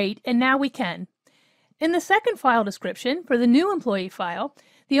hourly rate, and now we can. In the second file description, for the new employee file,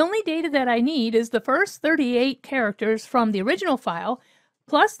 the only data that I need is the first 38 characters from the original file,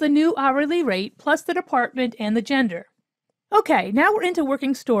 plus the new hourly rate, plus the department and the gender. Okay, now we're into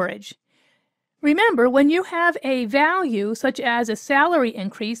working storage. Remember, when you have a value such as a salary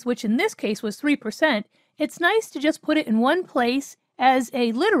increase, which in this case was 3%, it's nice to just put it in one place as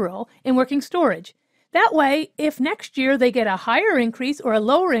a literal in working storage. That way, if next year they get a higher increase or a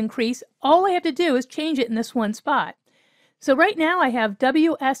lower increase, all I have to do is change it in this one spot. So right now I have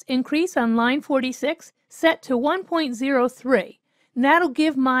WS increase on line 46 set to 1.03. And that'll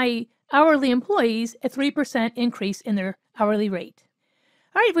give my hourly employees a 3% increase in their hourly rate.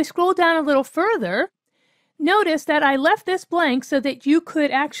 All right, if we scroll down a little further, notice that I left this blank so that you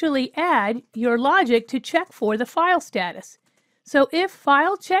could actually add your logic to check for the file status. So if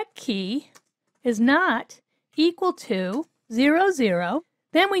file check key is not equal to 00,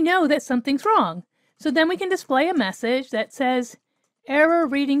 then we know that something's wrong. So then we can display a message that says error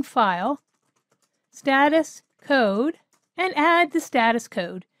reading file, status code, and add the status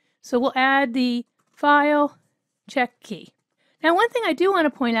code. So we'll add the file check key. Now one thing I do want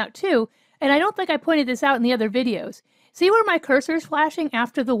to point out too, and I don't think I pointed this out in the other videos, see where my cursor is flashing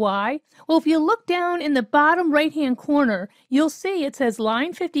after the Y? Well, if you look down in the bottom right-hand corner, you'll see it says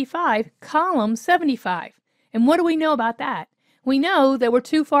line 55, column 75. And what do we know about that? We know that we're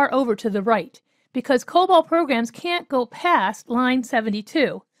too far over to the right because Cobol programs can't go past line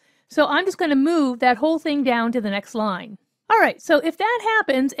 72. So I'm just going to move that whole thing down to the next line. All right, so if that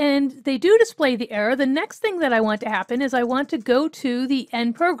happens and they do display the error, the next thing that I want to happen is I want to go to the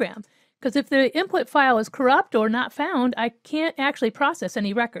end program. Because if the input file is corrupt or not found, I can't actually process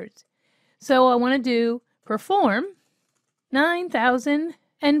any records. So I want to do perform 9000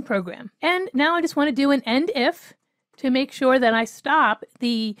 end program. And now I just want to do an end if to make sure that I stop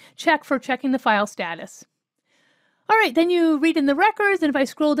the check for checking the file status. All right, then you read in the records, and if I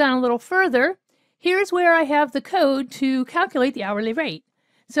scroll down a little further, here's where I have the code to calculate the hourly rate.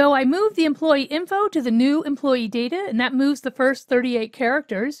 So I move the employee info to the new employee data, and that moves the first 38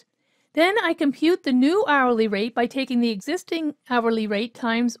 characters. Then I compute the new hourly rate by taking the existing hourly rate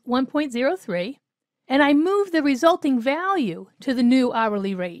times 1.03. and I move the resulting value to the new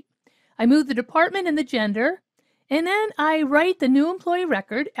hourly rate. I move the department and the gender, and then I write the new employee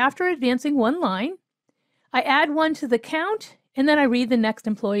record after advancing one line. I add one to the count, and then I read the next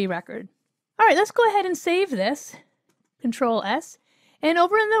employee record. All right, let's go ahead and save this. Control S. And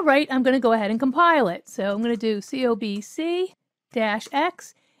over on the right, I'm going to go ahead and compile it. So I'm going to do COBC-X,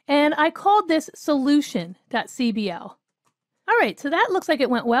 and I called this solution.cbl. All right, so that looks like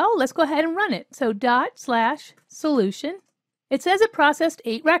it went well. Let's go ahead and run it. So /solution. It says it processed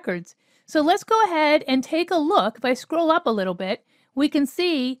 8 records. So let's go ahead and take a look. If I scroll up a little bit, we can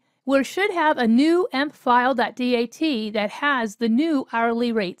see we should have a new empfile.dat that has the new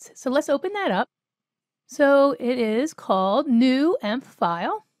hourly rates. So let's open that up. So it is called new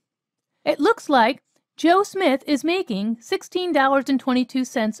empfile. It looks like Joe Smith is making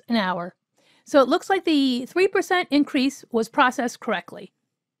 $16.22 an hour. So it looks like the 3% increase was processed correctly.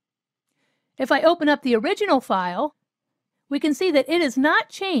 If I open up the original file, we can see that it is not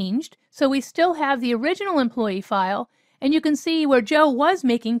changed, so we still have the original employee file, and you can see where Joe was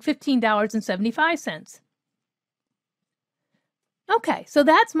making $15.75. Okay, so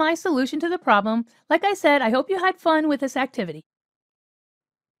that's my solution to the problem. Like I said, I hope you had fun with this activity.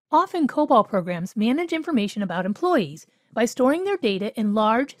 Often Cobol programs manage information about employees by storing their data in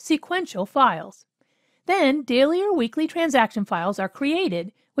large sequential files. Then daily or weekly transaction files are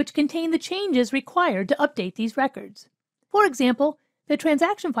created which contain the changes required to update these records. For example, the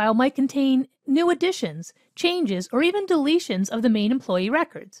transaction file might contain new additions, changes, or even deletions of the main employee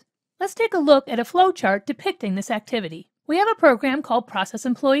records. Let's take a look at a flowchart depicting this activity. We have a program called Process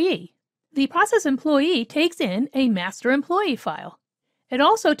Employee. The Process Employee takes in a master employee file. It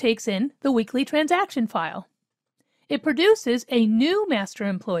also takes in the weekly transaction file. It produces a new master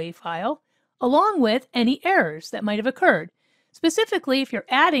employee file along with any errors that might have occurred, specifically if you're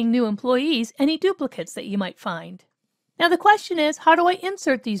adding new employees, any duplicates that you might find. Now the question is, how do I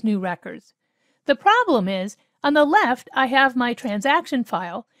insert these new records? The problem is, on the left I have my transaction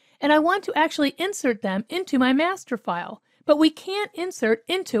file, and I want to actually insert them into my master file, but we can't insert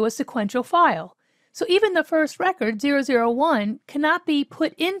into a sequential file. So even the first record, 001, cannot be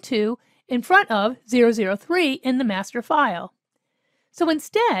put into in front of 003 in the master file. So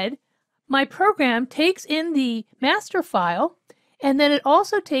instead, my program takes in the master file, and then it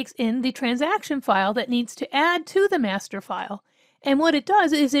also takes in the transaction file that needs to add to the master file. And what it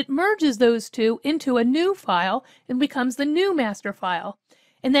does is it merges those two into a new file and becomes the new master file.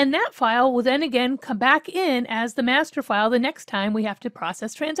 And then that file will then again come back in as the master file the next time we have to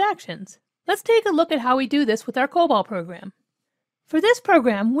process transactions. Let's take a look at how we do this with our Cobol program. For this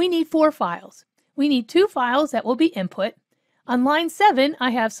program, we need 4 files. We need 2 files that will be input. On line 7, I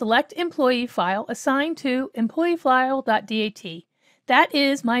have select employee file assigned to employeefile.dat. That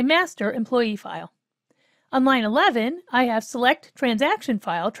is my master employee file. On line 11, I have select transaction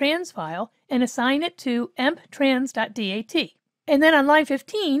file, trans file, and assign it to emptrans.dat. And then on line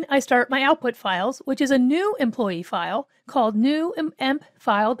 15, I start my output files, which is a new employee file called new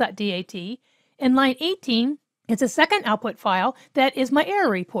empfile.dat. And line 18 is a second output file that is my error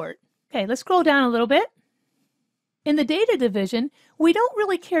report. Okay, let's scroll down a little bit. In the data division, we don't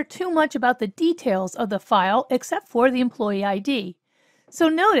really care too much about the details of the file except for the employee ID. So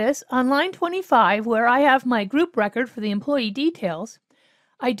notice on line 25, where I have my group record for the employee details,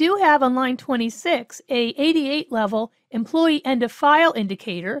 I do have on line 26 a 88 level employee end of file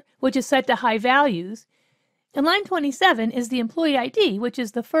indicator, which is set to high values. And line 27 is the employee ID, which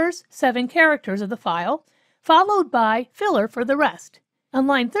is the first 7 characters of the file, followed by filler for the rest. On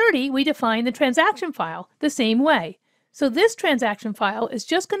line 30, we define the transaction file the same way. So this transaction file is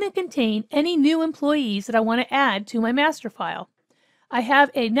just going to contain any new employees that I want to add to my master file. I have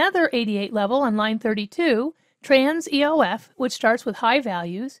another 88 level on line 32, trans EOF, which starts with high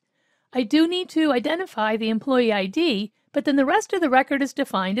values. I do need to identify the employee ID, but then the rest of the record is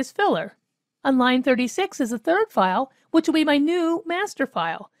defined as filler. On line 36 is the third file, which will be my new master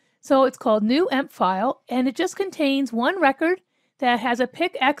file. So it's called new emp file, and it just contains one record that has a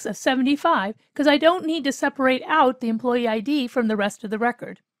pick X of 75, because I don't need to separate out the employee ID from the rest of the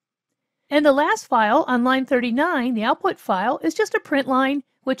record. And the last file on line 39, the output file, is just a print line,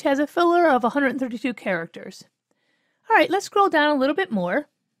 which has a filler of 132 characters. All right, let's scroll down a little bit more.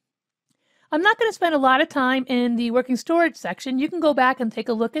 I'm not going to spend a lot of time in the working storage section. You can go back and take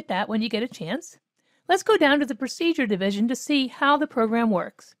a look at that when you get a chance. Let's go down to the procedure division to see how the program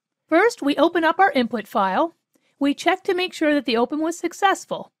works. First, we open up our input file. We check to make sure that the open was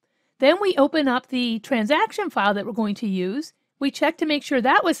successful. Then we open up the transaction file that we're going to use. We check to make sure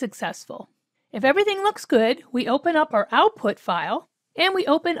that was successful. If everything looks good, we open up our output file. and we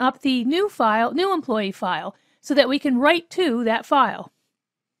open up the new file, new employee file, so that we can write to that file.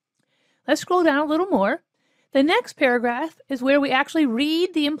 Let's scroll down a little more. The next paragraph is where we actually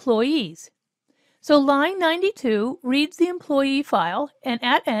read the employees. So line 92 reads the employee file and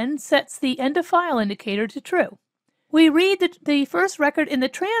at end sets the end of file indicator to true. We read the first record in the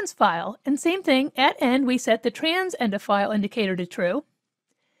trans file, and same thing, at end we set the trans end of file indicator to true.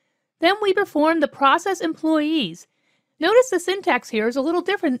 Then we perform the process employees. Notice the syntax here is a little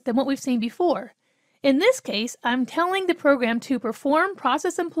different than what we've seen before. In this case, I'm telling the program to perform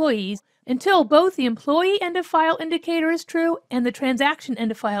process employees until both the employee end of file indicator is true and the transaction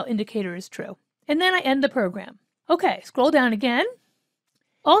end of file indicator is true. And then I end the program. Okay, scroll down again.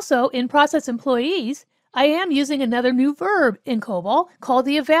 Also, in process employees, I am using another new verb in Cobol called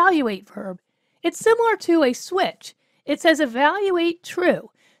the evaluate verb. It's similar to a switch. It says evaluate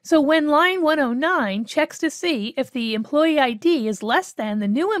true. So when line 109 checks to see if the employee ID is less than the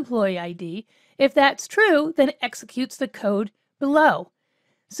new employee ID, if that's true, then it executes the code below.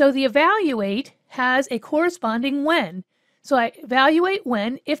 So the evaluate has a corresponding when. So I evaluate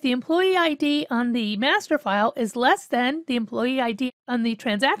when if the employee ID on the master file is less than the employee ID on the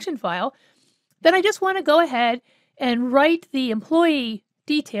transaction file, then I just want to go ahead and write the employee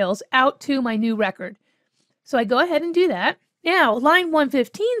details out to my new record. So I go ahead and do that. Now, line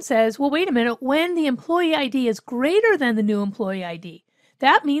 115 says, well, wait a minute, when the employee ID is greater than the new employee ID,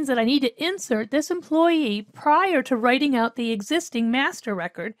 that means that I need to insert this employee prior to writing out the existing master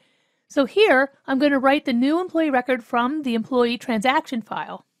record. So here, I'm going to write the new employee record from the employee transaction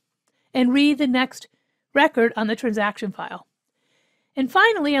file and read the next record on the transaction file. And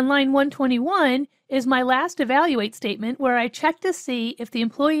finally, on line 121 is my last evaluate statement where I check to see if the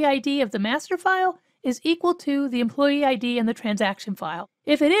employee ID of the master file is equal to the employee ID in the transaction file.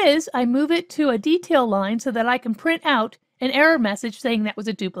 If it is, I move it to a detail line so that I can print out an error message saying that was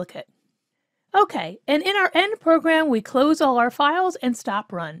a duplicate. Okay, and in our end program, we close all our files and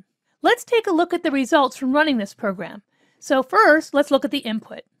stop run. Let's take a look at the results from running this program. So first, let's look at the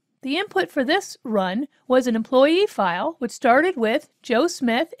input. The input for this run was an employee file, which started with Joe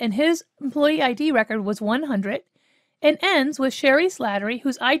Smith, and his employee ID record was 100, and ends with Sherry Slattery,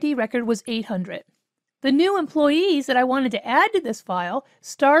 whose ID record was 800. The new employees that I wanted to add to this file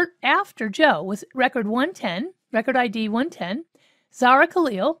start after Joe with record 110, record ID 110, Zara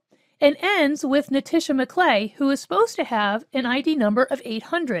Khalil, and ends with Natisha McClay, who is supposed to have an ID number of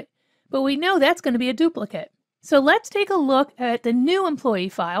 800, but we know that's going to be a duplicate. So let's take a look at the new employee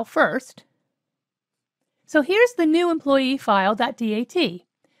file first. So here's the new employee file.dat.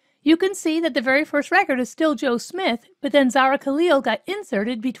 You can see that the very first record is still Joe Smith, but then Zara Khalil got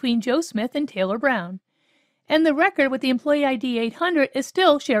inserted between Joe Smith and Taylor Brown. And the record with the employee ID 800 is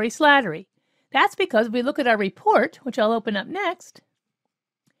still Sherry Slattery. That's because if we look at our report, which I'll open up next,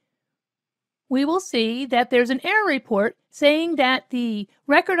 we will see that there's an error report saying that the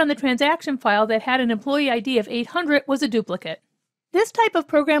record on the transaction file that had an employee ID of 800 was a duplicate. This type of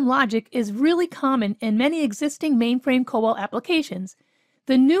program logic is really common in many existing mainframe Cobol applications.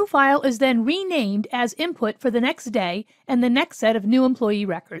 The new file is then renamed as input for the next day and the next set of new employee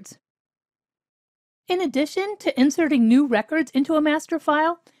records. In addition to inserting new records into a master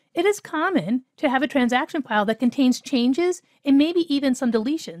file, it is common to have a transaction file that contains changes and maybe even some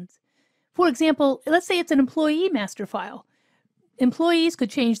deletions. For example, let's say it's an employee master file. Employees could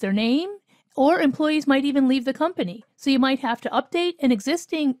change their name, or employees might even leave the company. So you might have to update an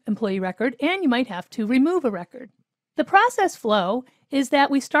existing employee record, and you might have to remove a record. The process flow is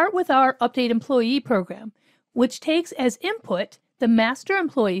that we start with our update employee program, which takes as input the master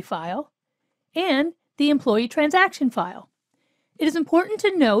employee file and the employee transaction file. It is important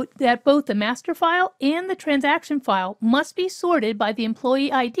to note that both the master file and the transaction file must be sorted by the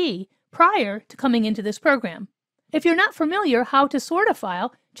employee ID prior to coming into this program. If you're not familiar how to sort a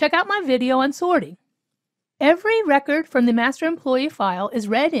file, check out my video on sorting. Every record from the master employee file is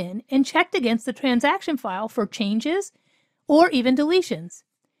read in and checked against the transaction file for changes or even deletions.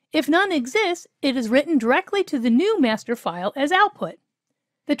 If none exists, it is written directly to the new master file as output.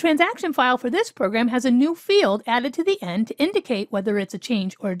 The transaction file for this program has a new field added to the end to indicate whether it's a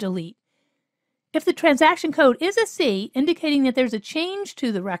change or a delete. If the transaction code is a C, indicating that there's a change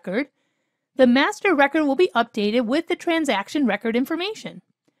to the record, the master record will be updated with the transaction record information.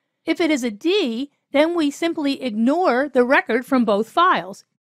 If it is a D, then we simply ignore the record from both files,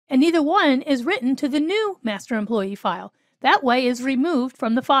 and neither one is written to the new master employee file. That way is removed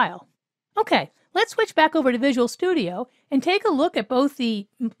from the file. Okay, let's switch back over to Visual Studio and take a look at both the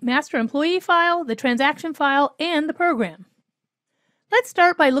master employee file, the transaction file, and the program. Let's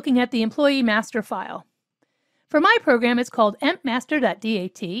start by looking at the employee master file. For my program, it's called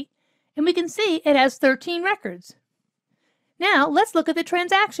empmaster.dat, and we can see it has 13 records. Now, let's look at the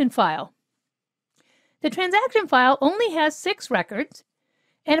transaction file. The transaction file only has 6 records,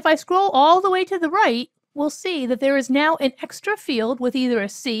 and if I scroll all the way to the right, we'll see that there is now an extra field with either a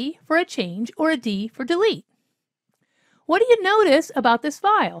C for a change or a D for delete. What do you notice about this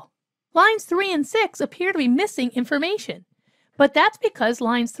file? Lines 3 and 6 appear to be missing information, but that's because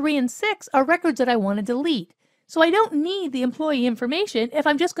lines 3 and 6 are records that I want to delete. So I don't need the employee information if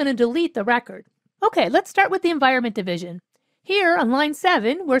I'm just going to delete the record. Okay, let's start with the environment division. Here on line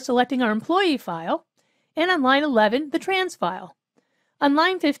 7, we're selecting our employee file, and on line 11, the trans file. On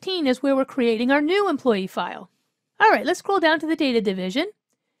line 15 is where we're creating our new employee file. All right, let's scroll down to the data division.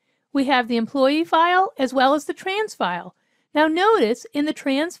 We have the employee file as well as the trans file. Now notice in the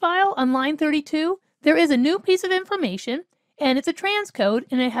trans file on line 32, there is a new piece of information, and it's a transcode,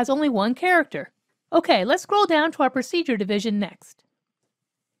 and it has only 1 character. Okay, let's scroll down to our procedure division next.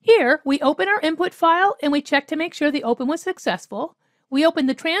 Here, we open our input file and we check to make sure the open was successful. We open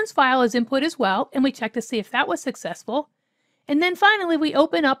the trans file as input as well, and we check to see if that was successful. And then finally, we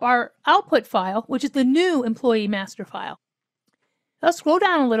open up our output file, which is the new employee master file. Let's scroll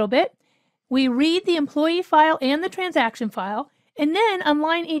down a little bit. We read the employee file and the transaction file, and then on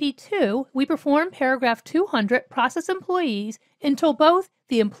line 82, we perform paragraph 200, process employees, until both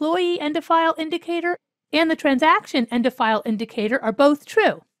the employee end-of-file indicator and the transaction end-of-file indicator are both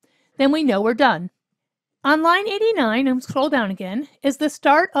true. Then we know we're done. On line 89, and scroll down again, is the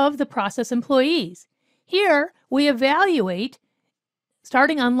start of the process employees. Here, we evaluate,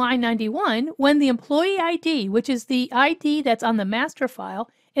 starting on line 91, when the employee ID, which is the ID that's on the master file,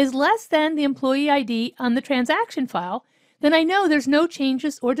 is less than the employee ID on the transaction file, then I know there's no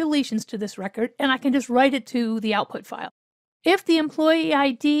changes or deletions to this record, and I can just write it to the output file. If the employee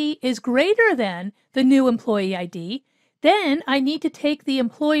ID is greater than the new employee ID, then I need to take the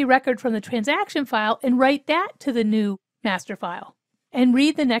employee record from the transaction file and write that to the new master file and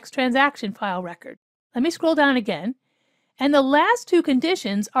read the next transaction file record. Let me scroll down again. And the last 2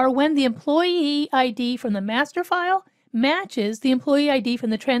 conditions are when the employee ID from the master file matches the employee ID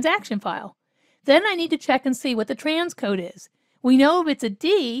from the transaction file. Then I need to check and see what the transcode is. We know if it's a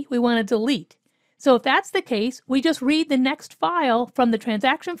D, we want to delete. So if that's the case, we just read the next file from the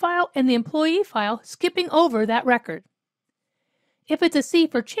transaction file and the employee file, skipping over that record. If it's a C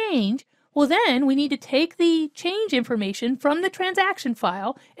for change, well then we need to take the change information from the transaction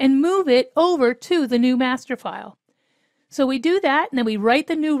file and move it over to the new master file. So we do that, and then we write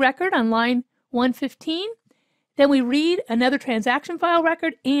the new record on line 115. Then we read another transaction file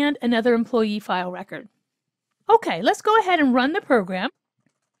record and another employee file record. Okay, let's go ahead and run the program.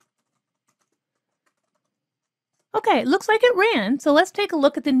 Okay, it looks like it ran, so let's take a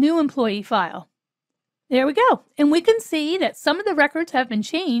look at the new employee file. There we go, and we can see that some of the records have been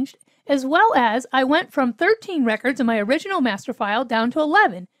changed, as well as I went from 13 records in my original master file down to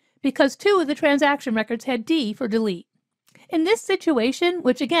 11, because 2 of the transaction records had D for delete. In this situation,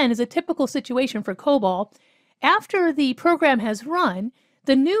 which again is a typical situation for Cobol, after the program has run,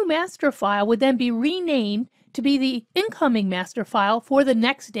 the new master file would then be renamed to be the incoming master file for the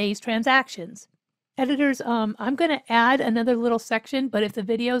next day's transactions. Editors, I'm going to add another little section, but if the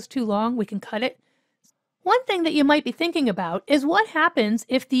video is too long, we can cut it. One thing that you might be thinking about is what happens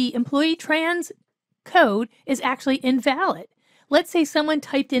if the employee trans code is actually invalid. Let's say someone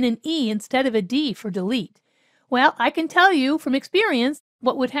typed in an E instead of a D for delete. Well, I can tell you from experience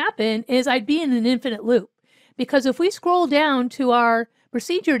what would happen is I'd be in an infinite loop. Because if we scroll down to our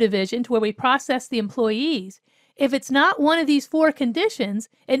procedure division to where we process the employees, if it's not one of these 4 conditions,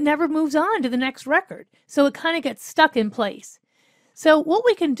 it never moves on to the next record. So it kind of gets stuck in place. So what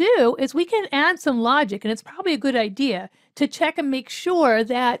we can do is we can add some logic, and it's probably a good idea to check and make sure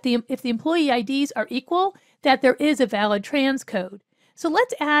that if the employee IDs are equal, that there is a valid transcode. So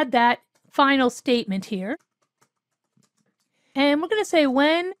let's add that final statement here. And we're going to say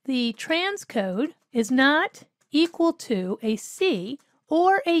when the transcode is not equal to a C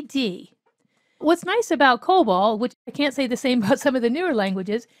or a D. What's nice about Cobol, which I can't say the same about some of the newer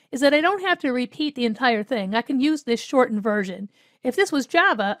languages, is that I don't have to repeat the entire thing. I can use this shortened version. If this was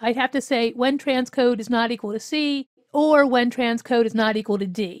Java, I'd have to say when transcode is not equal to C or when transcode is not equal to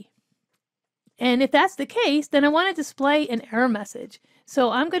D. And if that's the case, then I want to display an error message. So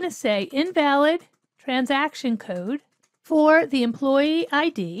I'm going to say invalid transaction code for the employee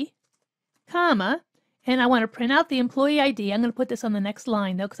ID, comma, and I want to print out the employee ID. I'm going to put this on the next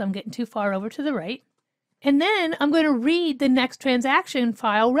line, though, because I'm getting too far over to the right. And then I'm going to read the next transaction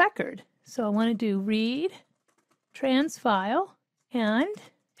file record. So I want to do read trans file and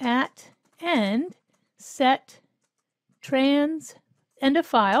at end set trans end of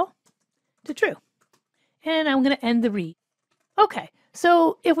file to true. And I'm going to end the read. Okay,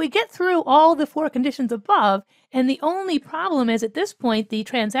 so if we get through all the 4 conditions above, and the only problem is at this point the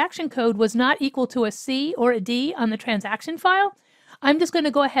transaction code was not equal to a C or a D on the transaction file, I'm just going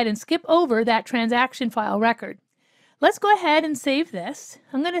to go ahead and skip over that transaction file record. Let's go ahead and save this.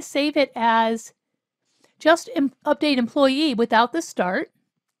 I'm going to save it as just update employee without the start.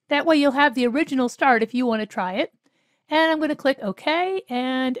 That way you'll have the original start if you want to try it. And I'm going to click OK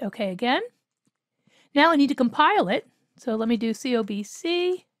and OK again. Now I need to compile it. So let me do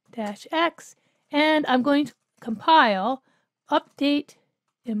COBC-X, and I'm going to compile update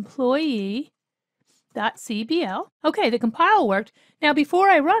employee.cbl. Okay, the compile worked. Now before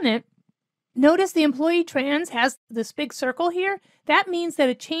I run it, notice the employee trans has this big circle here. That means that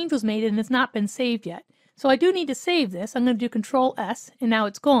a change was made and it's not been saved yet. So I do need to save this. I'm going to do Control S, and now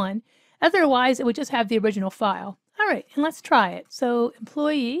it's gone. Otherwise, it would just have the original file. All right, and let's try it. So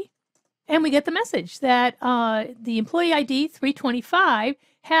employee. And we get the message that the employee ID 325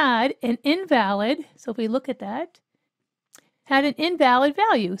 had an invalid, so if we look at that, had an invalid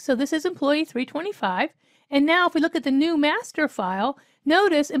value. So this is employee 325. And now if we look at the new master file,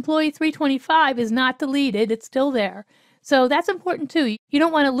 notice employee 325 is not deleted, it's still there. So that's important too. You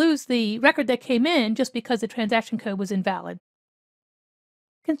don't want to lose the record that came in just because the transaction code was invalid.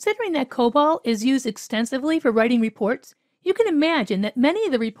 Considering that Cobol is used extensively for writing reports, you can imagine that many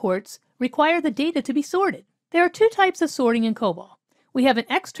of the reports require the data to be sorted. There are 2 types of sorting in Cobol. We have an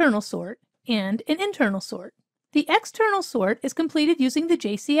external sort and an internal sort. The external sort is completed using the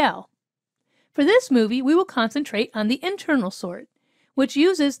JCL. For this movie, we will concentrate on the internal sort, which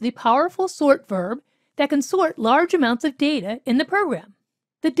uses the powerful sort verb that can sort large amounts of data in the program.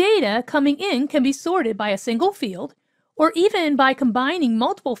 The data coming in can be sorted by a single field or even by combining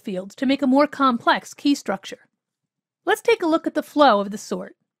multiple fields to make a more complex key structure. Let's take a look at the flow of the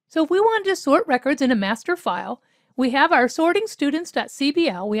sort. So if we wanted to sort records in a master file, we have our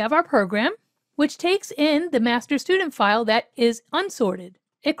sortingstudents.cbl, we have our program, which takes in the master student file that is unsorted.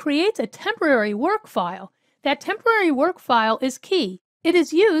 It creates a temporary work file. That temporary work file is key. It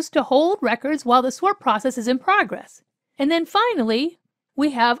is used to hold records while the sort process is in progress. And then finally,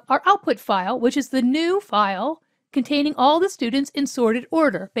 we have our output file, which is the new file containing all the students in sorted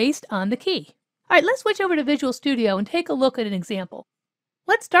order based on the key. All right, let's switch over to Visual Studio and take a look at an example.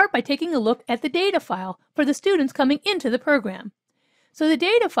 Let's start by taking a look at the data file for the students coming into the program. So the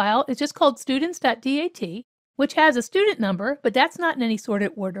data file is just called students.dat, which has a student number, but that's not in any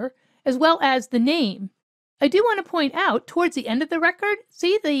sorted order, as well as the name. I do want to point out, towards the end of the record,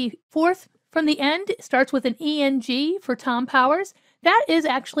 see the 4th from the end starts with an ENG for Tom Powers. That is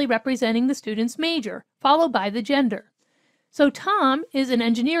actually representing the student's major, followed by the gender. So Tom is an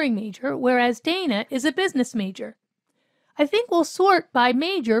engineering major, whereas Dana is a business major. I think we'll sort by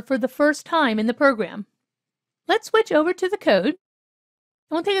major for the first time in the program. Let's switch over to the code. And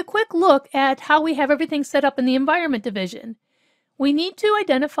we'll take a quick look at how we have everything set up in the environment division. We need to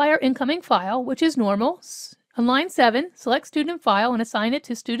identify our incoming file, which is normal. On line 7, select student file and assign it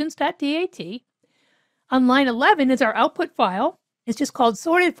to students.dat. On line 11 is our output file. It's just called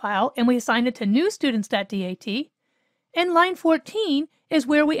sorted file, and we assign it to new students.dat. And line 14 is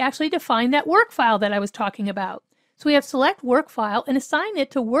where we actually define that work file that I was talking about. So we have select work file and assign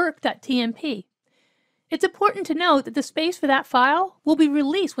it to work.tmp. It's important to note that the space for that file will be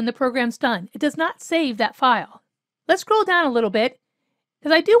released when the program's done. It does not save that file. Let's scroll down a little bit,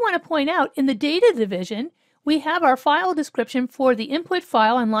 because I do want to point out in the data division, we have our file description for the input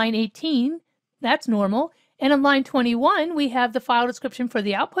file on line 18. That's normal. And on line 21, we have the file description for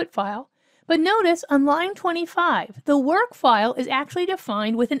the output file. But notice on line 25, the work file is actually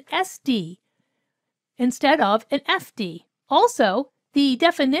defined with an SD instead of an FD. Also, the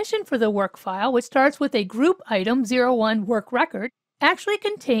definition for the work file, which starts with a group item 01 work record, actually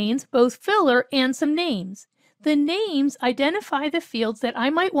contains both filler and some names. The names identify the fields that I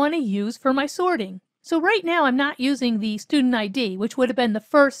might want to use for my sorting. So right now I'm not using the student ID, which would have been the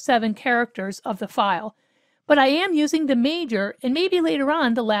first 7 characters of the file. But I am using the major and maybe later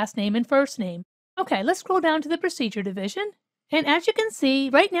on the last name and first name. Okay, let's scroll down to the procedure division. And as you can see,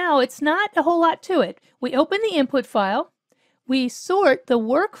 right now it's not a whole lot to it. We open the input file. We sort the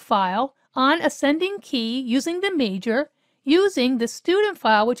work file on ascending key using the major, using the student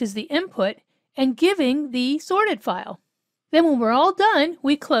file, which is the input, and giving the sorted file. Then when we're all done,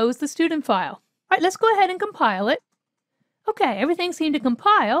 we close the student file. All right, let's go ahead and compile it. Okay, everything seemed to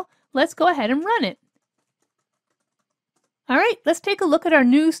compile. Let's go ahead and run it. All right, let's take a look at our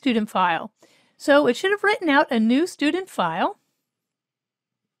new student file. So it should have written out a new student file.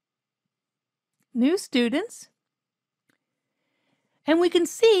 New students. And we can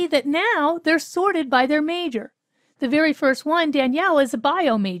see that now they're sorted by their major. The very first one, Danielle, is a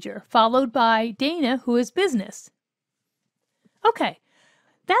bio major, followed by Dana, who is business. Okay,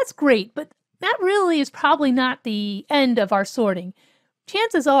 that's great, but that really is probably not the end of our sorting.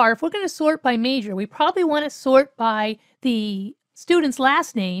 Chances are, if we're going to sort by major, we probably want to sort by the student's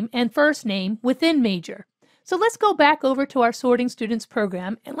last name and first name within major. So let's go back over to our sorting students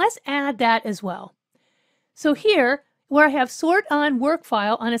program and let's add that as well. So here, where I have sort on work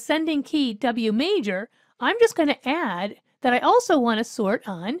file on ascending key W major, I'm just going to add that I also want to sort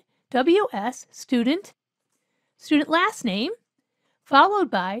on WS student last name, followed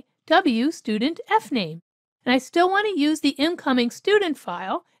by W student F name. And I still want to use the incoming student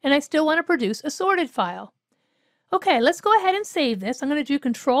file, and I still want to produce a sorted file. Okay, let's go ahead and save this. I'm going to do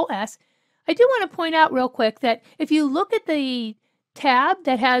Control S. I do want to point out real quick that if you look at the tab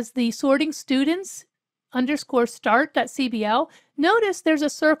that has the sorting students _start.cbl, notice there's a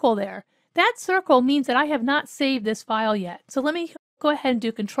circle there. That circle means that I have not saved this file yet. So let me go ahead and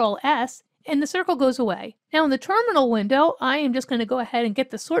do Control S, and the circle goes away. Now in the terminal window, I am just going to go ahead and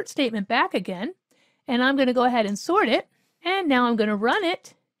get the sort statement back again, and I'm going to go ahead and sort it, and now I'm going to run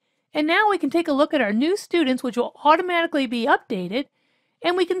it. And now we can take a look at our new students, which will automatically be updated,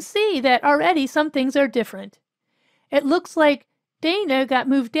 and we can see that already some things are different. It looks like Dana got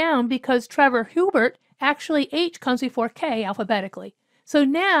moved down because Trevor Hubert, actually H comes before K alphabetically. So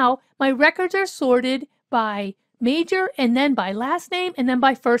now my records are sorted by major and then by last name and then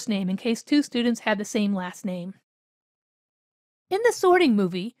by first name in case two students have the same last name. In the sorting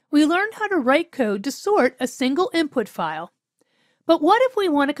movie, we learned how to write code to sort a single input file. But what if we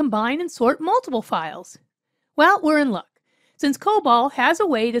want to combine and sort multiple files? Well, we're in luck, since Cobol has a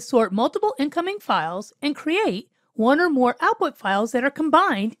way to sort multiple incoming files and create one or more output files that are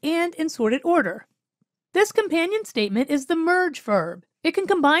combined and in sorted order. This companion statement is the merge verb. It can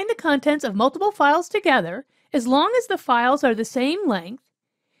combine the contents of multiple files together as long as the files are the same length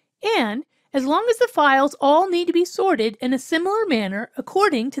and as long as the files all need to be sorted in a similar manner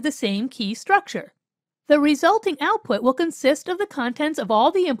according to the same key structure. The resulting output will consist of the contents of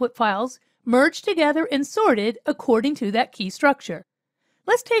all the input files merged together and sorted according to that key structure.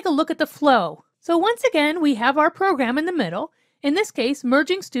 Let's take a look at the flow. So once again, we have our program in the middle, in this case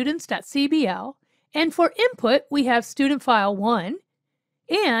merging students.cbl, and for input we have student file 1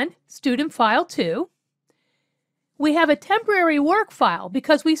 and student file 2. We have a temporary work file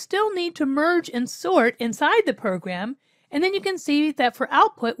because we still need to merge and sort inside the program, and then you can see that for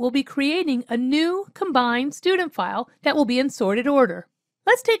output we'll be creating a new combined student file that will be in sorted order.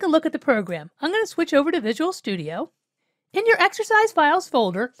 Let's take a look at the program. I'm going to switch over to Visual Studio. In your exercise files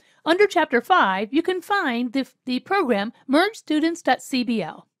folder, under chapter 5, you can find the program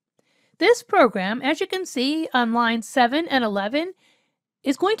mergestudents.cbl. This program, as you can see on lines 7 and 11,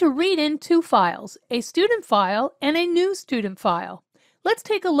 is going to read in two files, a student file and a new student file. Let's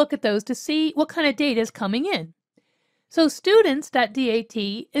take a look at those to see what kind of data is coming in. So students.dat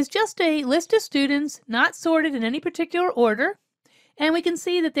is just a list of students not sorted in any particular order, and we can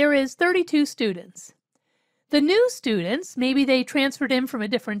see that there is 32 students. The new students, maybe they transferred in from a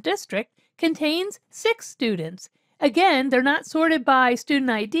different district, contains 6 students. Again, they're not sorted by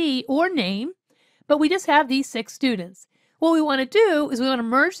student ID or name, but we just have these 6 students. What we want to do is we want to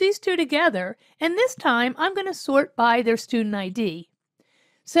merge these two together, and this time I'm going to sort by their student ID.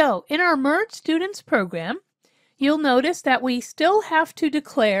 So in our Merge Students program, you'll notice that we still have to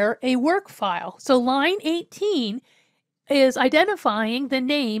declare a work file. So line 18 is identifying the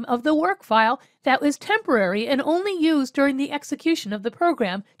name of the work file that was temporary and only used during the execution of the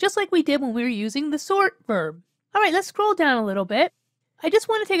program, just like we did when we were using the sort verb. All right, let's scroll down a little bit. I just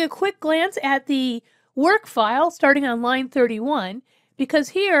want to take a quick glance at the work file starting on line 31, because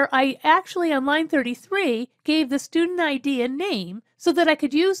here I actually on line 33 gave the student ID a name so that I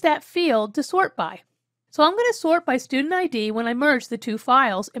could use that field to sort by. So I'm going to sort by student ID when I merge the two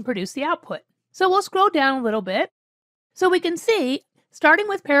files and produce the output. So we'll scroll down a little bit. So we can see, starting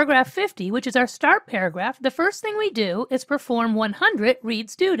with paragraph 50, which is our start paragraph, the first thing we do is perform 100 read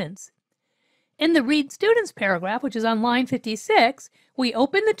students. In the read students paragraph, which is on line 56, we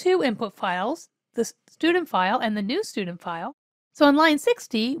open the two input files, the student file and the new student file. So on line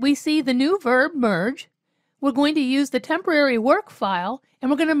 60, we see the new verb merge. We're going to use the temporary work file,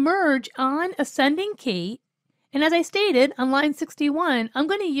 and we're going to merge on ascending key. And as I stated, on line 61, I'm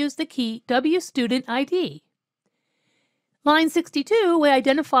going to use the key W student ID. Line 62, we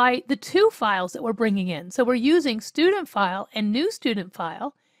identify the two files that we're bringing in. So we're using student file and new student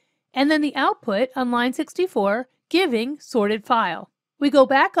file, and then the output on line 64, giving sorted file. We go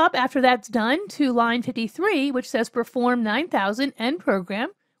back up after that's done to line 53, which says Perform 9000 End Program,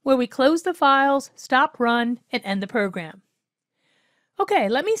 where we close the files, stop run, and end the program. Okay,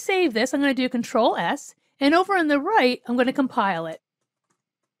 let me save this. I'm going to do Control S, and over on the right, I'm going to compile it.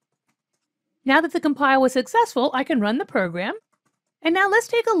 Now that the compile was successful, I can run the program. And now let's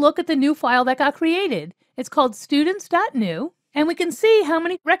take a look at the new file that got created. It's called students.new, and we can see how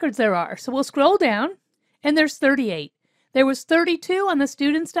many records there are. So we'll scroll down, and there's 38. There was 32 on the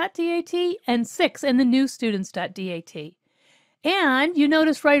students.dat and 6 in the new students.dat. And you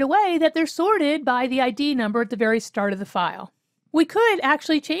notice right away that they're sorted by the ID number at the very start of the file. We could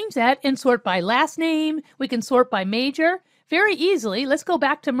actually change that and sort by last name. We can sort by major very easily. Let's go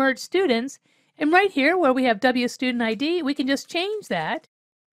back to Merge Students. And right here where we have W Student ID, we can just change that.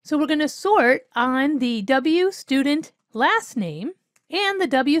 So we're going to sort on the W Student last name and the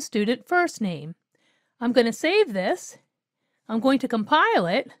W Student first name. I'm going to save this. I'm going to compile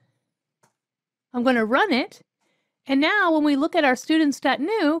it. I'm going to run it. And now when we look at our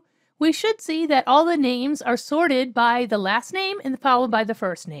students.new, we should see that all the names are sorted by the last name and followed by the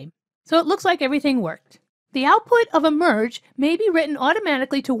first name. So it looks like everything worked. The output of a merge may be written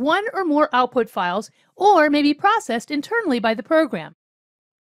automatically to one or more output files or may be processed internally by the program.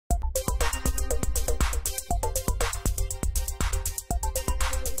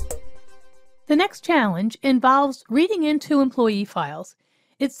 The next challenge involves reading into employee files.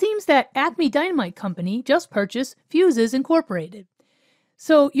 It seems that Acme Dynamite Company just purchased Fuses Incorporated.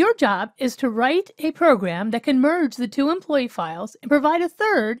 So your job is to write a program that can merge the two employee files and provide a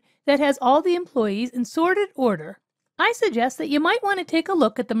third that has all the employees in sorted order. I suggest that you might want to take a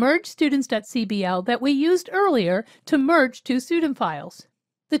look at the merge students.cbl that we used earlier to merge two student files.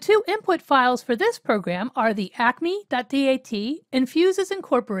 The two input files for this program are the acme.dat and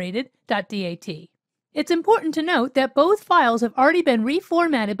fusesincorporated.dat. It's important to note that both files have already been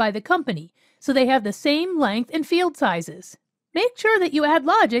reformatted by the company, so they have the same length and field sizes. Make sure that you add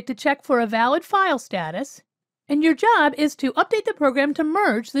logic to check for a valid file status, and your job is to update the program to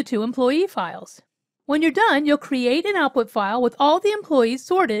merge the two employee files. When you're done, you'll create an output file with all the employees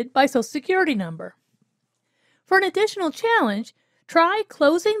sorted by Social Security number. For an additional challenge, try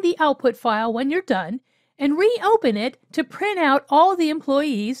closing the output file when you're done and reopen it to print out all the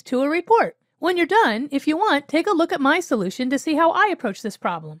employees to a report. When you're done, if you want, take a look at my solution to see how I approach this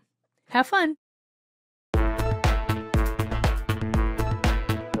problem. Have fun!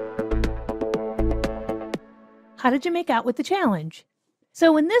 How did you make out with the challenge?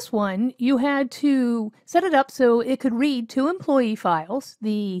 So in this one, you had to set it up so it could read two employee files,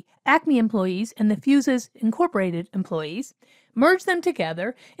 the Acme employees and the Fuses Incorporated employees, merge them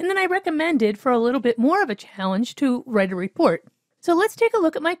together, and then I recommended for a little bit more of a challenge to write a report. So let's take a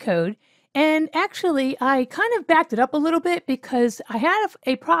look at my code, and actually I kind of backed it up a little bit because I had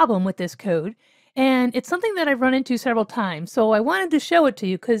a problem with this code, and it's something that I've run into several times, so I wanted to show it to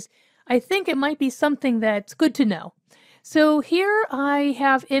you because I think it might be something that's good to know. So here I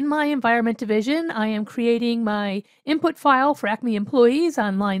have in my environment division, I am creating my input file for Acme employees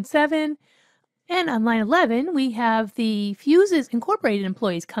on line 7. And on line 11, we have the Fuses Incorporated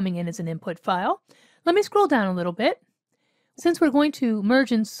employees coming in as an input file. Let me scroll down a little bit. Since we're going to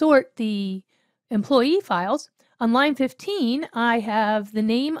merge and sort the employee files, on line 15, I have the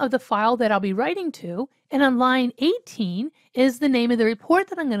name of the file that I'll be writing to. And on line 18 is the name of the report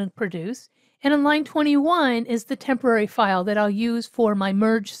that I'm going to produce. And on line 21 is the temporary file that I'll use for my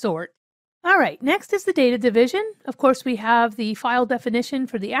merge sort. All right, next is the data division. Of course, we have the file definition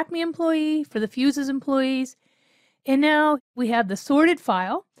for the Acme employee, for the Fuses employees. And now we have the sorted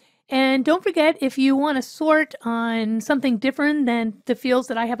file. And don't forget, if you want to sort on something different than the fields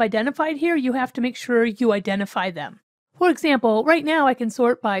that I have identified here, you have to make sure you identify them. For example, right now I can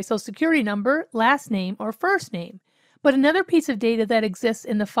sort by Social Security number, last name, or first name. But another piece of data that exists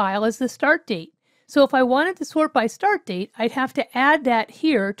in the file is the start date. So if I wanted to sort by start date, I'd have to add that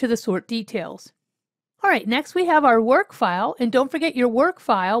here to the sort details. All right, next we have our work file, and don't forget your work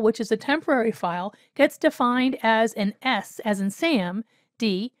file, which is a temporary file, gets defined as an S, as in Sam,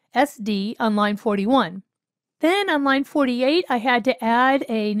 D, SD on line 41. Then on line 48, I had to add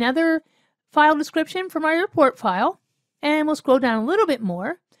another file description for my report file, and we'll scroll down a little bit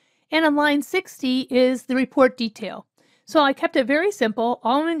more. And on line 60 is the report detail. So I kept it very simple.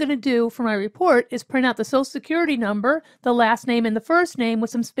 All I'm going to do for my report is print out the Social Security number, the last name, and the first name with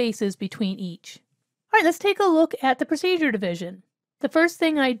some spaces between each. All right, let's take a look at the procedure division. The first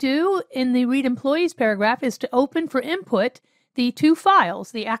thing I do in the Read Employees paragraph is to open for input the two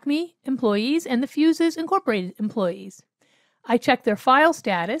files, the Acme employees and the Fuses Incorporated employees. I check their file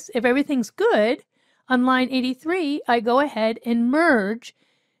status. If everything's good, On line 83, I go ahead and merge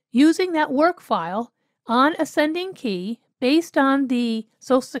using that work file on ascending key based on the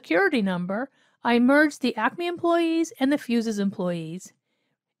Social Security number. I merge the Acme employees and the Fuses employees.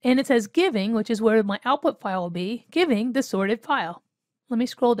 And it says giving, which is where my output file will be, giving the sorted file. Let me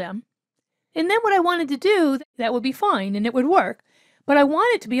scroll down. And then what I wanted to do, that would be fine and it would work, but I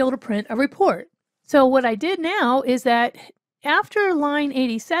wanted to be able to print a report. So what I did now is that after line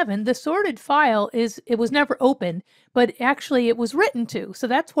 87, the sorted file it was never opened, but actually it was written to. So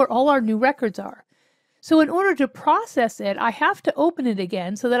that's where all our new records are. So in order to process it, I have to open it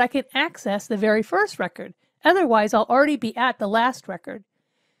again so that I can access the very first record. Otherwise, I'll already be at the last record.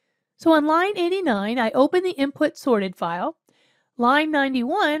 So on line 89, I open the input sorted file. Line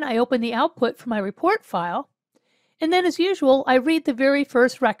 91, I open the output for my report file. And then as usual, I read the very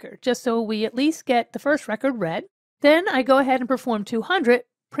first record, just so we at least get the first record read. Then I go ahead and perform 200,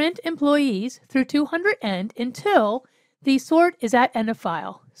 print employees through 200 end until the sort is at end of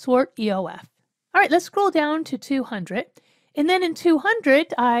file, sort EOF. All right, let's scroll down to 200. And then in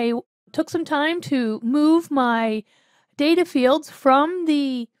 200, I took some time to move my data fields from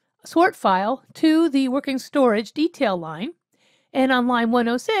the sort file to the working storage detail line. And on line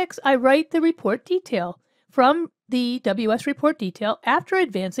 106, I write the report detail from the WS report detail after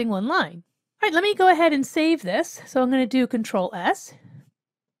advancing one line. All right, let me go ahead and save this. So I'm going to do Control S.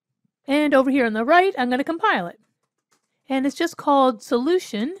 And over here on the right, I'm going to compile it. And it's just called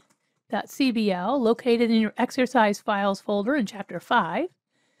solution.cbl, located in your exercise files folder in chapter 5.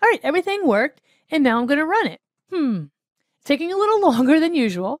 All right, everything worked, and now I'm going to run it. It's taking a little longer than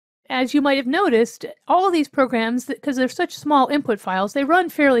usual. As you might have noticed, all of these programs, because they're such small input files, they run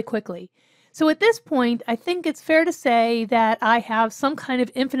fairly quickly. So at this point, I think it's fair to say that I have some kind of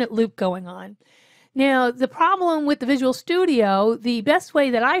infinite loop going on. Now, the problem with the Visual Studio, the best way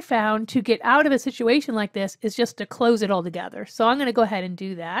that I found to get out of a situation like this is just to close it all together. So I'm going to go ahead and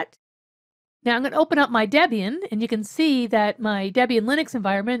do that. Now I'm going to open up my Debian, and you can see that my Debian Linux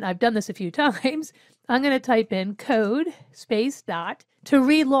environment, I've done this a few times. I'm going to type in code space dot to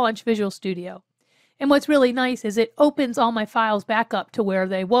relaunch Visual Studio. And what's really nice is it opens all my files back up to where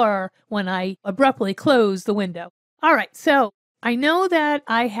they were when I abruptly closed the window. All right, so I know that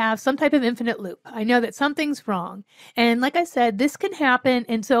I have some type of infinite loop. I know that something's wrong. And like I said, this can happen.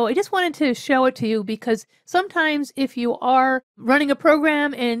 And so I just wanted to show it to you because sometimes if you are running a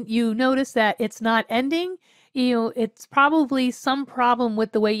program and you notice that it's not ending, it's probably some problem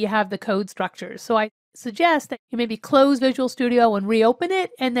with the way you have the code structures. So I suggest that you maybe close Visual Studio and reopen it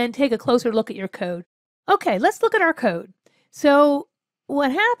and then take a closer look at your code. Okay, let's look at our code. So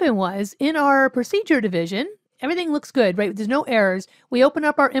what happened was in our procedure division, everything looks good, right? There's no errors. We open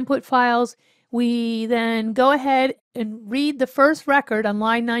up our input files. We then go ahead and read the first record on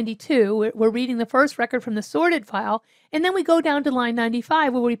line 92. We're reading the first record from the sorted file. And then we go down to line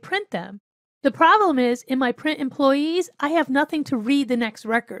 95 where we print them. The problem is in my print employees, I have nothing to read the next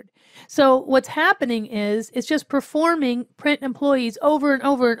record. So what's happening is it's just performing print employees over and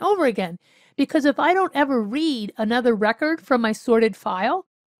over and over again. Because if I don't ever read another record from my sorted file,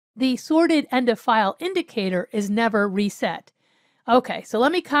 the sorted end of file indicator is never reset. Okay, so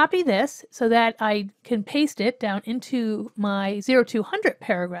let me copy this so that I can paste it down into my 0200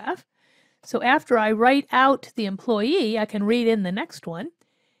 paragraph. So after I write out the employee, I can read in the next one.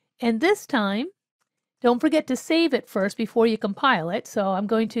 And this time, don't forget to save it first before you compile it. So I'm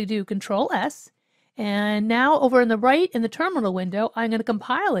going to do Control S. And now over on the right in the terminal window, I'm going to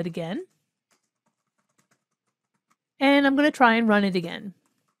compile it again. And I'm going to try and run it again.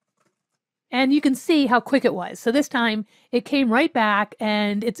 And you can see how quick it was. So this time it came right back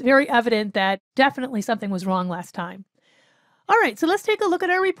and it's very evident that definitely something was wrong last time. All right, so let's take a look at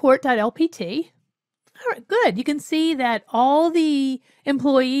our report.lpt. All right, good. You can see that all the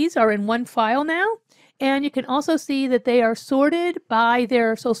employees are in one file now. And you can also see that they are sorted by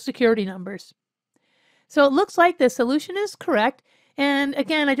their Social Security numbers. So it looks like the solution is correct. And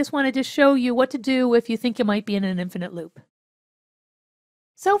again, I just wanted to show you what to do if you think you might be in an infinite loop.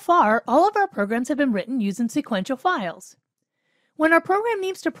 So far, all of our programs have been written using sequential files. When our program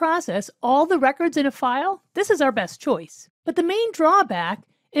needs to process all the records in a file, this is our best choice. But the main drawback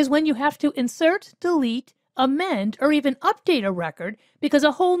is when you have to insert, delete, amend, or even update a record because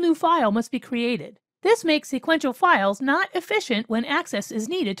a whole new file must be created. This makes sequential files not efficient when access is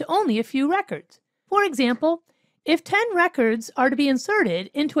needed to only a few records. For example, if 10 records are to be inserted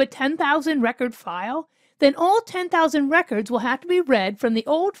into a 10,000 record file, then all 10,000 records will have to be read from the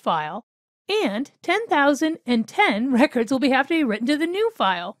old file, and 10,010 records will have to be written to the new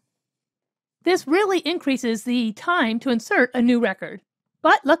file. This really increases the time to insert a new record.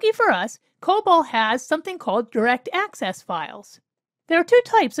 But lucky for us, Cobol has something called direct access files. There are two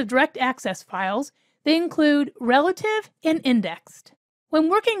types of direct access files. They include relative and indexed. When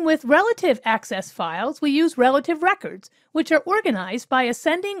working with relative access files, we use relative records, which are organized by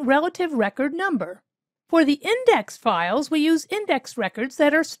ascending relative record number. For the indexed files, we use index records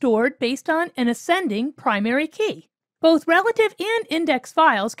that are stored based on an ascending primary key. Both relative and index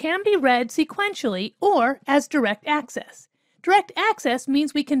files can be read sequentially or as direct access. Direct access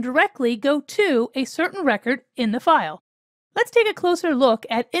means we can directly go to a certain record in the file. Let's take a closer look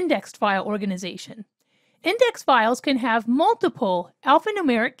at indexed file organization. Index files can have multiple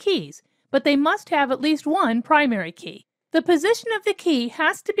alphanumeric keys, but they must have at least one primary key. The position of the key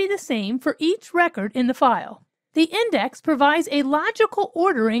has to be the same for each record in the file. The index provides a logical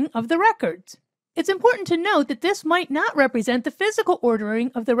ordering of the records. It's important to note that this might not represent the physical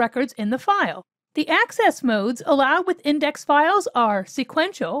ordering of the records in the file. The access modes allowed with index files are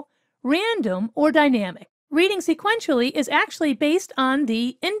sequential, random, or dynamic. Reading sequentially is actually based on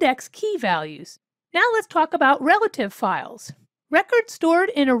the index key values. Now let's talk about relative files. Records stored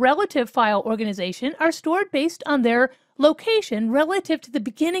in a relative file organization are stored based on their location relative to the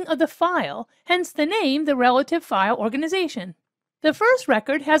beginning of the file, hence the name, the relative file organization. The first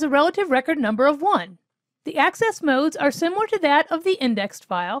record has a relative record number of 1. The access modes are similar to that of the indexed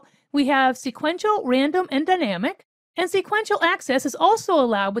file. We have sequential, random, and dynamic, and sequential access is also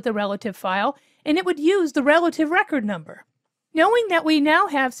allowed with the relative file, and it would use the relative record number. Knowing that we now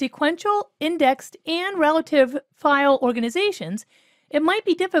have sequential, indexed, and relative file organizations, it might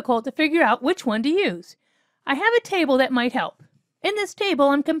be difficult to figure out which one to use. I have a table that might help. In this table,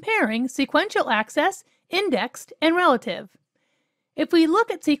 I'm comparing sequential access, indexed, and relative. If we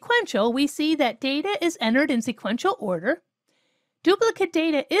look at sequential, we see that data is entered in sequential order. Duplicate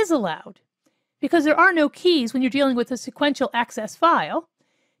data is allowed. Because there are no keys when you're dealing with a sequential access file,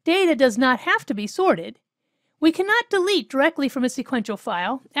 data does not have to be sorted. We cannot delete directly from a sequential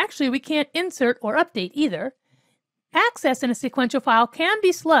file. Actually, we can't insert or update either. Access in a sequential file can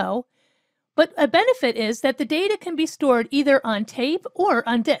be slow, but a benefit is that the data can be stored either on tape or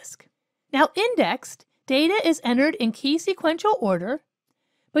on disk. Now, indexed data is entered in key sequential order,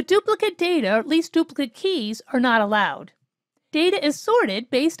 but duplicate data, or at least duplicate keys, are not allowed. Data is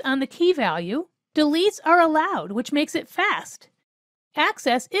sorted based on the key value. Deletes are allowed, which makes it fast.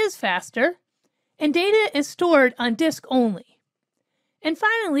 Access is faster, and data is stored on disk only. And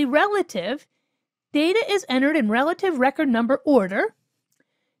finally, relative. Data is entered in relative record number order.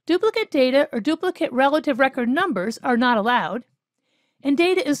 Duplicate data or duplicate relative record numbers are not allowed. And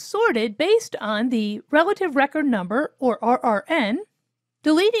data is sorted based on the relative record number, or RRN.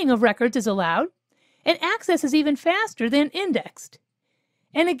 Deleting of records is allowed, and access is even faster than indexed.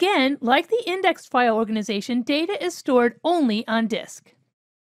 And again, like the indexed file organization, data is stored only on disk.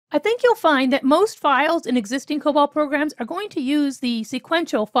 I think you'll find that most files in existing Cobol programs are going to use the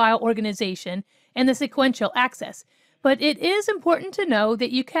sequential file organization and the sequential access, but it is important to know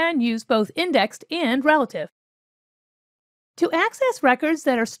that you can use both indexed and relative. To access records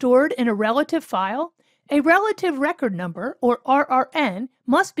that are stored in a relative file, a relative record number, or RRN,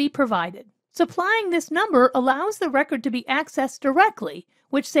 must be provided. Supplying this number allows the record to be accessed directly,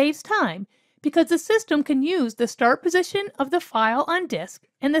 which saves time, because the system can use the start position of the file on disk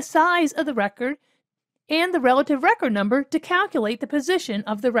and the size of the record and the relative record number to calculate the position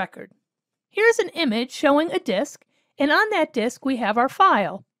of the record. Here's an image showing a disk, and on that disk we have our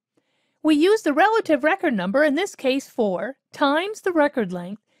file. We use the relative record number, in this case 4, times the record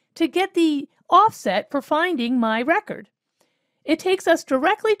length to get the offset for finding my record. It takes us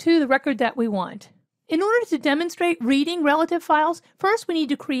directly to the record that we want. In order to demonstrate reading relative files, first we need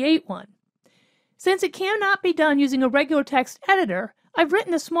to create one. Since it cannot be done using a regular text editor, I've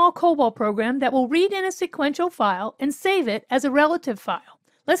written a small Cobol program that will read in a sequential file and save it as a relative file.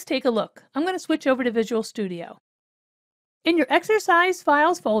 Let's take a look. I'm going to switch over to Visual Studio. In your Exercise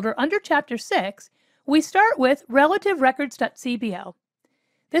Files folder under Chapter 6, we start with relativerecords.cbl.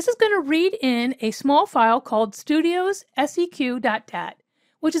 This is going to read in a small file called studios.seq.dat,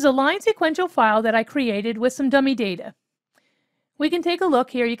 which is a line sequential file that I created with some dummy data. We can take a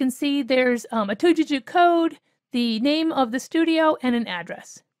look here. You can see there's a 2-digit code, the name of the studio, and an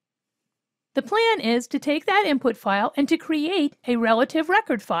address. The plan is to take that input file and to create a relative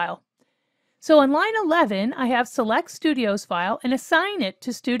record file. So on line 11, I have select Studios file and assign it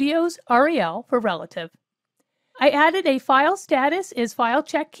to Studios REL for relative. I added a file status is file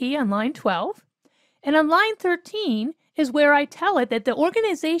check key on line 12, and on line 13 is where I tell it that the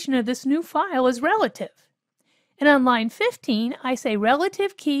organization of this new file is relative. And on line 15, I say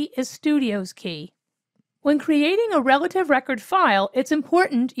relative key is Studios key. When creating a relative record file, it's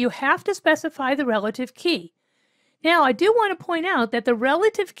important you have to specify the relative key. Now, I do want to point out that the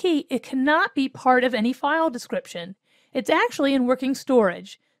relative key, it cannot be part of any file description. It's actually in working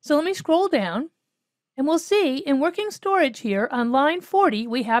storage. So let me scroll down, and we'll see in working storage here on line 40,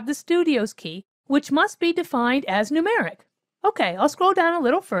 we have the Studios key, which must be defined as numeric. Okay, I'll scroll down a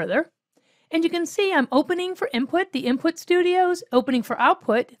little further. And you can see I'm opening for input, the input studios, opening for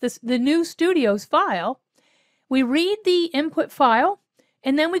output, the new studios file. We read the input file,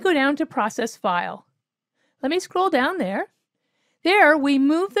 and then we go down to process file. Let me scroll down there. There, we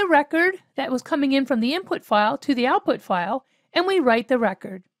move the record that was coming in from the input file to the output file, and we write the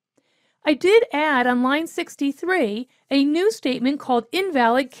record. I did add on line 63 a new statement called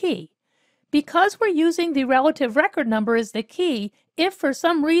invalid key. Because we're using the relative record number as the key, if for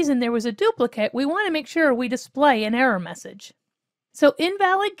some reason there was a duplicate, we want to make sure we display an error message. So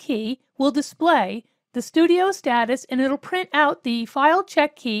invalid key will display the studio status, and it'll print out the file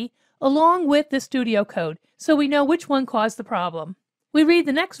check key along with the studio code, so we know which one caused the problem. We read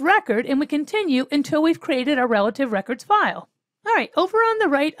the next record and we continue until we've created our relative records file. All right, over on the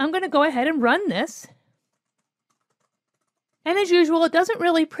right, I'm going to go ahead and run this. And as usual, it doesn't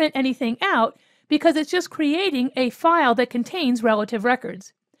really print anything out because it's just creating a file that contains relative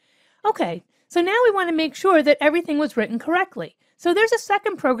records. Okay, so now we want to make sure that everything was written correctly. So there's a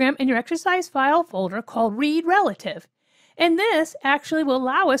second program in your exercise file folder called Read Relative. And this actually will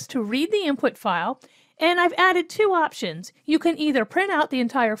allow us to read the input file, and I've added two options. You can either print out the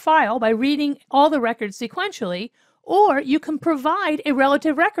entire file by reading all the records sequentially, or you can provide a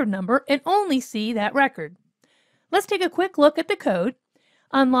relative record number and only see that record. Let's take a quick look at the code.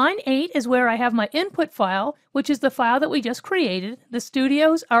 On line 8 is where I have my input file, which is the file that we just created, the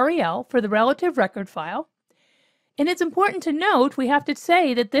Studios REL for the relative record file. And it's important to note we have to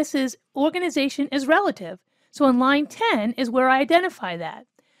say that this is organization is relative. So on line 10 is where I identify that.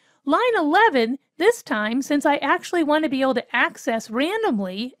 Line 11, this time, since I actually want to be able to access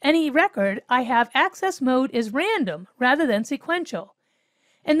randomly any record, I have access mode is random rather than sequential.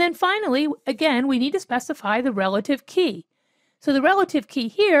 And then finally, again, we need to specify the relative key. So the relative key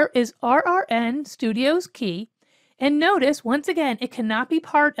here is RRN Studios key. And notice, once again, it cannot be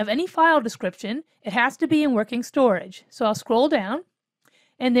part of any file description. It has to be in working storage. So I'll scroll down,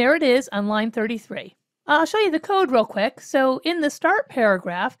 and there it is on line 33. I'll show you the code real quick. So in the start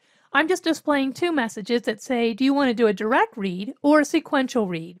paragraph, I'm just displaying two messages that say, do you want to do a direct read or a sequential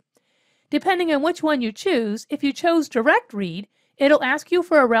read? Depending on which one you choose, if you chose direct read, it'll ask you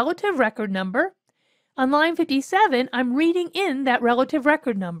for a relative record number. On line 57, I'm reading in that relative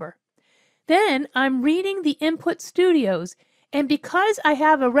record number. Then I'm reading the input studios, and because I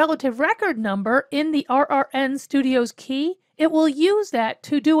have a relative record number in the RRN Studios key, it will use that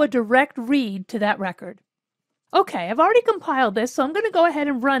to do a direct read to that record. Okay, I've already compiled this, so I'm going to go ahead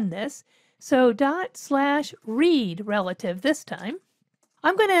and run this. So /read relative this time.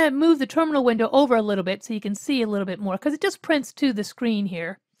 I'm going to move the terminal window over a little bit so you can see a little bit more because it just prints to the screen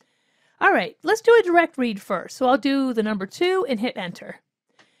here. All right, let's do a direct read first. So I'll do the number 2 and hit enter.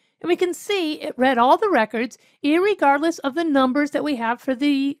 And we can see it read all the records, irregardless of the numbers that we have for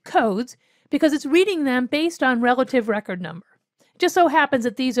the codes, because it's reading them based on relative record number. It just so happens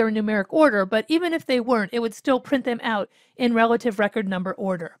that these are in numeric order, but even if they weren't, it would still print them out in relative record number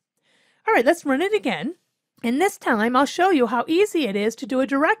order. All right, let's run it again. And this time, I'll show you how easy it is to do a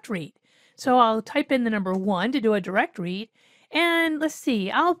direct read. So I'll type in the number 1 to do a direct read. And let's see,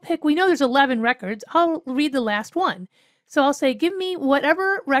 I'll pick, we know there's 11 records. I'll read the last one. So I'll say, give me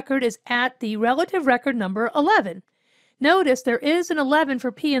whatever record is at the relative record number 11. Notice there is an 11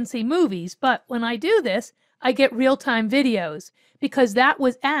 for PNC movies, but when I do this, I get real-time videos because that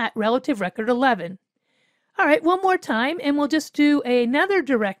was at relative record 11. All right, one more time, and we'll just do another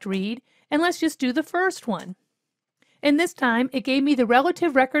direct read, and let's just do the first one. And this time, it gave me the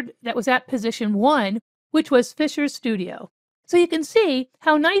relative record that was at position 1, which was Fisher's Studio. So you can see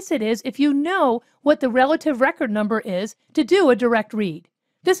how nice it is if you know what the relative record number is to do a direct read.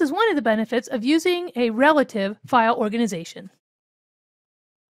 This is one of the benefits of using a relative file organization.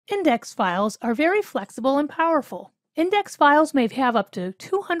 Index files are very flexible and powerful. Index files may have up to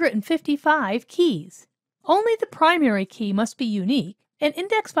 255 keys. Only the primary key must be unique, and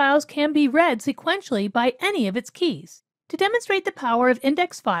index files can be read sequentially by any of its keys. To demonstrate the power of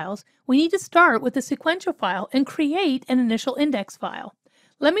index files, we need to start with the sequential file and create an initial index file.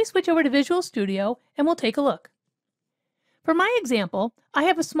 Let me switch over to Visual Studio and we'll take a look. For my example, I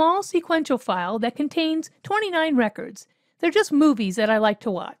have a small sequential file that contains 29 records. They're just movies that I like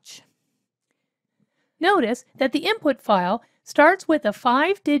to watch. Notice that the input file starts with a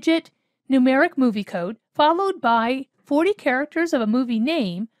 5-digit numeric movie code followed by 40 characters of a movie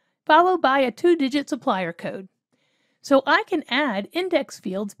name, followed by a 2-digit supplier code. So I can add index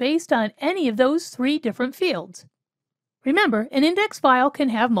fields based on any of those 3 different fields. Remember, an index file can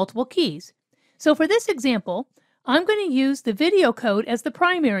have multiple keys. So for this example, I'm going to use the video code as the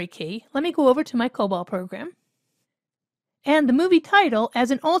primary key. Let me go over to my Cobol program. And the movie title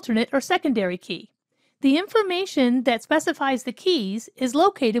as an alternate or secondary key. The information that specifies the keys is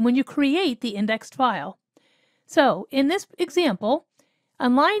located when you create the indexed file. So in this example,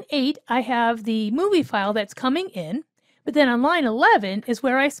 on line 8, I have the movie file that's coming in, but then on line 11 is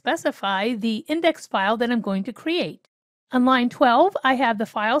where I specify the index file that I'm going to create. On line 12, I have the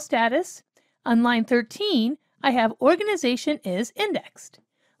file status. On line 13, I have organization is indexed.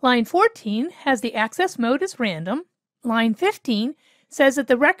 Line 14 has the access mode as random. Line 15 says that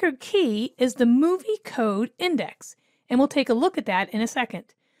the record key is the movie code index, and we'll take a look at that in a second.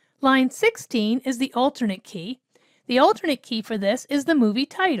 Line 16 is the alternate key. The alternate key for this is the movie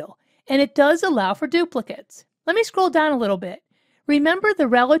title, and it does allow for duplicates. Let me scroll down a little bit. Remember the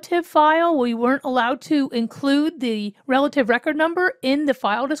relative file where we weren't allowed to include the relative record number in the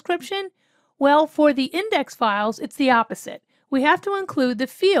file description? Well, for the index files, it's the opposite. We have to include the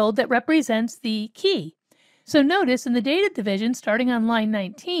field that represents the key. So notice in the data division starting on line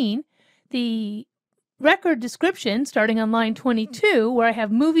 19, the record description starting on line 22, where I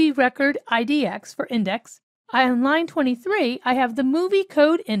have movie record IDX for index. On line 23, I have the movie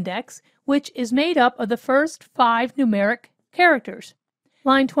code index, which is made up of the first 5 numeric characters.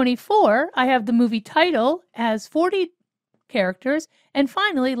 Line 24, I have the movie title as 40 characters, and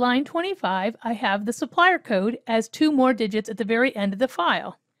finally line 25, I have the supplier code as 2 more digits at the very end of the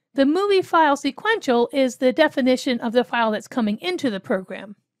file. The movie file sequential is the definition of the file that's coming into the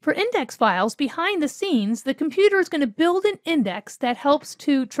program. For index files, behind the scenes, the computer is going to build an index that helps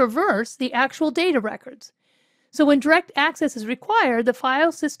to traverse the actual data records. So when direct access is required, the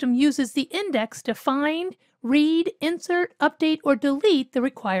file system uses the index to find, read, insert, update, or delete the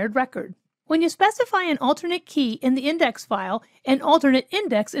required record. When you specify an alternate key in the index file, an alternate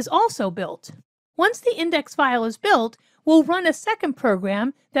index is also built. Once the index file is built, we'll run a second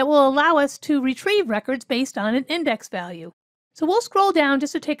program that will allow us to retrieve records based on an index value. So we'll scroll down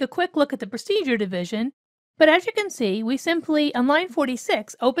just to take a quick look at the procedure division. But as you can see, we simply, on line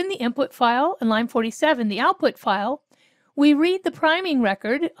 46, open the input file, and line 47, the output file. We read the priming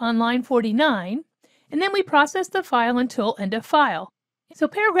record on line 49, and then we process the file until end of file. So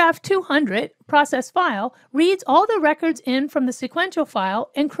paragraph 200, process file, reads all the records in from the sequential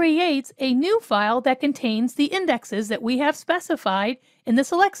file and creates a new file that contains the indexes that we have specified in the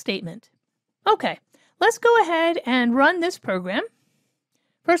select statement. Okay, let's go ahead and run this program.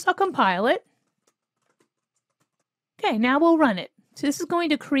 First, I'll compile it. Okay, now we'll run it. So this is going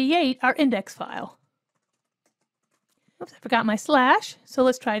to create our index file. Oops, I forgot my slash, so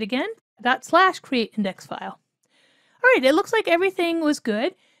let's try it again. / create index file. All right, it looks like everything was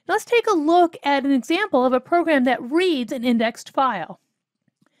good. Now let's take a look at an example of a program that reads an indexed file.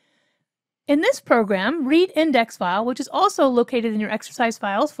 In this program, read index file, which is also located in your exercise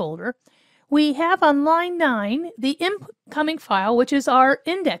files folder, we have on line 9 the incoming file, which is our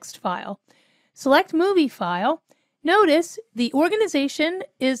indexed file. Select movie file. Notice the organization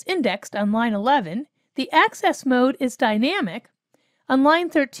is indexed on line 11. The access mode is dynamic. On line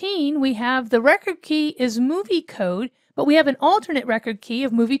 13, we have the record key is movie code, but we have an alternate record key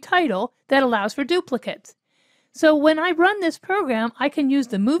of movie title that allows for duplicates. So when I run this program, I can use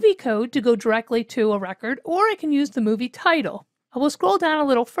the movie code to go directly to a record, or I can use the movie title. I will scroll down a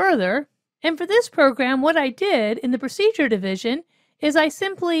little further, and for this program, what I did in the procedure division is I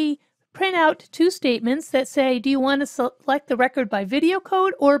simply print out 2 statements that say, do you want to select the record by video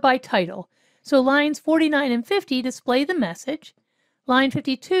code or by title? So lines 49 and 50 display the message. Line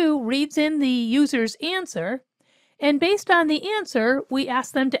 52 reads in the user's answer, and based on the answer, we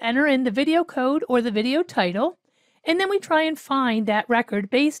ask them to enter in the video code or the video title, and then we try and find that record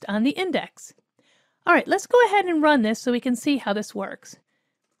based on the index. All right, let's go ahead and run this so we can see how this works.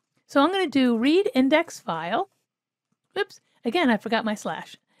 So I'm going to do read index file. Oops, again, I forgot my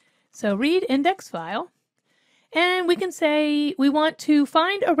slash. So read index file, and we can say we want to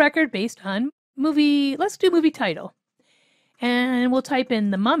find a record based on movie, let's do movie title. And we'll type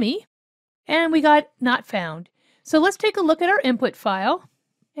in The Mummy, and we got not found. So let's take a look at our input file,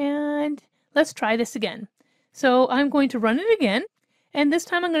 and let's try this again. So I'm going to run it again, and this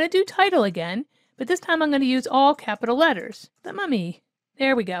time I'm going to do title again, but this time I'm going to use all capital letters. The Mummy.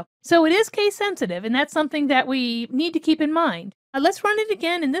 There we go. So it is case sensitive, and that's something that we need to keep in mind. Let's run it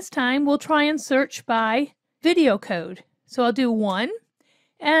again, and this time we'll try and search by video code. So I'll do 1,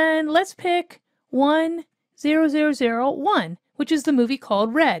 and let's pick 10001, which is the movie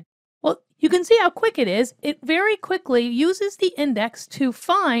called Red. Well, you can see how quick it is. It very quickly uses the index to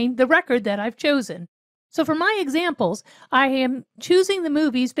find the record that I've chosen. So for my examples, I am choosing the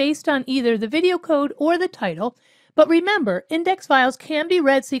movies based on either the video code or the title. But remember, index files can be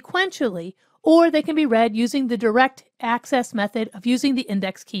read sequentially, or they can be read using the direct access method of using the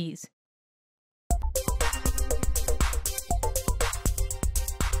index keys.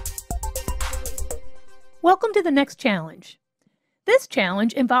 Welcome to the next challenge. This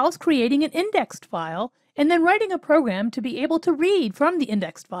challenge involves creating an indexed file and then writing a program to be able to read from the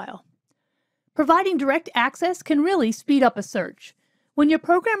indexed file. Providing direct access can really speed up a search. When your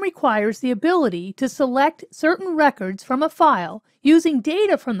program requires the ability to select certain records from a file using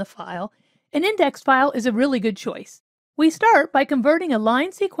data from the file, an indexed file is a really good choice. We start by converting a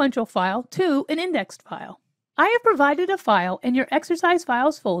line sequential file to an indexed file. I have provided a file in your exercise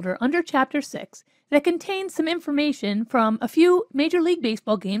files folder under Chapter 6 that contains some information from a few Major League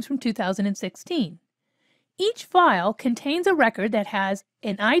Baseball games from 2016. Each file contains a record that has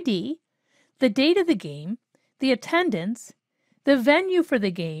an ID, the date of the game, the attendance, the venue for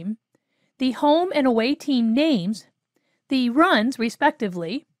the game, the home and away team names, the runs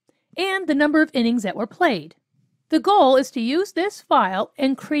respectively, and the number of innings that were played. The goal is to use this file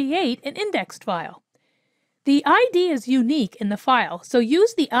and create an indexed file. The ID is unique in the file, so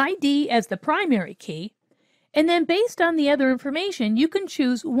use the ID as the primary key, and then based on the other information, you can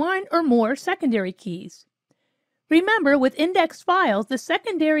choose one or more secondary keys. Remember, with indexed files, the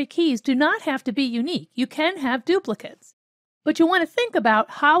secondary keys do not have to be unique. You can have duplicates. But you want to think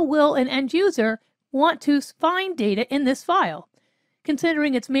about how will an end user want to find data in this file.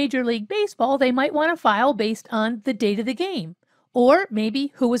 Considering it's Major League Baseball, they might want a file based on the date of the game, or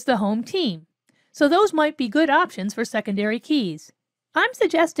maybe who was the home team. So those might be good options for secondary keys. I'm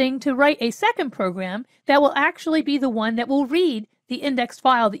suggesting to write a second program that will actually be the one that will read the indexed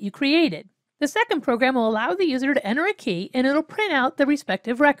file that you created. The second program will allow the user to enter a key and it'll print out the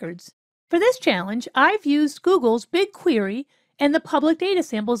respective records. For this challenge, I've used Google's BigQuery and the public data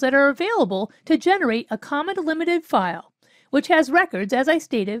samples that are available to generate a comma-delimited file, which has records, as I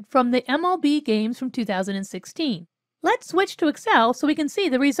stated, from the MLB games from 2016. Let's switch to Excel so we can see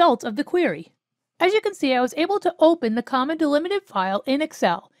the results of the query. As you can see, I was able to open the comma-delimited file in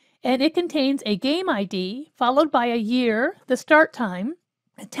Excel, and it contains a game ID, followed by a year, the start time,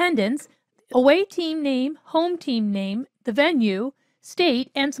 attendance, away team name, home team name, the venue, state,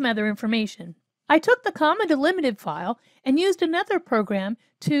 and some other information. I took the comma-delimited file and used another program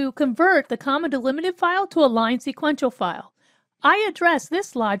to convert the comma-delimited file to a line sequential file. I address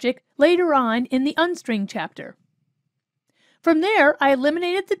this logic later on in the unstring chapter. From there, I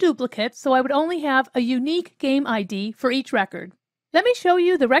eliminated the duplicates so I would only have a unique game ID for each record. Let me show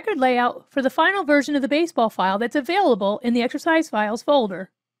you the record layout for the final version of the baseball file that's available in the exercise files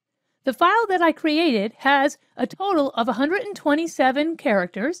folder. The file that I created has a total of 127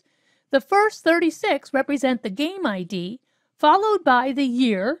 characters. The first 36 represent the game ID, followed by the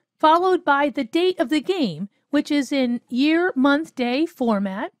year, followed by the date of the game, which is in year, month, day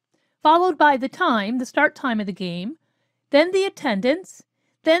format, followed by the time, the start time of the game, then the attendance,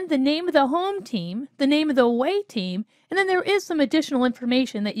 then the name of the home team, the name of the away team, and then there is some additional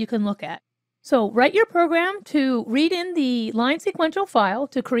information that you can look at. So write your program to read in the line sequential file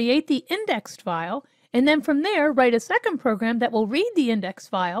to create the indexed file, and then from there write a second program that will read the index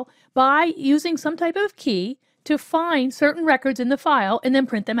file by using some type of key to find certain records in the file and then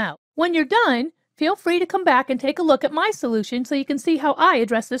print them out. When you're done, feel free to come back and take a look at my solution so you can see how I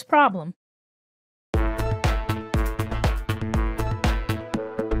address this problem.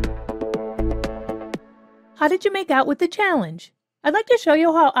 How did you make out with the challenge? I'd like to show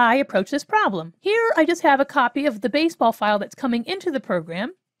you how I approach this problem. Here I just have a copy of the baseball file that's coming into the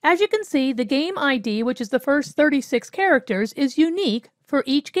program. As you can see, the game ID, which is the first 36 characters, is unique for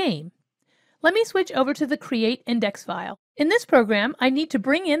each game. Let me switch over to the Create Index file. In this program, I need to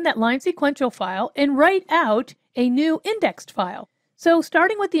bring in that line sequential file and write out a new indexed file. So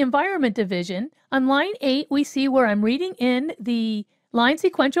starting with the environment division, on line 8 we see where I'm reading in the line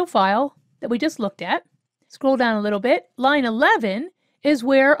sequential file that we just looked at. Scroll down a little bit. Line 11 is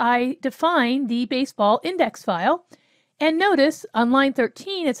where I define the baseball index file. And notice on line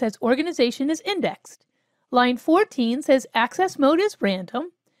 13 it says organization is indexed. Line 14 says access mode is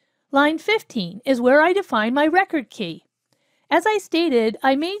random. Line 15 is where I define my record key. As I stated,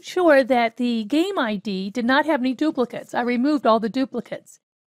 I made sure that the game ID did not have any duplicates. I removed all the duplicates.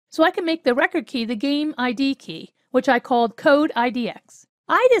 So I can make the record key the game ID key, which I called code IDX.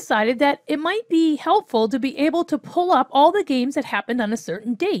 I decided that it might be helpful to be able to pull up all the games that happened on a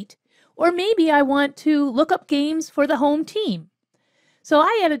certain date, Or maybe I want to look up games for the home team. So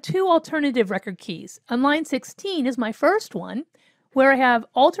I added two alternative record keys. On line 16 is my first one, where I have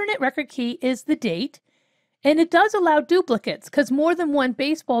alternate record key is the date, and it does allow duplicates because more than one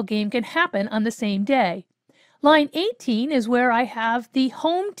baseball game can happen on the same day. Line 18 is where I have the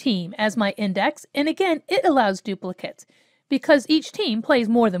home team as my index, and again, it allows duplicates because each team plays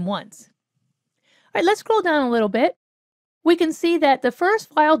more than once. All right, let's scroll down a little bit. We can see that the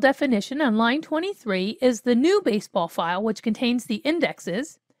first file definition on line 23 is the new baseball file, which contains the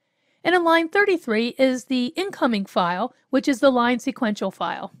indexes. And on line 33 is the incoming file, which is the line sequential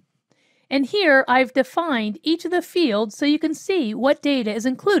file. And here I've defined each of the fields so you can see what data is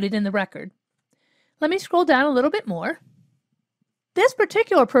included in the record. Let me scroll down a little bit more. This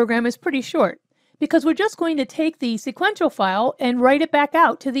particular program is pretty short because we're just going to take the sequential file and write it back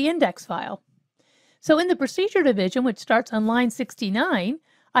out to the index file. So in the procedure division, which starts on line 69,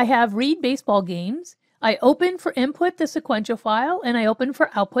 I have read baseball games. I open for input the sequential file, and I open for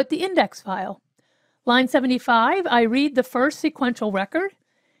output the index file. Line 75, I read the first sequential record,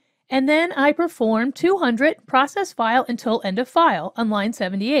 and then I perform 200 process file until end of file on line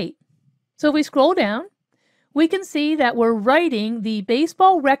 78. So if we scroll down, we can see that we're writing the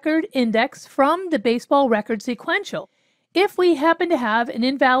baseball record index from the baseball record sequential. If we happen to have an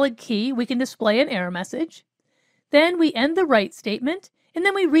invalid key, we can display an error message. Then we end the write statement, and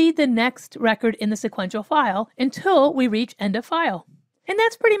then we read the next record in the sequential file until we reach end of file. And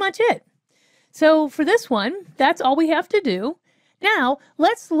that's pretty much it. So for this one, that's all we have to do. Now,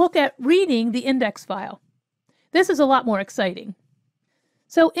 let's look at reading the index file. This is a lot more exciting.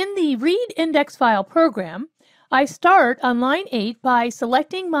 So in the read index file program, I start on line 8 by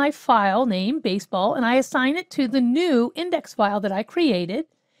selecting my file name, baseball, and I assign it to the new index file that I created.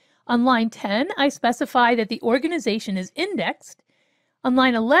 On line 10, I specify that the organization is indexed. On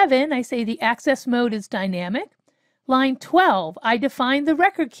line 11, I say the access mode is dynamic. Line 12, I define the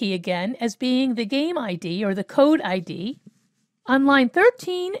record key again as being the game ID or the code ID. On line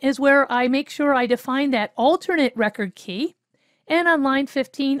 13 is where I make sure I define that alternate record key. And on line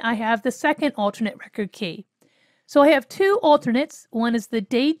 15, I have the second alternate record key. So I have two alternates. One is the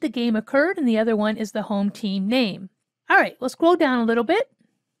date the game occurred, and the other one is the home team name. All right, we'll scroll down a little bit.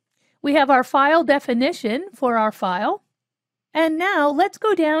 We have our file definition for our file. And now let's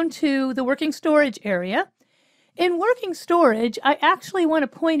go down to the working storage area. In working storage, I actually want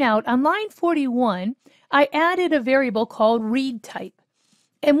to point out on line 41, I added a variable called read type.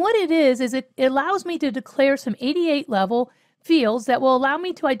 And what it is it allows me to declare some 88 level fields that will allow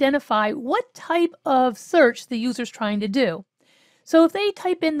me to identify what type of search the user's trying to do. So if they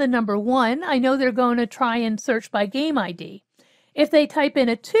type in the number 1, I know they're going to try and search by game ID. If they type in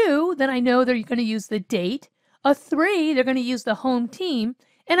a 2, then I know they're going to use the date. A 3, they're going to use the home team.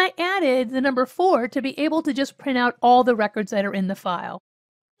 And I added the number 4 to be able to just print out all the records that are in the file.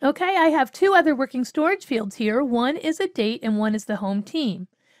 Okay, I have two other working storage fields here. One is a date and one is the home team.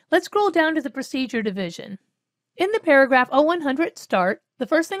 Let's scroll down to the procedure division. In the paragraph 0100 start, the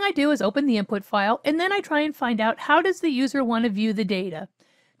first thing I do is open the input file, and then I try and find out how does the user want to view the data.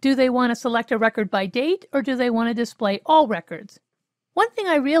 Do they want to select a record by date, or do they want to display all records? One thing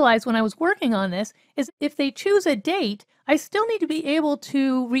I realized when I was working on this is if they choose a date, I still need to be able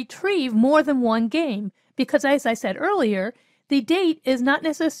to retrieve more than one game, because as I said earlier, the date is not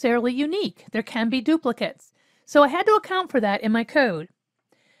necessarily unique. There can be duplicates. So I had to account for that in my code.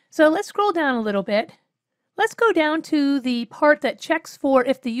 So let's scroll down a little bit. Let's go down to the part that checks for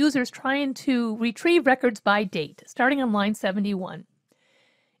if the user is trying to retrieve records by date, starting on line 71.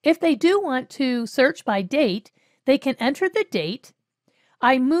 If they do want to search by date, they can enter the date.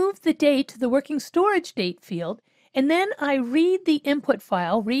 I move the date to the working storage date field, and then I read the input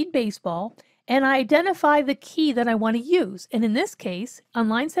file, read baseball, and I identify the key that I want to use. And in this case, on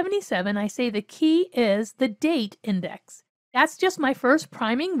line 77, I say the key is the date index. That's just my first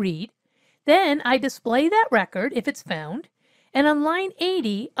priming read. Then I display that record if it's found. And on line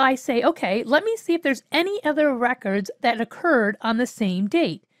 80, I say, okay, let me see if there's any other records that occurred on the same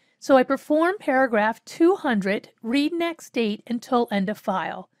date. So I perform paragraph 200, read next date until end of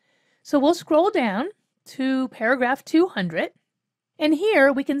file. So we'll scroll down to paragraph 200. And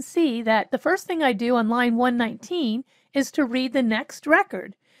here we can see that the first thing I do on line 119 is to read the next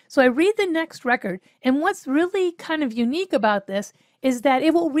record. So I read the next record, and what's really kind of unique about this is that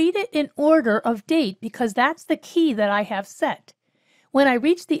it will read it in order of date because that's the key that I have set. When I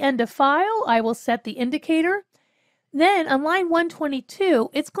reach the end of file, I will set the indicator. Then on line 122,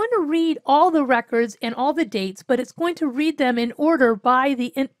 it's going to read all the records and all the dates, but it's going to read them in order by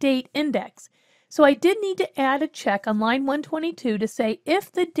the date index. So I did need to add a check on line 122 to say if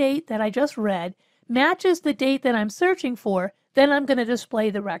the date that I just read matches the date that I'm searching for, then I'm going to display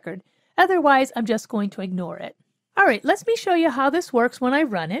the record. Otherwise, I'm just going to ignore it. All right, let me show you how this works when I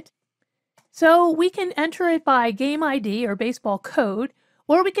run it. So we can enter it by game ID or baseball code,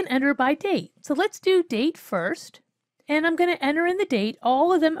 or we can enter by date. So let's do date first. And I'm going to enter in the date.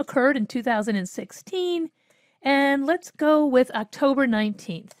 All of them occurred in 2016. And let's go with October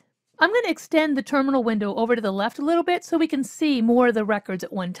 19th. I'm going to extend the terminal window over to the left a little bit so we can see more of the records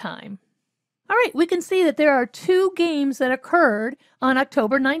at one time. All right, we can see that there are 2 games that occurred on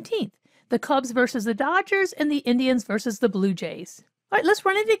October 19th. The Cubs versus the Dodgers and the Indians versus the Blue Jays. All right, let's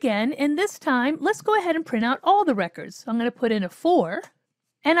run it again. And this time, let's go ahead and print out all the records. So I'm going to put in a 4.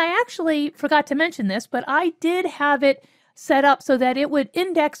 And I actually forgot to mention this, but I did have it set up so that it would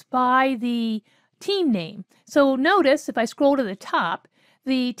index by the team name. So notice if I scroll to the top,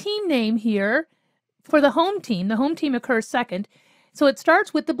 the team name here for the home team occurs second. So it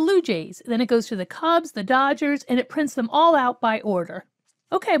starts with the Blue Jays, then it goes to the Cubs, the Dodgers, and it prints them all out by order.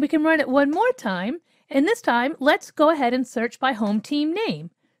 Okay, we can run it one more time. And this time, let's go ahead and search by home team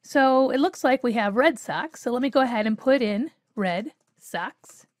name. So it looks like we have Red Sox. So let me go ahead and put in Red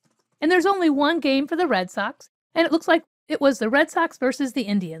Sox. And there's only one game for the Red Sox. And it looks like it was the Red Sox versus the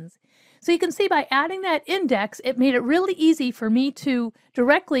Indians. So you can see by adding that index, it made it really easy for me to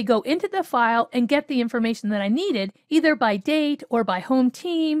directly go into the file and get the information that I needed, either by date or by home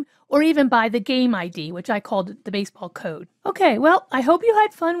team, or even by the game ID, which I called the baseball code. Okay, well, I hope you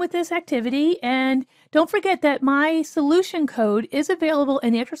had fun with this activity, and don't forget that my solution code is available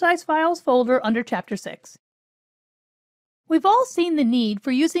in the exercise files folder under Chapter 6. We've all seen the need for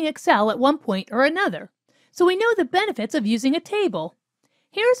using Excel at one point or another, so we know the benefits of using a table.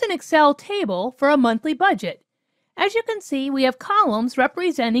 Here's an Excel table for a monthly budget. As you can see, we have columns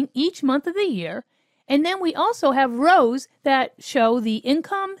representing each month of the year, and then we also have rows that show the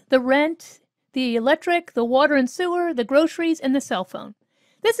income, the rent, the electric, the water and sewer, the groceries, and the cell phone.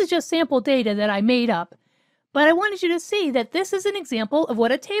 This is just sample data that I made up, but I wanted you to see that this is an example of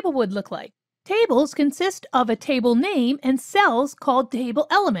what a table would look like. Tables consist of a table name and cells called table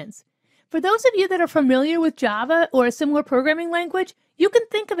elements. For those of you that are familiar with Java or a similar programming language, you can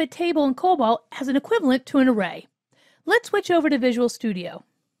think of a table in Cobol as an equivalent to an array. Let's switch over to Visual Studio.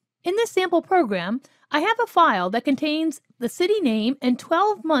 In this sample program, I have a file that contains the city name and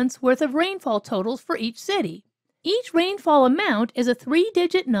 12 months worth of rainfall totals for each city. Each rainfall amount is a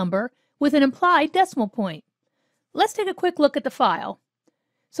 3-digit number with an implied decimal point. Let's take a quick look at the file.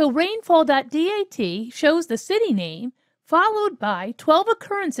 So rainfall.dat shows the city name followed by 12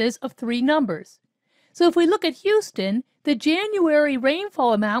 occurrences of 3 numbers. So if we look at Houston, the January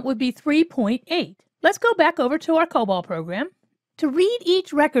rainfall amount would be 3.8. Let's go back over to our Cobol program. To read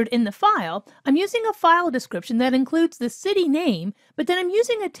each record in the file, I'm using a file description that includes the city name, but then I'm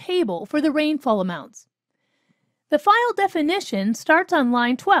using a table for the rainfall amounts. The file definition starts on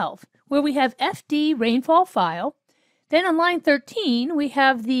line 12, where we have FD rainfall file. Then on line 13, we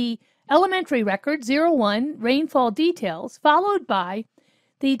have the elementary record 01 rainfall details, followed by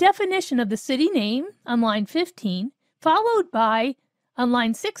the definition of the city name on line 15, followed by, on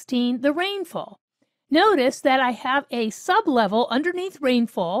line 16, the rainfall. Notice that I have a sub-level underneath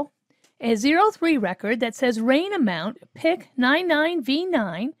rainfall, a 03 record that says rain amount, pick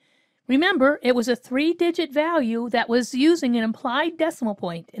 99V9. Remember, it was a 3-digit value that was using an implied decimal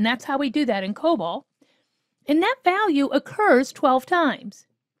point, and that's how we do that in Cobol. And that value occurs 12 times.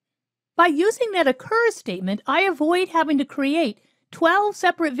 By using that occurs statement, I avoid having to create 12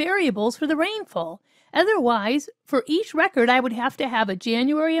 separate variables for the rainfall. Otherwise, for each record, I would have to have a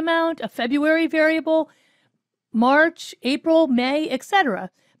January amount, a February variable, March, April, May, etc.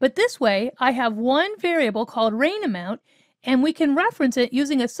 But this way, I have one variable called rain amount, and we can reference it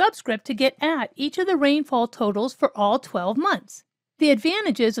using a subscript to get at each of the rainfall totals for all 12 months. The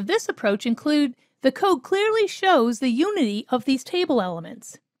advantages of this approach include the code clearly shows the unity of these table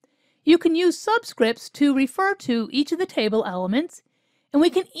elements. You can use subscripts to refer to each of the table elements, and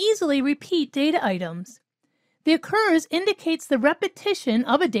we can easily repeat data items. The occurs indicates the repetition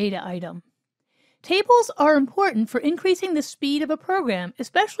of a data item. Tables are important for increasing the speed of a program,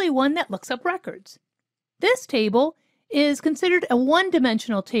 especially one that looks up records. This table is considered a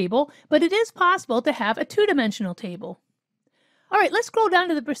one-dimensional table, but it is possible to have a two-dimensional table. All right, let's scroll down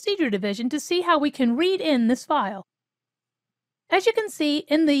to the procedure division to see how we can read in this file. As you can see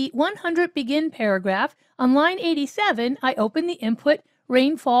in the 100 begin paragraph, on line 87, I open the input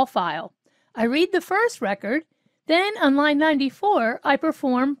rainfall file. I read the first record, then on line 94, I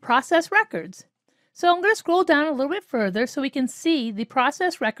perform process records. So I'm going to scroll down a little bit further so we can see the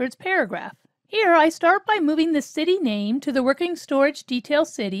process records paragraph. Here I start by moving the city name to the working storage detail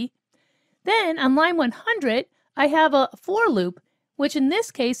city. Then on line 100, I have a for loop, which in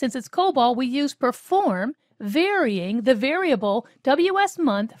this case, since it's Cobol, we use perform, varying the variable WS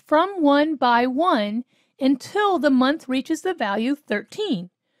month from 1 by 1 until the month reaches the value 13.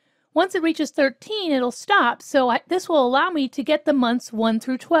 Once it reaches 13, it'll stop, so this will allow me to get the months 1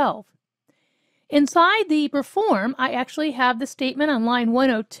 through 12. Inside the perform, I actually have the statement on line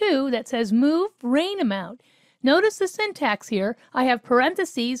 102 that says move rain amount. Notice the syntax here. I have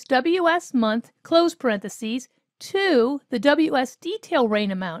parentheses, WS month, close parentheses, to the WS detail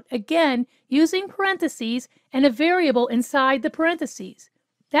rain amount. Again, using parentheses and a variable inside the parentheses.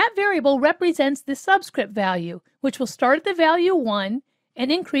 That variable represents the subscript value, which will start at the value 1 and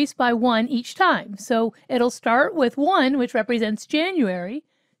increase by 1 each time. So it'll start with 1, which represents January,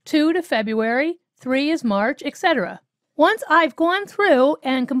 2 to February, 3 is March, etc. Once I've gone through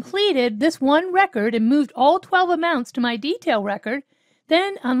and completed this one record and moved all 12 amounts to my detail record,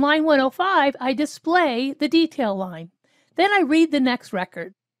 then on line 105, I display the detail line. Then I read the next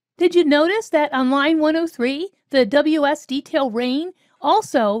record. Did you notice that on line 103, the WS detail rain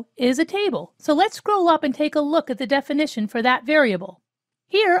also is a table? So let's scroll up and take a look at the definition for that variable.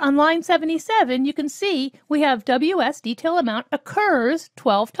 Here on line 77, you can see we have WS detail amount occurs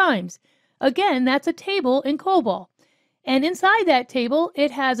 12 times. Again, that's a table in Cobol. And inside that table,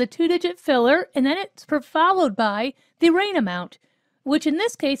 it has a 2-digit filler, and then it's followed by the rain amount, which in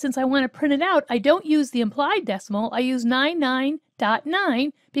this case, since I want to print it out, I don't use the implied decimal. I use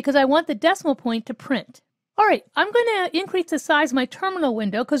 99.9 because I want the decimal point to print. All right, I'm going to increase the size of my terminal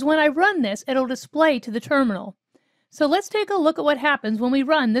window because when I run this, it'll display to the terminal. So let's take a look at what happens when we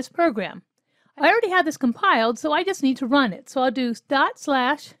run this program. I already have this compiled, so I just need to run it. So I'll do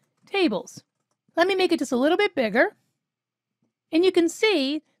 /tables. Let me make it just a little bit bigger. And you can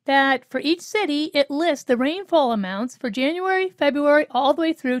see that for each city, it lists the rainfall amounts for January, February, all the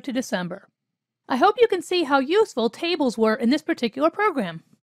way through to December. I hope you can see how useful tables were in this particular program.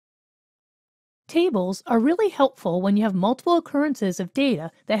 Tables are really helpful when you have multiple occurrences of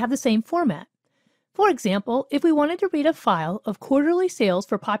data that have the same format. For example, if we wanted to read a file of quarterly sales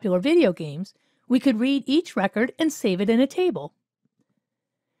for popular video games, we could read each record and save it in a table.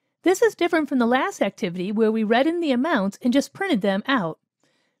 This is different from the last activity where we read in the amounts and just printed them out.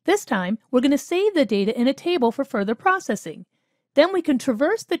 This time, we're going to save the data in a table for further processing. Then we can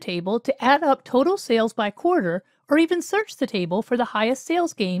traverse the table to add up total sales by quarter or even search the table for the highest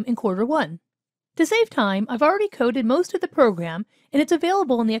sales game in quarter 1. To save time, I've already coded most of the program and it's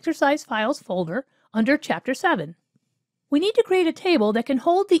available in the exercise files folder under Chapter 7. We need to create a table that can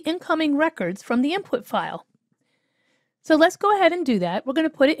hold the incoming records from the input file. So let's go ahead and do that. We're going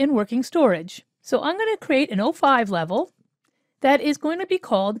to put it in working storage. So I'm going to create an 05 level that is going to be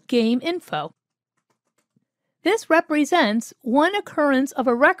called Game Info. This represents one occurrence of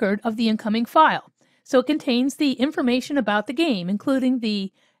a record of the incoming file. So it contains the information about the game, including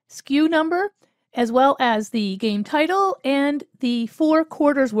the SKU number, as well as the game title and the 4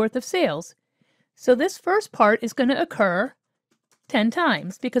 quarters worth of sales. So this first part is going to occur 10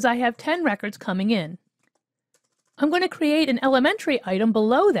 times because I have 10 records coming in. I'm going to create an elementary item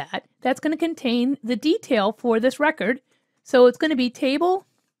below that that's going to contain the detail for this record. So it's going to be table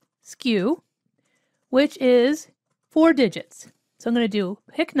SKU, which is 4 digits. So I'm going to do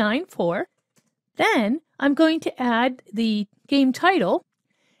pick 9, 4. Then I'm going to add the game title,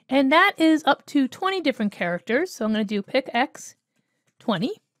 and that is up to 20 different characters. So I'm going to do pick X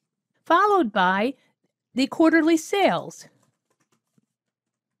 20, followed by the quarterly sales.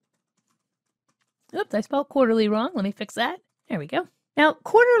 Oops, I spelled quarterly wrong. Let me fix that. There we go. Now,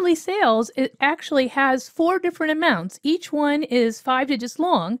 quarterly sales, it actually has 4 different amounts. Each one is 5 digits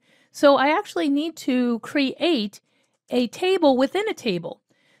long. So I actually need to create a table within a table.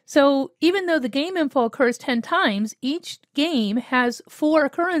 So even though the game info occurs 10 times, each game has 4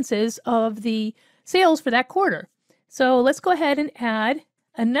 occurrences of the sales for that quarter. So let's go ahead and add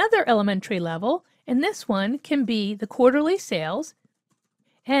another elementary level. And this one can be the quarterly sales.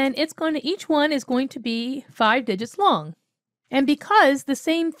 And each one is going to be 5 digits long. And because the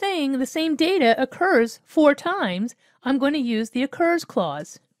same thing, the same data occurs 4 times, I'm going to use the occurs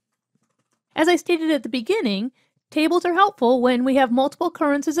clause. As I stated at the beginning, tables are helpful when we have multiple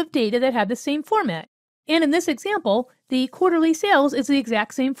occurrences of data that have the same format. And in this example, the quarterly sales is the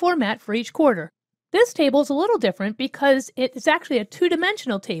exact same format for each quarter. This table is a little different because it's actually a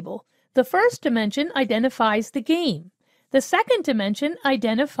 2-dimensional table. The first dimension identifies the game. The second dimension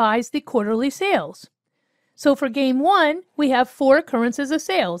identifies the quarterly sales. So for game 1, we have 4 occurrences of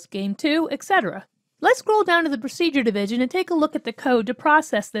sales, game 2, etc. Let's scroll down to the procedure division and take a look at the code to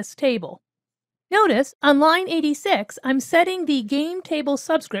process this table. Notice on line 86, I'm setting the game table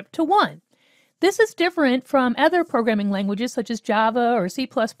subscript to 1. This is different from other programming languages such as Java or C++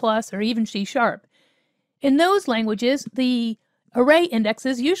 or even C#. In those languages, the array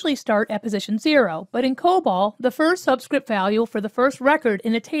indexes usually start at position 0, but in Cobol, the first subscript value for the first record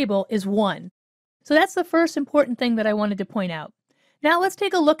in a table is 1. So that's the first important thing that I wanted to point out. Now let's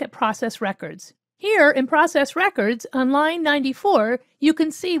take a look at process records. Here in process records on line 94, you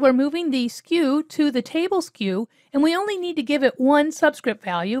can see we're moving the SKU to the table SKU, and we only need to give it one subscript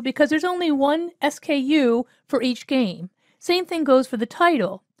value because there's only one SKU for each game. Same thing goes for the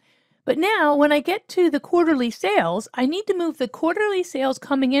title. But now when I get to the quarterly sales, I need to move the quarterly sales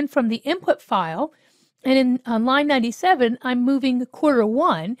coming in from the input file, and on line 97, I'm moving quarter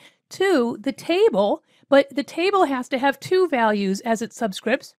 1 to the table, but the table has to have 2 values as its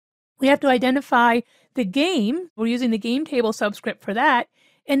subscripts. We have to identify the game. We're using the game table subscript for that,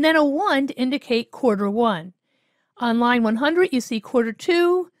 and then a 1 to indicate quarter 1. On line 100, you see quarter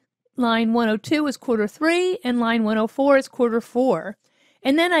 2, line 102 is quarter 3, and line 104 is quarter 4.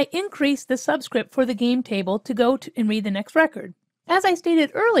 And then I increase the subscript for the game table to go and read the next record. As I stated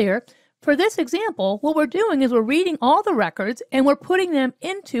earlier, for this example, what we're doing is we're reading all the records and we're putting them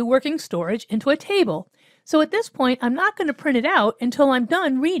into working storage into a table. So at this point, I'm not going to print it out until I'm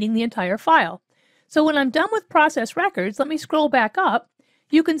done reading the entire file. So when I'm done with process records, let me scroll back up.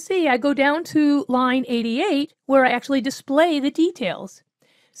 You can see I go down to line 88 where I actually display the details.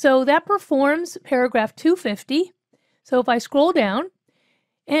 So that performs paragraph 250. So if I scroll down,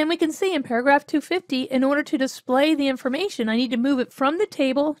 and we can see in paragraph 250, in order to display the information, I need to move it from the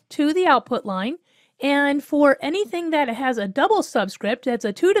table to the output line. And for anything that has a double subscript, that's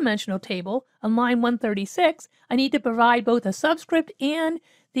a 2-dimensional table, on line 136, I need to provide both a subscript and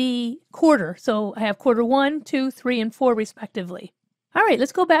the quarter. So I have quarter 1, 2, 3, and 4 respectively. All right,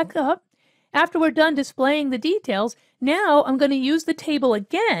 let's go back up. After we're done displaying the details, now I'm going to use the table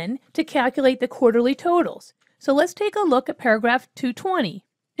again to calculate the quarterly totals. So let's take a look at paragraph 220.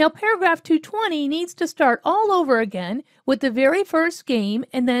 Now paragraph 220 needs to start all over again with the very first game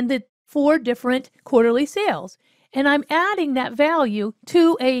and then the 4 different quarterly sales. And I'm adding that value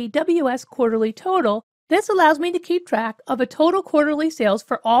to a WS quarterly total. This allows me to keep track of a total quarterly sales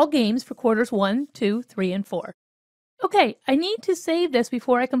for all games for quarters 1, 2, 3, and 4. Okay, I need to save this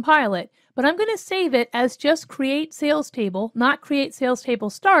before I compile it, but I'm going to save it as just create sales table, not create sales table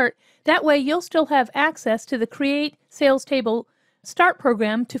start. That way you'll still have access to the create sales table start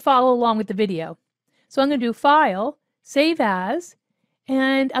program to follow along with the video. So I'm going to do File, Save As,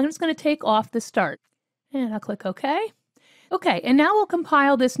 and I'm just going to take off the start. And I'll click OK. Okay, and now we'll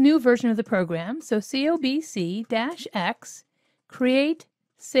compile this new version of the program. So COBC-X create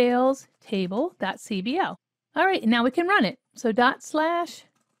sales table.cbl. All right, and now we can run it. So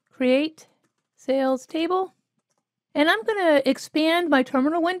 / create sales table. And I'm going to expand my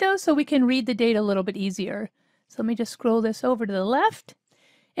terminal window so we can read the data a little bit easier. So let me just scroll this over to the left.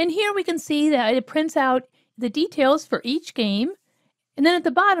 And here we can see that it prints out the details for each game. And then at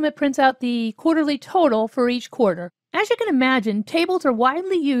the bottom, it prints out the quarterly total for each quarter. As you can imagine, tables are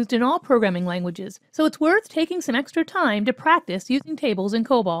widely used in all programming languages, so it's worth taking some extra time to practice using tables in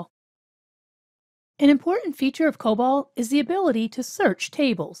Cobol. An important feature of Cobol is the ability to search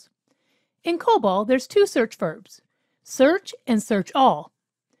tables. In Cobol, there's 2 search verbs, search and search all.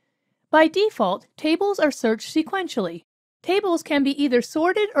 By default, tables are searched sequentially. Tables can be either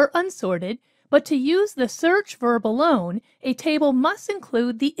sorted or unsorted, but to use the search verb alone, a table must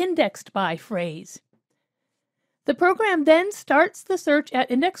include the indexed by phrase. The program then starts the search at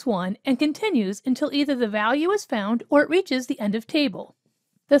index 1 and continues until either the value is found or it reaches the end of table.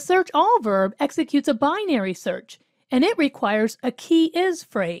 The search all verb executes a binary search, and it requires a key is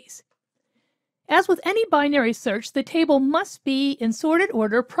phrase. As with any binary search, the table must be in sorted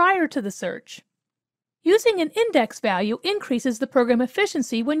order prior to the search. Using an index value increases the program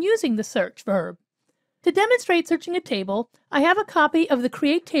efficiency when using the search verb. To demonstrate searching a table, I have a copy of the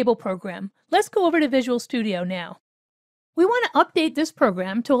Create Table program. Let's go over to Visual Studio now. We want to update this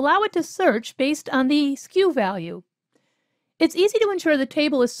program to allow it to search based on the SKU value. It's easy to ensure the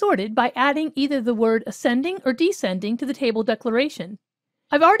table is sorted by adding either the word ascending or descending to the table declaration.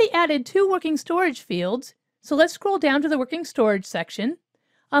 I've already added 2 working storage fields, so let's scroll down to the working storage section.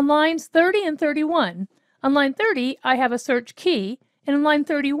 On lines 30 and 31, on line 30 I have a search key, and on line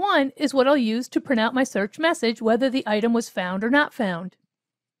 31 is what I'll use to print out my search message whether the item was found or not found.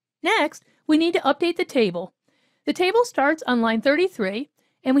 Next, we need to update the table. The table starts on line 33,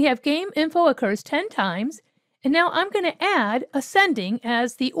 and we have game info occurs 10 times, and now I'm going to add ascending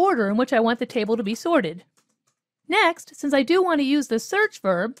as the order in which I want the table to be sorted. Next, since I do want to use the search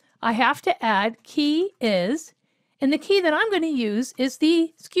verb, I have to add key is, and the key that I'm going to use is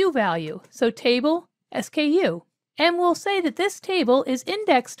the SKU value, so table SKU. And we'll say that this table is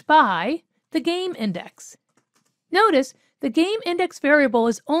indexed by the game index. Notice the game index variable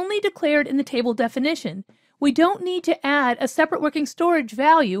is only declared in the table definition. We don't need to add a separate working storage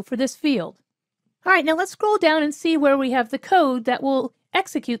value for this field. All right, now let's scroll down and see where we have the code that will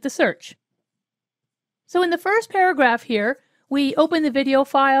execute the search. So in the first paragraph here, we open the video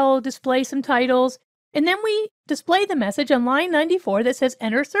file, display some titles, and then we display the message on line 94 that says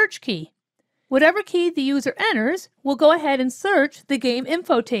enter search key. Whatever key the user enters, we'll go ahead and search the game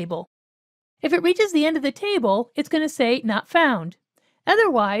info table. If it reaches the end of the table, it's going to say not found.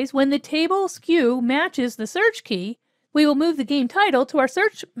 Otherwise, when the table SKU matches the search key, we will move the game title to our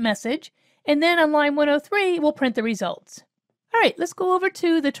search message, and then on line 103, we'll print the results. All right, let's go over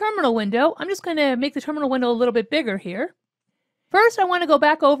to the terminal window. I'm just going to make the terminal window a little bit bigger here. First, I want to go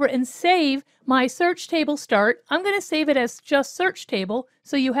back over and save my search table start. I'm going to save it as just search table,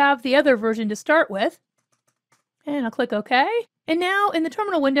 so you have the other version to start with. And I'll click OK. And now in the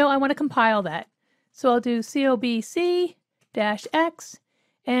terminal window, I want to compile that. So I'll do COBC-X,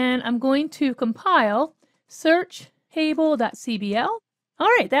 and I'm going to compile search table.cbl.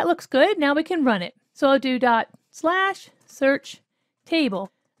 All right, that looks good. Now we can run it. So I'll do /search table.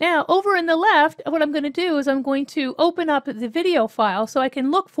 Now over in the left, what I'm going to do is I'm going to open up the video file so I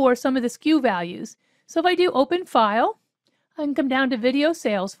can look for some of the SKU values. So if I do open file, I can come down to video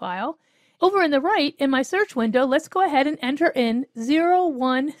sales file. Over in the right, in my search window, let's go ahead and enter in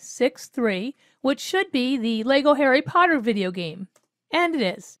 0163, which should be the Lego Harry Potter video game. And it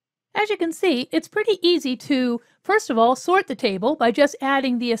is. As you can see, it's pretty easy to, first of all, sort the table by just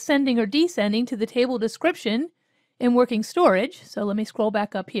adding the ascending or descending to the table description in working storage. So let me scroll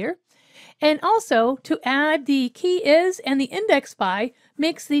back up here. And also to add the key is and the index by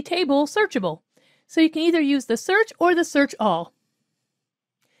makes the table searchable. So you can either use the search or the search all.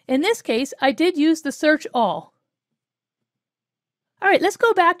 In this case, I did use the search all. All right, let's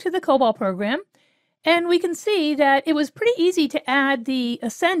go back to the Cobol program. And we can see that it was pretty easy to add the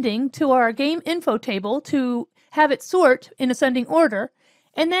ascending to our game info table to have it sort in ascending order.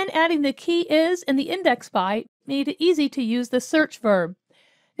 And then adding the key is and the index by made it easy to use the search verb.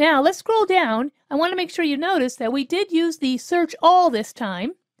 Now let's scroll down. I want to make sure you notice that we did use the search all this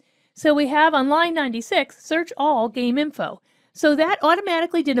time. So we have on line 96, search all game info. So that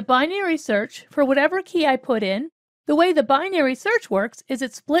automatically did a binary search for whatever key I put in. The way the binary search works is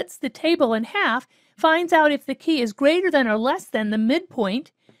it splits the table in half, finds out if the key is greater than or less than the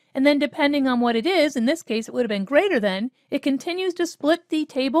midpoint, and then depending on what it is, in this case it would have been greater than, it continues to split the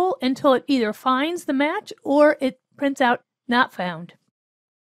table until it either finds the match or it prints out not found.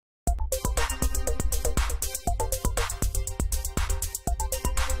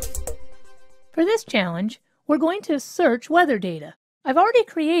 For this challenge, we're going to search weather data. I've already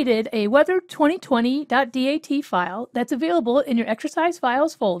created a weather2020.dat file that's available in your exercise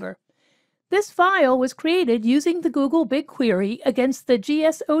files folder. This file was created using the Google BigQuery against the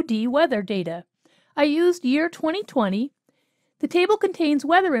GSOD weather data. I used year 2020. The table contains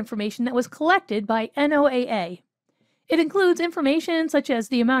weather information that was collected by NOAA. It includes information such as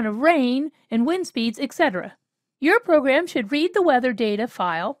the amount of rain and wind speeds, etc. Your program should read the weather data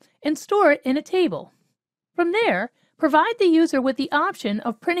file and store it in a table. From there, provide the user with the option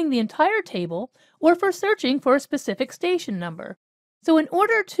of printing the entire table or for searching for a specific station number. So in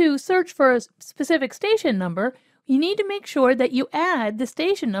order to search for a specific station number, you need to make sure that you add the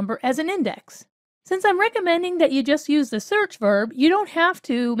station number as an index. Since I'm recommending that you just use the search verb, you don't have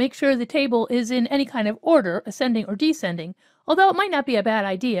to make sure the table is in any kind of order, ascending or descending, although it might not be a bad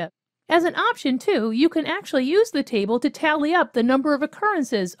idea. As an option too, you can actually use the table to tally up the number of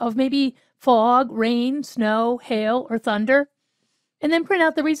occurrences of maybe fog, rain, snow, hail, or thunder, and then print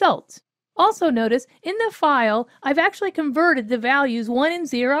out the results. Also notice, in the file, I've actually converted the values 1 and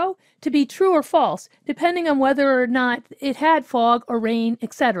 0 to be true or false, depending on whether or not it had fog or rain,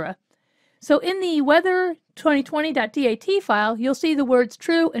 etc. So in the weather2020.dat file, you'll see the words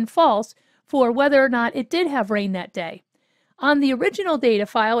true and false for whether or not it did have rain that day. On the original data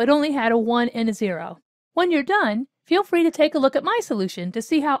file, it only had a 1 and a 0. When you're done, feel free to take a look at my solution to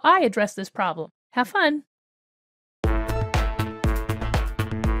see how I address this problem. Have fun!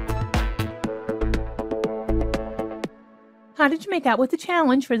 How did you make out with the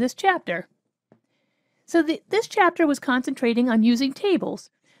challenge for this chapter? So this chapter was concentrating on using tables.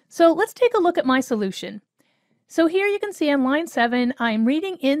 So let's take a look at my solution. So here you can see on line 7, I'm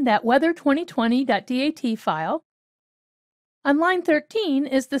reading in that weather2020.dat file. On line 13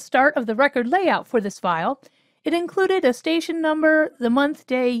 is the start of the record layout for this file. It included a station number, the month,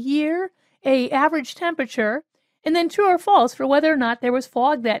 day, year, a average temperature, and then true or false for whether or not there was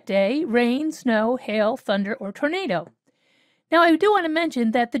fog that day, rain, snow, hail, thunder, or tornado. Now, I do want to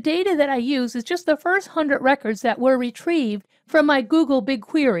mention that the data that I use is just the first 100 records that were retrieved from my Google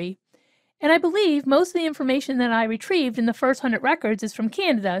BigQuery. And I believe most of the information that I retrieved in the first 100 records is from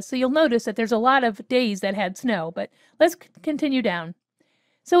Canada, so you'll notice that there's a lot of days that had snow, but let's continue down.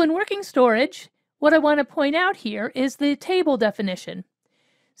 So in working storage, what I want to point out here is the table definition.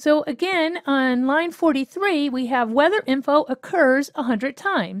 So again, on line 43, we have weather info occurs 100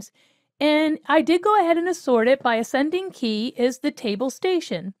 times. And I did go ahead and assort it by ascending key is the table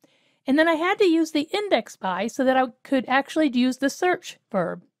station. And then I had to use the index by so that I could actually use the search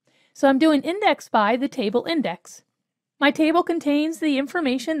verb. So I'm doing index by the table index. My table contains the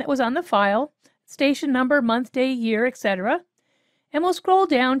information that was on the file, station number, month, day, year, etc. And we'll scroll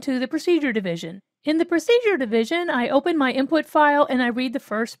down to the procedure division. In the procedure division, I open my input file and I read the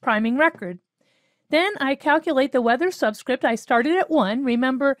first priming record. Then I calculate the weather subscript. I started at 1.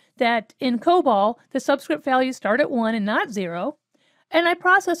 Remember that in Cobol, the subscript values start at 1 and not 0. And I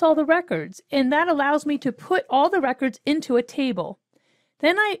process all the records, and that allows me to put all the records into a table.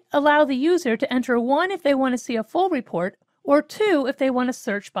 Then I allow the user to enter 1 if they want to see a full report, or 2 if they want to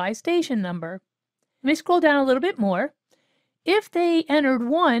search by station number. Let me scroll down a little bit more. If they entered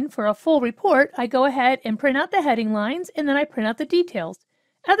 1 for a full report, I go ahead and print out the heading lines, and then I print out the details.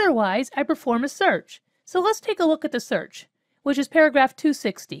 Otherwise, I perform a search. So let's take a look at the search, which is paragraph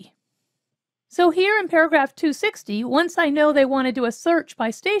 260. So here in paragraph 260, once I know they want to do a search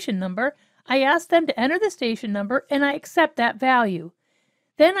by station number, I ask them to enter the station number and I accept that value.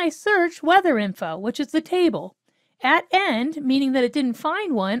 Then I search weather info, which is the table. At end, meaning that it didn't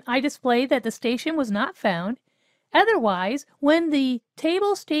find one, I display that the station was not found. Otherwise, when the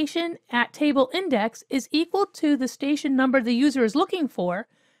table station at table index is equal to the station number the user is looking for,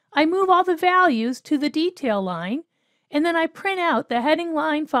 I move all the values to the detail line, and then I print out the heading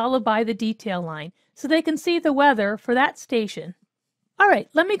line followed by the detail line, so they can see the weather for that station. All right,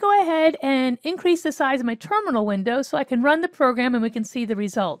 let me go ahead and increase the size of my terminal window so I can run the program and we can see the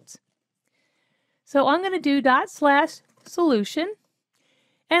results. So I'm going to do /solution.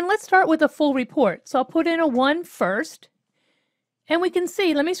 And let's start with a full report. So I'll put in a 1 first. And we can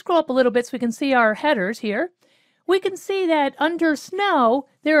see, let me scroll up a little bit so we can see our headers here. We can see that under snow,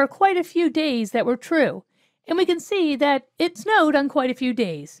 there are quite a few days that were true. And we can see that it snowed on quite a few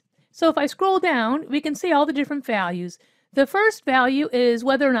days. So if I scroll down, we can see all the different values. The first value is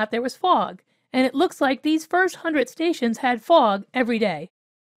whether or not there was fog. And it looks like these first 100 stations had fog every day.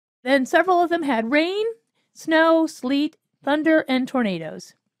 Then several of them had rain, snow, sleet, thunder, and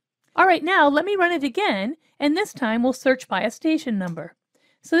tornadoes. All right, now let me run it again, and this time we'll search by a station number.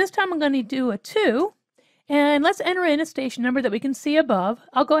 So this time I'm going to do a 2, and let's enter in a station number that we can see above.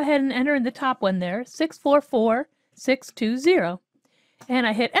 I'll go ahead and enter in the top one there, 644620. And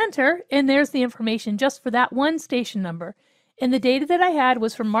I hit enter, and there's the information just for that one station number. And the data that I had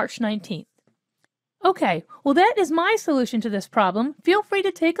was from March 19th. Okay, well that is my solution to this problem. Feel free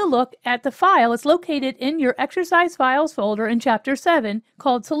to take a look at the file. It's located in your exercise files folder in chapter 7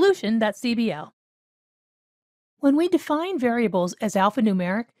 called solution.cbl. When we define variables as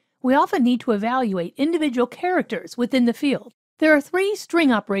alphanumeric, we often need to evaluate individual characters within the field. There are 3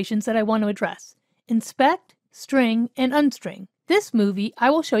 string operations that I want to address: inspect, string, and unstring. This movie,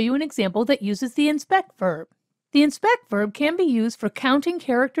 I will show you an example that uses the inspect verb. The inspect verb can be used for counting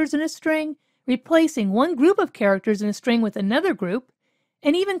characters in a string, replacing one group of characters in a string with another group,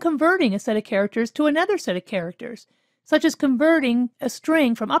 and even converting a set of characters to another set of characters, such as converting a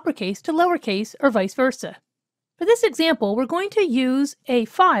string from uppercase to lowercase or vice versa. For this example, we're going to use a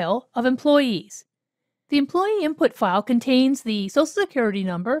file of employees. The employee input file contains the Social Security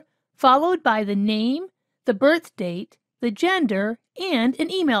number, followed by the name, the birth date, the gender, and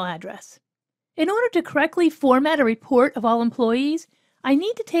an email address. In order to correctly format a report of all employees, I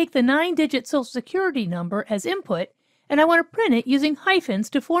need to take the 9-digit Social Security number as input, and I want to print it using hyphens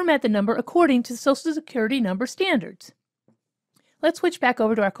to format the number according to Social Security number standards. Let's switch back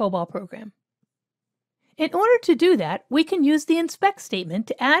over to our Cobol program. In order to do that, we can use the inspect statement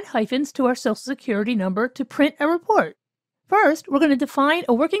to add hyphens to our Social Security number to print a report. First, we're going to define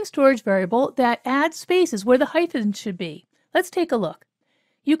a working storage variable that adds spaces where the hyphens should be. Let's take a look.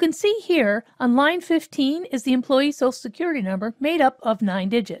 You can see here on line 15 is the employee Social Security number made up of 9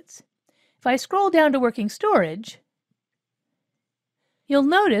 digits. If I scroll down to working storage, you'll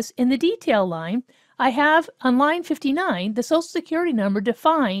notice in the detail line, I have on line 59 the Social Security number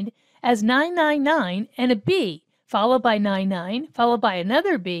defined as 999 and a B, followed by 99, followed by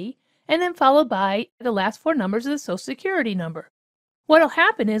another B, and then followed by the last four numbers of the Social Security number. What'll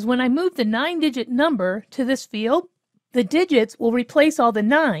happen is when I move the 9-digit number to this field, the digits will replace all the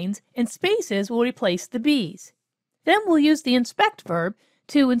 9s and spaces will replace the B's. Then we'll use the inspect verb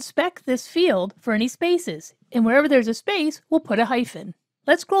to inspect this field for any spaces, and wherever there's a space, we'll put a hyphen.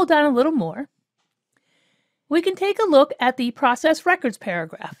 Let's scroll down a little more. We can take a look at the process records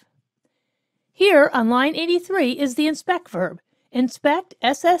paragraph. Here on line 83 is the inspect verb. Inspect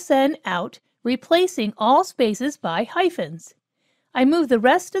SSN out, replacing all spaces by hyphens. I move the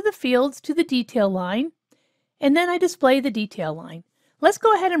rest of the fields to the detail line, and then I display the detail line. Let's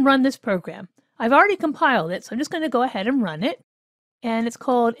go ahead and run this program. I've already compiled it, so I'm just going to go ahead and run it. And it's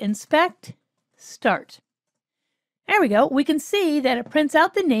called Inspect Start. There we go. We can see that it prints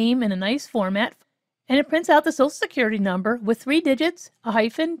out the name in a nice format, and it prints out the Social Security number with 3 digits, a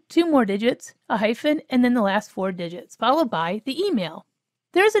hyphen, 2 more digits, a hyphen, and then the last 4 digits, followed by the email.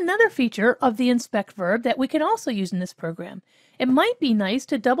 There's another feature of the inspect verb that we can also use in this program. It might be nice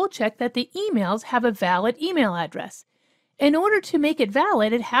to double check that the emails have a valid email address. In order to make it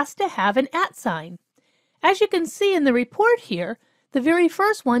valid, it has to have an @ sign. As you can see in the report here, the very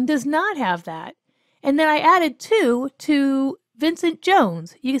first one does not have that. And then I added 2 to Vincent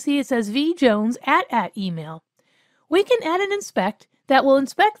Jones. You can see it says vjones @ email. We can add an inspect that will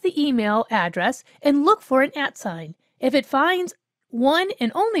inspect the email address and look for an @ sign. If it finds one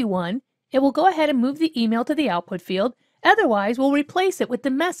and only one, it will go ahead and move the email to the output field. Otherwise, we'll replace it with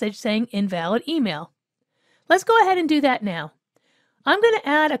the message saying invalid email. Let's go ahead and do that now. I'm going to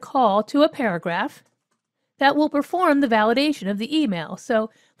add a call to a paragraph that will perform the validation of the email.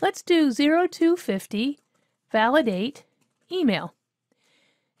 So let's do 0250 validate email.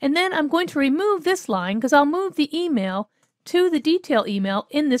 And then I'm going to remove this line because I'll move the email to the detail email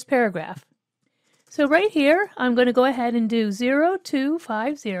in this paragraph. So right here, I'm going to go ahead and do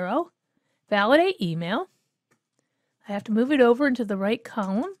 0250 validate email. I have to move it over into the right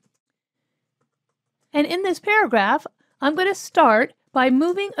column. And in this paragraph, I'm going to start by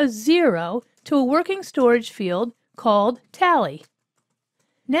moving a 0 to a working storage field called tally.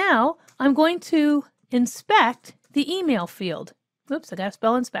 Now, I'm going to inspect the email field. Oops, I got to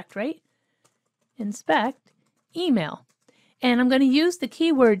spell inspect, right? Inspect email. And I'm going to use the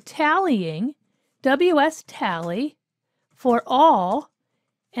keyword tallying, WS tally, for all,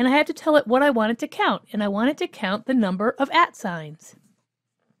 and I have to tell it what I want it to count, and I want it to count the number of @ signs.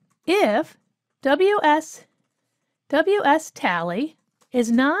 If WS tally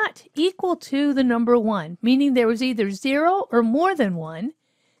is not equal to the number 1, meaning there was either 0 or more than 1,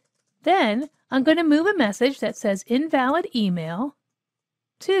 then I'm going to move a message that says invalid email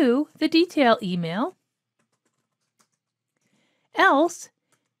to the detail email. Else,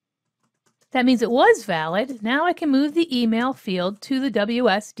 that means it was valid. Now I can move the email field to the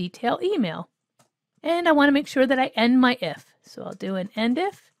WS detail email. And I want to make sure that I end my if. So I'll do an end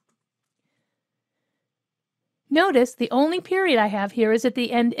if. Notice the only period I have here is at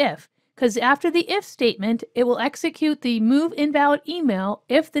the end if, because after the if statement, it will execute the move invalid email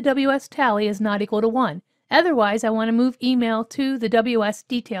if the WS tally is not equal to 1. Otherwise, I want to move email to the WS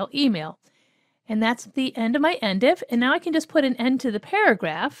detail email. And that's the end of my end if. And now I can just put an end to the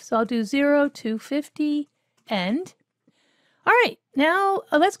paragraph. So I'll do 0250 end. All right, now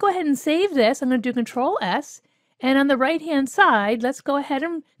let's go ahead and save this. I'm going to do Control S. And on the right-hand side, let's go ahead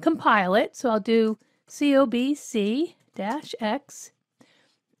and compile it. So I'll do COBC-X.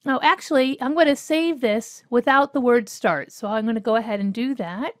 Now, actually, I'm going to save this without the word start. So I'm going to go ahead and do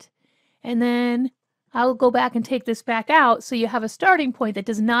that. And then I'll go back and take this back out so you have a starting point that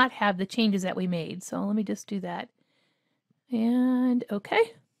does not have the changes that we made. So let me just do that. And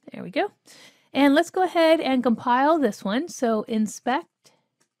okay, there we go. And let's go ahead and compile this one. So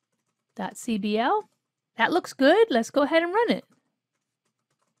inspect.cbl. That looks good. Let's go ahead and run it.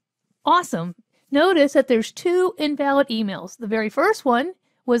 Awesome. Notice that there's 2 invalid emails. The very first one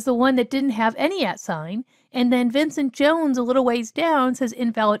was the one that didn't have any @ sign, and then Vincent Jones a little ways down says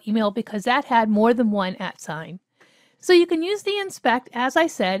invalid email because that had more than one @ sign. So you can use the inspect, as I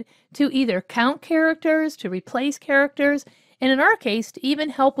said, to either count characters, to replace characters, and in our case, to even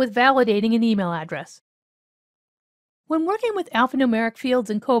help with validating an email address. When working with alphanumeric fields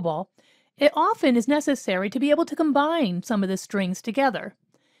in Cobol, it often is necessary to be able to combine some of the strings together.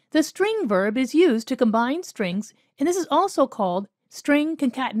 The string verb is used to combine strings, and this is also called string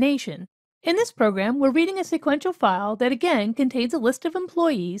concatenation. In this program, we're reading a sequential file that again contains a list of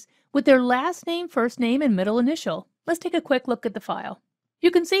employees with their last name, first name, and middle initial. Let's take a quick look at the file. You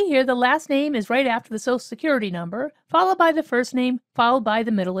can see here the last name is right after the Social Security number, followed by the first name, followed by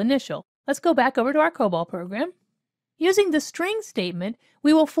the middle initial. Let's go back over to our Cobol program. Using the string statement,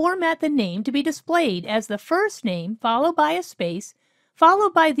 we will format the name to be displayed as the first name followed by a space,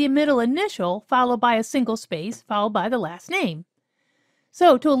 followed by the middle initial, followed by a single space, followed by the last name.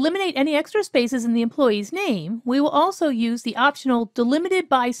 So to eliminate any extra spaces in the employee's name, we will also use the optional delimited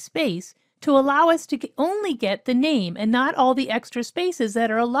by space to allow us to only get the name and not all the extra spaces that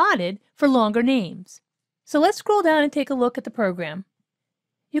are allotted for longer names. So let's scroll down and take a look at the program.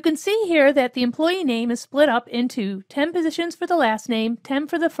 You can see here that the employee name is split up into 10 positions for the last name, 10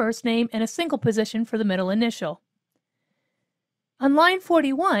 for the first name, and a single position for the middle initial. On line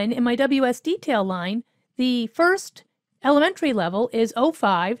 41 in my WS detail line, the first elementary level is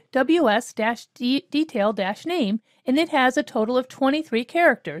 05 WS-detail-name, and it has a total of 23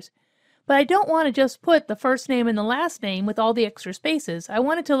 characters. But I don't want to just put the first name and the last name with all the extra spaces. I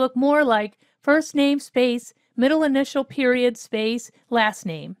want it to look more like first name space, middle initial period space, last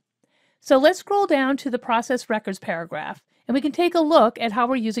name. So let's scroll down to the process records paragraph, and we can take a look at how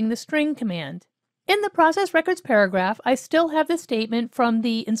we're using the string command. In the process records paragraph, I still have the statement from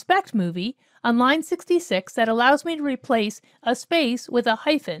the inspect movie on line 66 that allows me to replace a space with a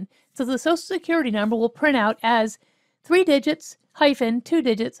hyphen, so the Social Security number will print out as 3 digits, hyphen, 2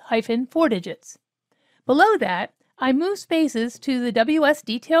 digits, hyphen, 4 digits. Below that, I move spaces to the WS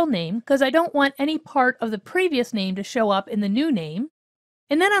detail name because I don't want any part of the previous name to show up in the new name.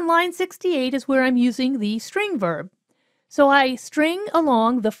 And then on line 68 is where I'm using the string verb. So I string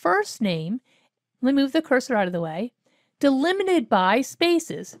along the first name. Let me move the cursor out of the way. Delimited by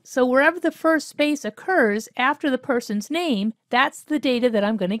spaces. So wherever the first space occurs after the person's name, that's the data that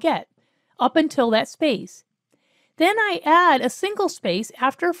I'm going to get, up until that space. Then I add a single space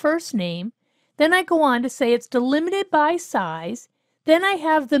after first name. Then I go on to say it's delimited by size. Then I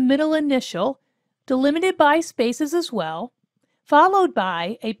have the middle initial, delimited by spaces as well, followed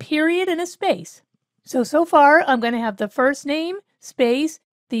by a period and a space. So far I'm going to have the first name, space,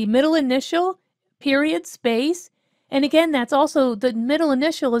 the middle initial, period, space, and again that's also the middle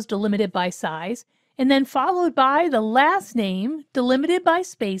initial is delimited by size, and then followed by the last name, delimited by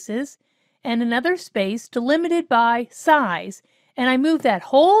spaces, and another space delimited by size. And I move that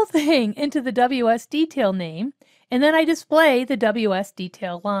whole thing into the WS detail name, and then I display the WS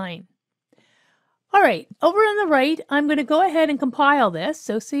detail line. All right, over on the right, I'm going to go ahead and compile this.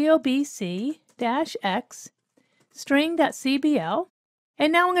 So COBC-X string.cbl,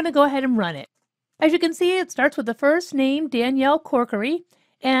 and now I'm going to go ahead and run it. As you can see, it starts with the first name, Danielle Corkery,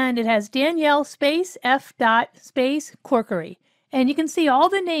 and it has Danielle space F dot space Corkery. And you can see all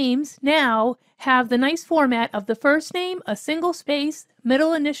the names now have the nice format of the first name, a single space,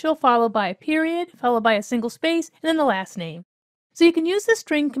 middle initial followed by a period, followed by a single space, and then the last name. So you can use the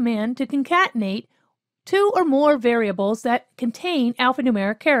string command to concatenate 2 or more variables that contain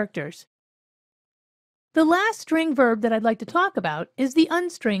alphanumeric characters. The last string verb that I'd like to talk about is the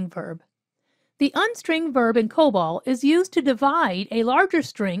unstring verb. The unstring verb in Cobol is used to divide a larger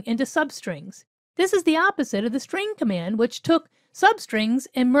string into substrings. This is the opposite of the string command, which took substrings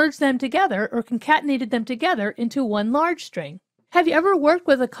and merged them together or concatenated them together into one large string. Have you ever worked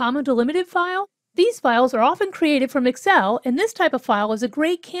with a comma delimited file? These files are often created from Excel, and this type of file is a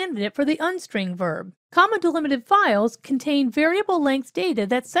great candidate for the unstring verb. Comma delimited files contain variable length data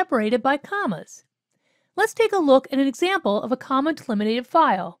that's separated by commas. Let's take a look at an example of a comma delimited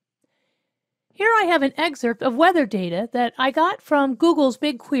file. Here I have an excerpt of weather data that I got from Google's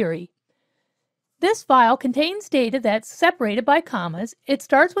BigQuery. This file contains data that's separated by commas. It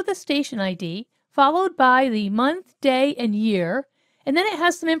starts with a station ID, followed by the month, day, and year, and then it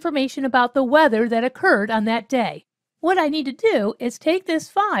has some information about the weather that occurred on that day. What I need to do is take this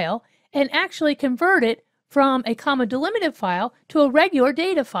file and actually convert it from a comma delimited file to a regular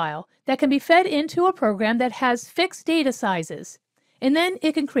data file that can be fed into a program that has fixed data sizes, and then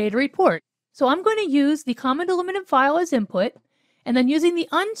it can create a report. So I'm going to use the comma delimited file as input, and then using the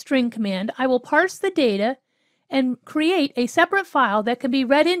unstring command, I will parse the data and create a separate file that can be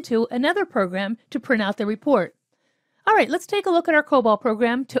read into another program to print out the report. All right, let's take a look at our Cobol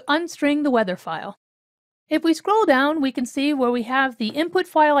program to unstring the weather file. If we scroll down, we can see where we have the input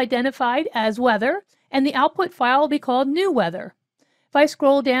file identified as weather, and the output file will be called new weather. If I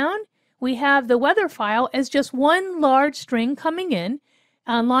scroll down, we have the weather file as just one large string coming in.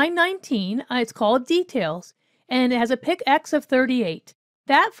 On line 19, it's called details, and it has a pic X of 38.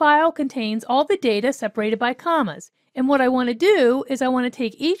 That file contains all the data separated by commas. And what I want to do is I want to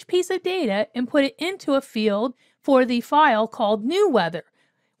take each piece of data and put it into a field for the file called new weather,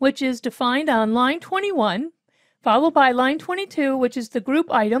 which is defined on line 21, followed by line 22, which is the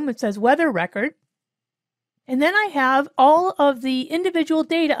group item. It says weather record. And then I have all of the individual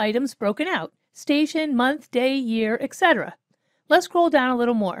data items broken out. station, month, day, year, etc. Let's scroll down a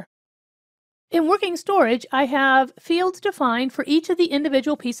little more. In working storage, I have fields defined for each of the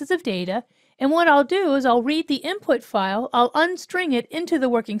individual pieces of data, and what I'll do is I'll read the input file, I'll unstring it into the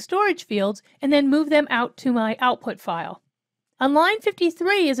working storage fields, and then move them out to my output file. On line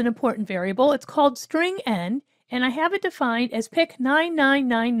 53 is an important variable. It's called string end, and I have it defined as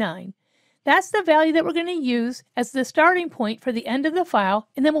pick9999. That's the value that we're going to use as the starting point for the end of the file,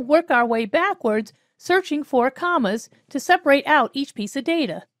 and then we'll work our way backwards, searching for commas to separate out each piece of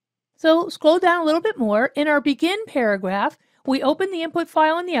data. So scroll down a little bit more. In our begin paragraph, we open the input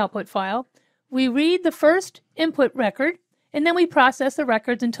file and the output file. We read the first input record, and then we process the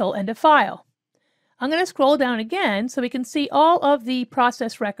records until end of file. I'm going to scroll down again so we can see all of the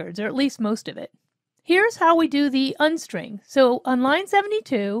processed records, or at least most of it. Here's how we do the unstring. So on line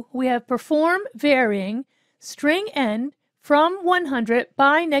 72, we have perform varying string end from 100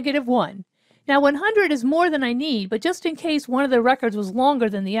 by -1. Now 100 is more than I need, but just in case one of the records was longer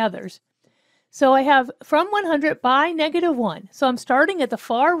than the others. So I have from 100 by -1. So I'm starting at the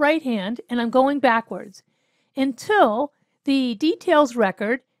far right hand and I'm going backwards until the details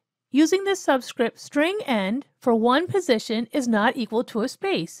record using this subscript string end for one position is not equal to a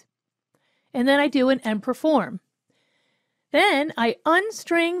space. And then I do an end perform. Then I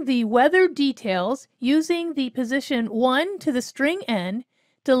unstring the weather details using the position 1 to the string end,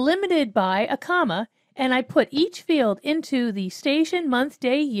 delimited by a comma, and I put each field into the station, month,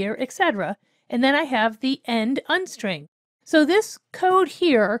 day, year, etc. And then I have the end unstring. So this code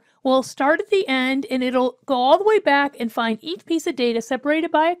here will start at the end and it'll go all the way back and find each piece of data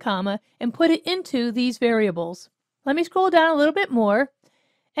separated by a comma and put it into these variables. Let me scroll down a little bit more,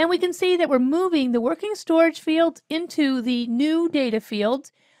 and we can see that we're moving the working storage fields into the new data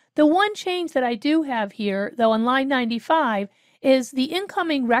fields. The one change that I do have here, though, on line 95, is the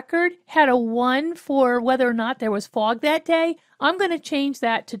incoming record had a 1 for whether or not there was fog that day. I'm going to change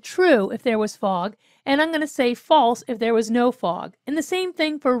that to true if there was fog, and I'm going to say false if there was no fog. And the same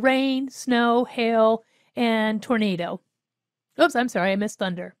thing for rain, snow, hail, and tornado. Oops, I'm sorry, I missed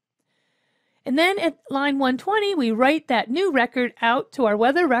thunder. And then at line 120, we write that new record out to our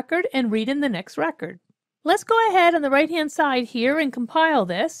weather record and read in the next record. Let's go ahead on the right-hand side here and compile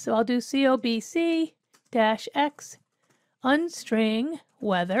this. So I'll do cobc-x unstring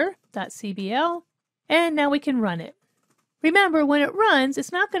weather.cbl, and now we can run it. Remember, when it runs,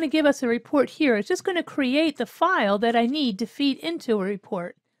 it's not going to give us a report here. It's just going to create the file that I need to feed into a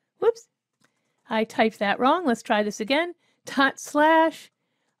report. Whoops, I typed that wrong. Let's try this again.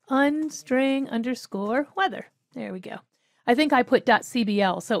 /unstring_weather. There we go. I think I put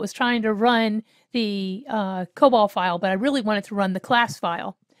 .cbl, so it was trying to run the Cobol file, but I really wanted to run the class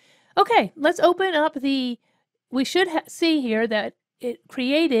file. Okay, let's open up the, we should see here that it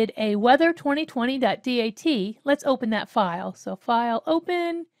created a weather2020.dat. Let's open that file. So file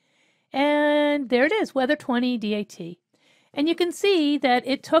open, and there it is, weather20.dat. And you can see that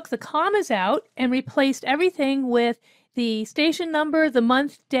it took the commas out and replaced everything with the station number, the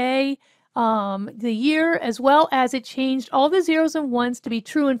month, day, the year, as well as it changed all the zeros and ones to be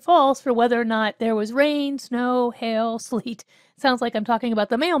true and false for whether or not there was rain, snow, hail, sleet. Sounds like I'm talking about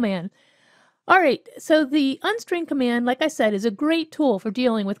the mailman. All right, so the unstring command, like I said, is a great tool for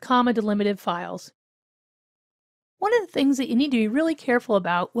dealing with comma delimited files. One of the things that you need to be really careful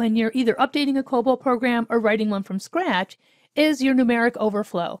about when you're either updating a Cobol program or writing one from scratch is your numeric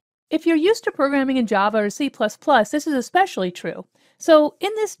overflow. If you're used to programming in Java or C++, this is especially true. So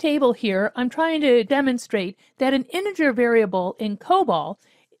in this table here, I'm trying to demonstrate that an integer variable in Cobol,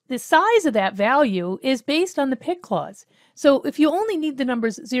 the size of that value is based on the pick clause. So if you only need the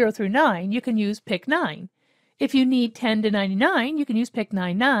numbers 0 through 9, you can use pick 9. If you need 10 to 99, you can use pick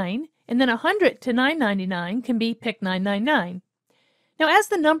 99, and then 100 to 999 can be pick 999. Now, as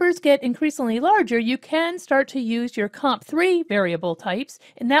the numbers get increasingly larger, you can start to use your comp3 variable types,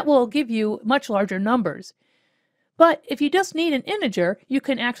 and that will give you much larger numbers. But if you just need an integer, you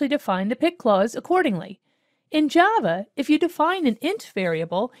can actually define the pick clause accordingly. In Java, if you define an int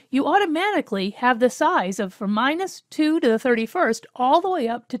variable, you automatically have the size of from -2 to the 31st all the way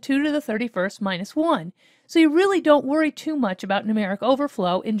up to 2 to the 31st minus 1. So you really don't worry too much about numeric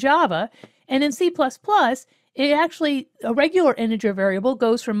overflow in Java, and in C++, it actually, a regular integer variable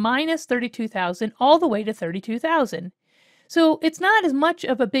goes from -32,000 all the way to 32,000. So it's not as much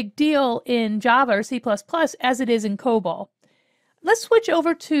of a big deal in Java or C++ as it is in Cobol. Let's switch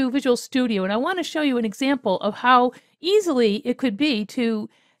over to Visual Studio, and I want to show you an example of how easily it could be to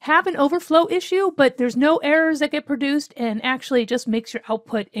have an overflow issue, but there's no errors that get produced and actually just makes your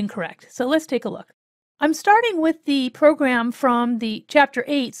output incorrect. So let's take a look. I'm starting with the program from the Chapter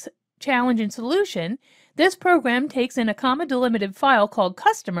 8's challenge and solution, this program takes in a comma-delimited file called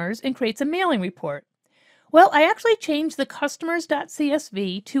customers and creates a mailing report. Well, I actually changed the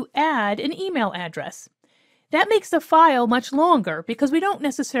customers.csv to add an email address. That makes the file much longer because we don't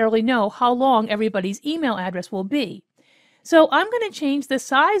necessarily know how long everybody's email address will be. So I'm going to change the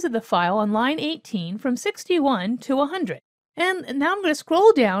size of the file on line 18 from 61 to 100. And now I'm going to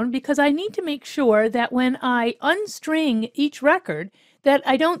scroll down because I need to make sure that when I unstring each record that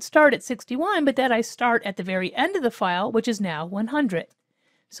I don't start at 61, but that I start at the very end of the file, which is now 100.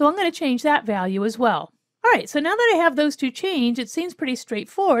 So I'm going to change that value as well. All right, so now that I have those two changed, it seems pretty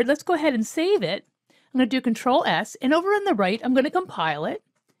straightforward. Let's go ahead and save it. I'm going to do Control S, and over on the right, I'm going to compile it.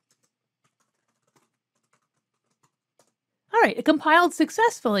 All right, it compiled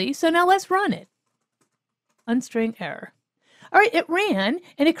successfully, so now let's run it. Unstring error. All right, it ran,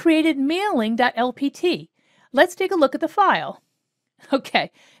 and it created mailing.lpt. Let's take a look at the file.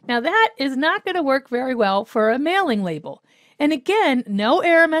 Okay, now that is not going to work very well for a mailing label. And again, no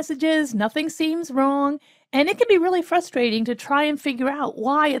error messages, nothing seems wrong, and it can be really frustrating to try and figure out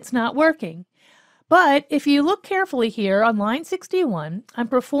why it's not working. But if you look carefully here on line 61, I'm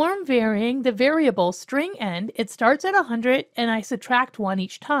perform varying the variable string end. It starts at 100 and I subtract 1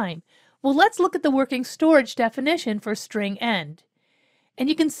 each time. Well, let's look at the working storage definition for string end. And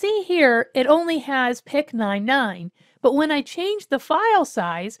you can see here it only has pic 99, but when I change the file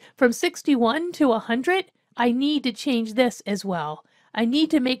size from 61 to 100, I need to change this as well. I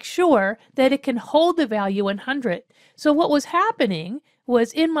need to make sure that it can hold the value 100. So what was happening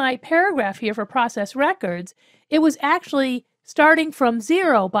was in my paragraph here for process records, it was actually starting from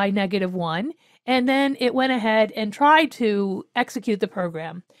 0 by -1, and then it went ahead and tried to execute the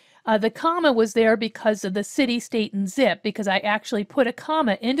program. The comma was there because of the city, state, and zip, because I actually put a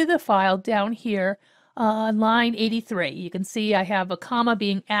comma into the file down here on line 83. You can see I have a comma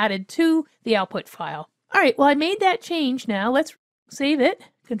being added to the output file. All right, well, I made that change now. Let's save it,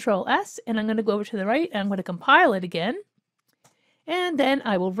 Control S, and I'm going to go over to the right, and I'm going to compile it again. And then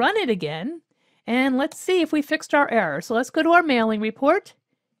I will run it again, and let's see if we fixed our error. So let's go to our mailing report.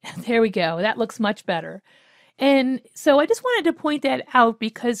 There we go. That looks much better. And so I just wanted to point that out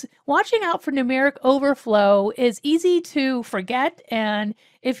because watching out for numeric overflow is easy to forget. And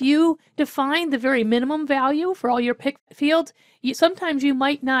if you define the very minimum value for all your pick fields, sometimes you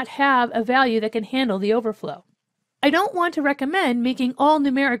might not have a value that can handle the overflow. I don't want to recommend making all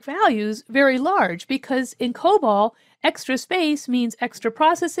numeric values very large because in Cobol, extra space means extra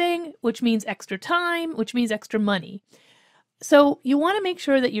processing, which means extra time, which means extra money. So you want to make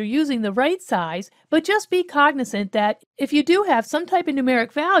sure that you're using the right size, but just be cognizant that if you do have some type of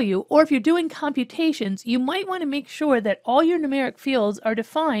numeric value, or if you're doing computations, you might want to make sure that all your numeric fields are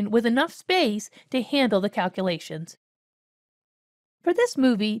defined with enough space to handle the calculations. For this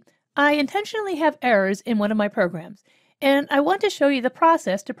movie, I intentionally have errors in one of my programs, and I want to show you the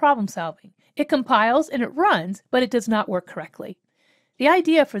process to problem solving. It compiles and it runs, but it does not work correctly. The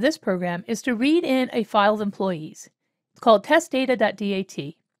idea for this program is to read in a file of employees. It's called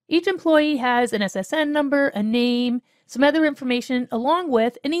testdata.dat. Each employee has an SSN number, a name, some other information, along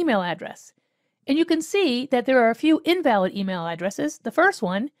with an email address. And you can see that there are a few invalid email addresses. The first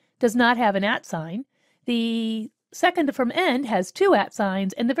one does not have an @ sign. The second from end has 2 @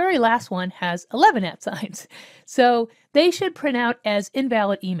 signs, and the very last one has 11 @ signs. So they should print out as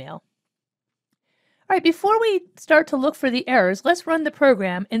invalid email. All right, before we start to look for the errors, let's run the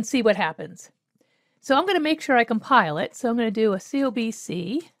program and see what happens. So I'm going to make sure I compile it. So I'm going to do a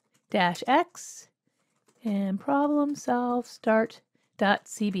cobc-x and problem solve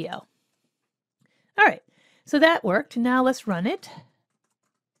start.cbl. All right, so that worked. Now let's run it.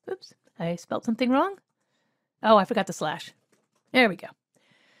 Oops, I spelled something wrong. Oh, I forgot the slash. There we go.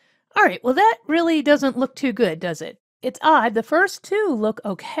 All right, well, that really doesn't look too good, does it? It's odd. The first 2 look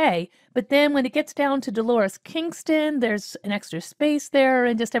okay, but then when it gets down to Dolores Kingston, there's an extra space there,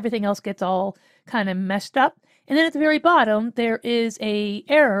 and just everything else gets all kind of messed up. And then at the very bottom, there is an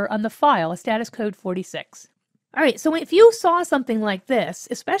error on the file, a status code 46. All right, so if you saw something like this,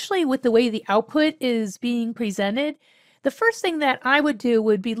 especially with the way the output is being presented, the first thing that I would do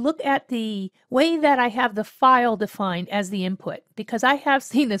would be look at the way that I have the file defined as the input, because I have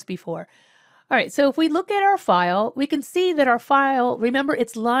seen this before. All right, so if we look at our file, we can see that our file, remember,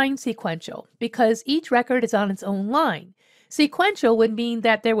 it's line sequential because each record is on its own line. Sequential would mean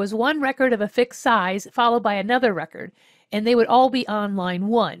that there was one record of a fixed size followed by another record, and they would all be on line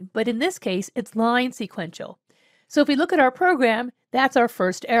 1. But in this case, it's line sequential. So if we look at our program, that's our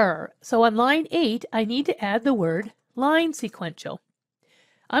first error. So on line 8, I need to add the word line sequential.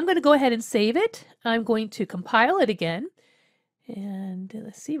 I'm going to go ahead and save it. I'm going to compile it again. And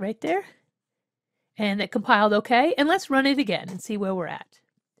let's see right there. And it compiled okay. And let's run it again and see where we're at.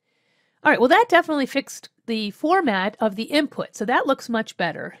 All right, well, that definitely fixed the format of the input. So that looks much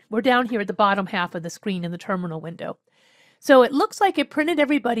better. We're down here at the bottom half of the screen in the terminal window. So it looks like it printed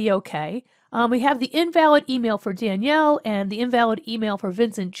everybody okay. We have the invalid email for Danielle and the invalid email for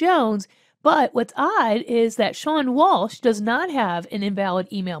Vincent Jones. But what's odd is that Sean Walsh does not have an invalid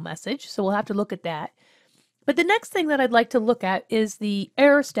email message. So we'll have to look at that. But the next thing that I'd like to look at is the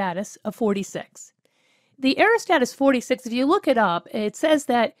error status of 46. The error status 46, if you look it up, it says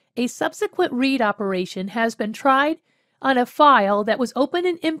that a subsequent read operation has been tried on a file that was open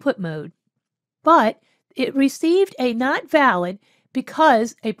in input mode, but it received a not valid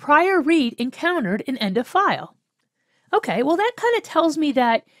because a prior read encountered an end of file. Okay, well that kind of tells me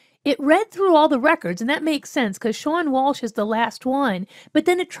that it read through all the records, and that makes sense because Sean Walsh is the last one, but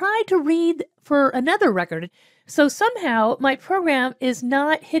then it tried to read for another record. So somehow my program is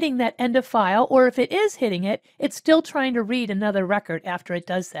not hitting that end of file, or if it is hitting it, it's still trying to read another record after it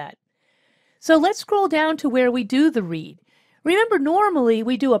does that. So let's scroll down to where we do the read. Remember, normally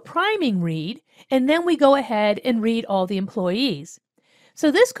we do a priming read, and then we go ahead and read all the employees. So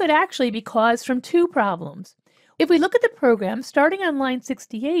this could actually be caused from two problems. If we look at the program, starting on line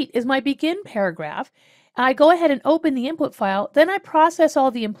 68 is my begin paragraph. I go ahead and open the input file, then I process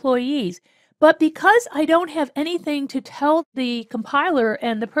all the employees. But because I don't have anything to tell the compiler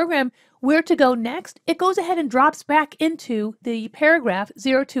and the program where to go next, it goes ahead and drops back into the paragraph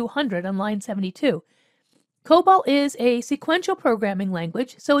 0200 on line 72. Cobol is a sequential programming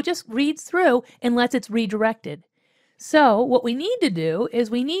language, so it just reads through unless it's redirected. So what we need to do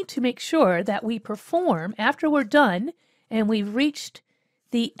is we need to make sure that we perform, after we're done and we've reached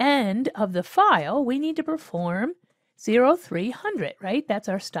the end of the file, we need to perform 0300, right? That's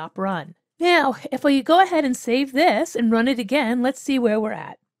our stop run. Now, if we go ahead and save this and run it again, let's see where we're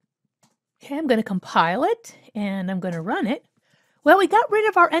at. Okay, I'm going to compile it and I'm going to run it. Well, we got rid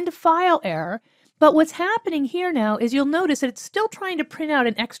of our end of file error, but what's happening here now is you'll notice that it's still trying to print out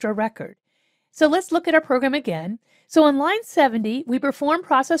an extra record. So let's look at our program again. So on line 70, we perform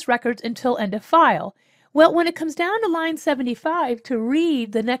process records until end of file. Well, when it comes down to line 75 to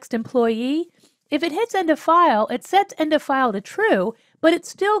read the next employee, if it hits end of file, it sets end of file to true, but it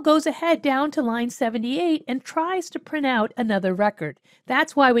still goes ahead down to line 78 and tries to print out another record.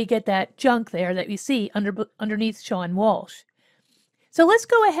 That's why we get that junk there that we see underneath Sean Walsh. So let's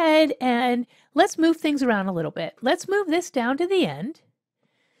go ahead and let's move things around a little bit. Let's move this down to the end.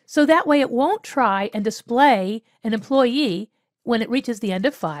 So that way it won't try and display an employee when it reaches the end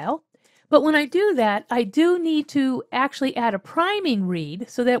of file. But when I do that, I do need to actually add a priming read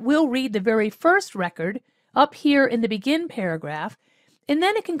so that we'll read the very first record up here in the begin paragraph, and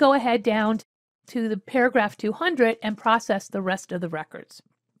then it can go ahead down to the paragraph 200 and process the rest of the records.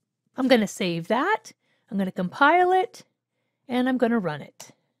 I'm going to save that, I'm going to compile it, and I'm going to run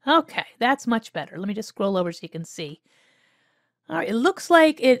it. Okay, that's much better. Let me just scroll over so you can see. All right, it looks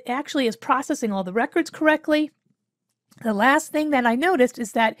like it actually is processing all the records correctly. The last thing that I noticed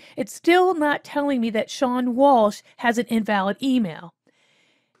is that it's still not telling me that Sean Walsh has an invalid email.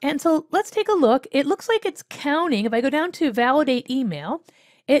 And so let's take a look. It looks like it's counting. If I go down to validate email,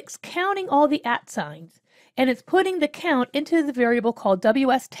 it's counting all the @ signs, and it's putting the count into the variable called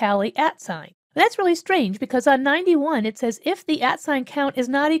WSTally @. That's really strange because on 91 it says if the @ count is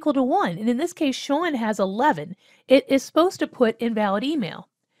not equal to 1, and in this case Sean has 11, it is supposed to put invalid email.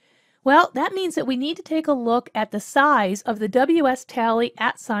 Well, that means that we need to take a look at the size of the WSTally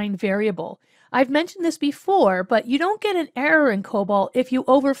 @ variable. I've mentioned this before, but you don't get an error in Cobol if you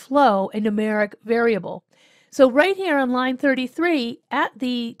overflow a numeric variable. So right here on line 33,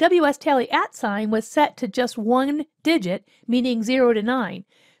 the WSTally @ was set to just one digit, meaning 0 to 9.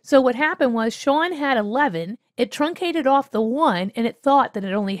 So what happened was Sean had 11, it truncated off the 1, and it thought that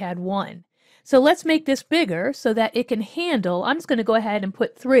it only had 1. So let's make this bigger so that it can handle, I'm just going to go ahead and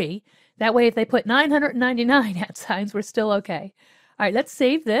put 3. That way if they put 999 @ signs, we're still okay. All right, let's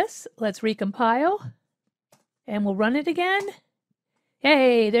save this. Let's recompile. And we'll run it again.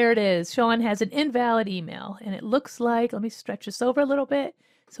 Hey, there it is. Sean has an invalid email. And it looks like, let me stretch this over a little bit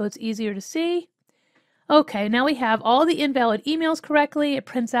so it's easier to see. Okay, now we have all the invalid emails correctly. It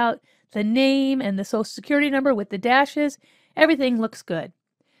prints out the name and the social security number with the dashes. Everything looks good.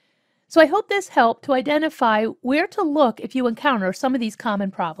 So I hope this helped to identify where to look if you encounter some of these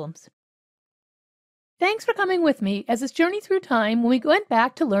common problems. Thanks for coming with me as this journey through time when we went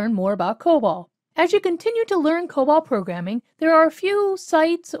back to learn more about Cobol. As you continue to learn Cobol programming, there are a few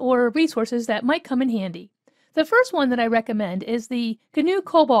sites or resources that might come in handy. The first one that I recommend is the GNU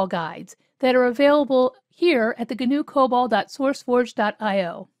Cobol guides that are available here at the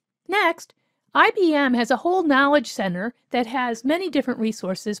GNU-COBOL.sourceforge.io. Next, IBM has a whole knowledge center that has many different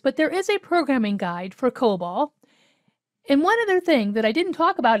resources, but there is a programming guide for Cobol. And one other thing that I didn't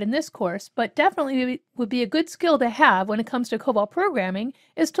talk about in this course, but definitely would be a good skill to have when it comes to Cobol programming,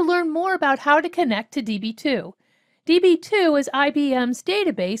 is to learn more about how to connect to DB2. DB2 is IBM's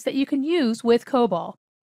database that you can use with Cobol.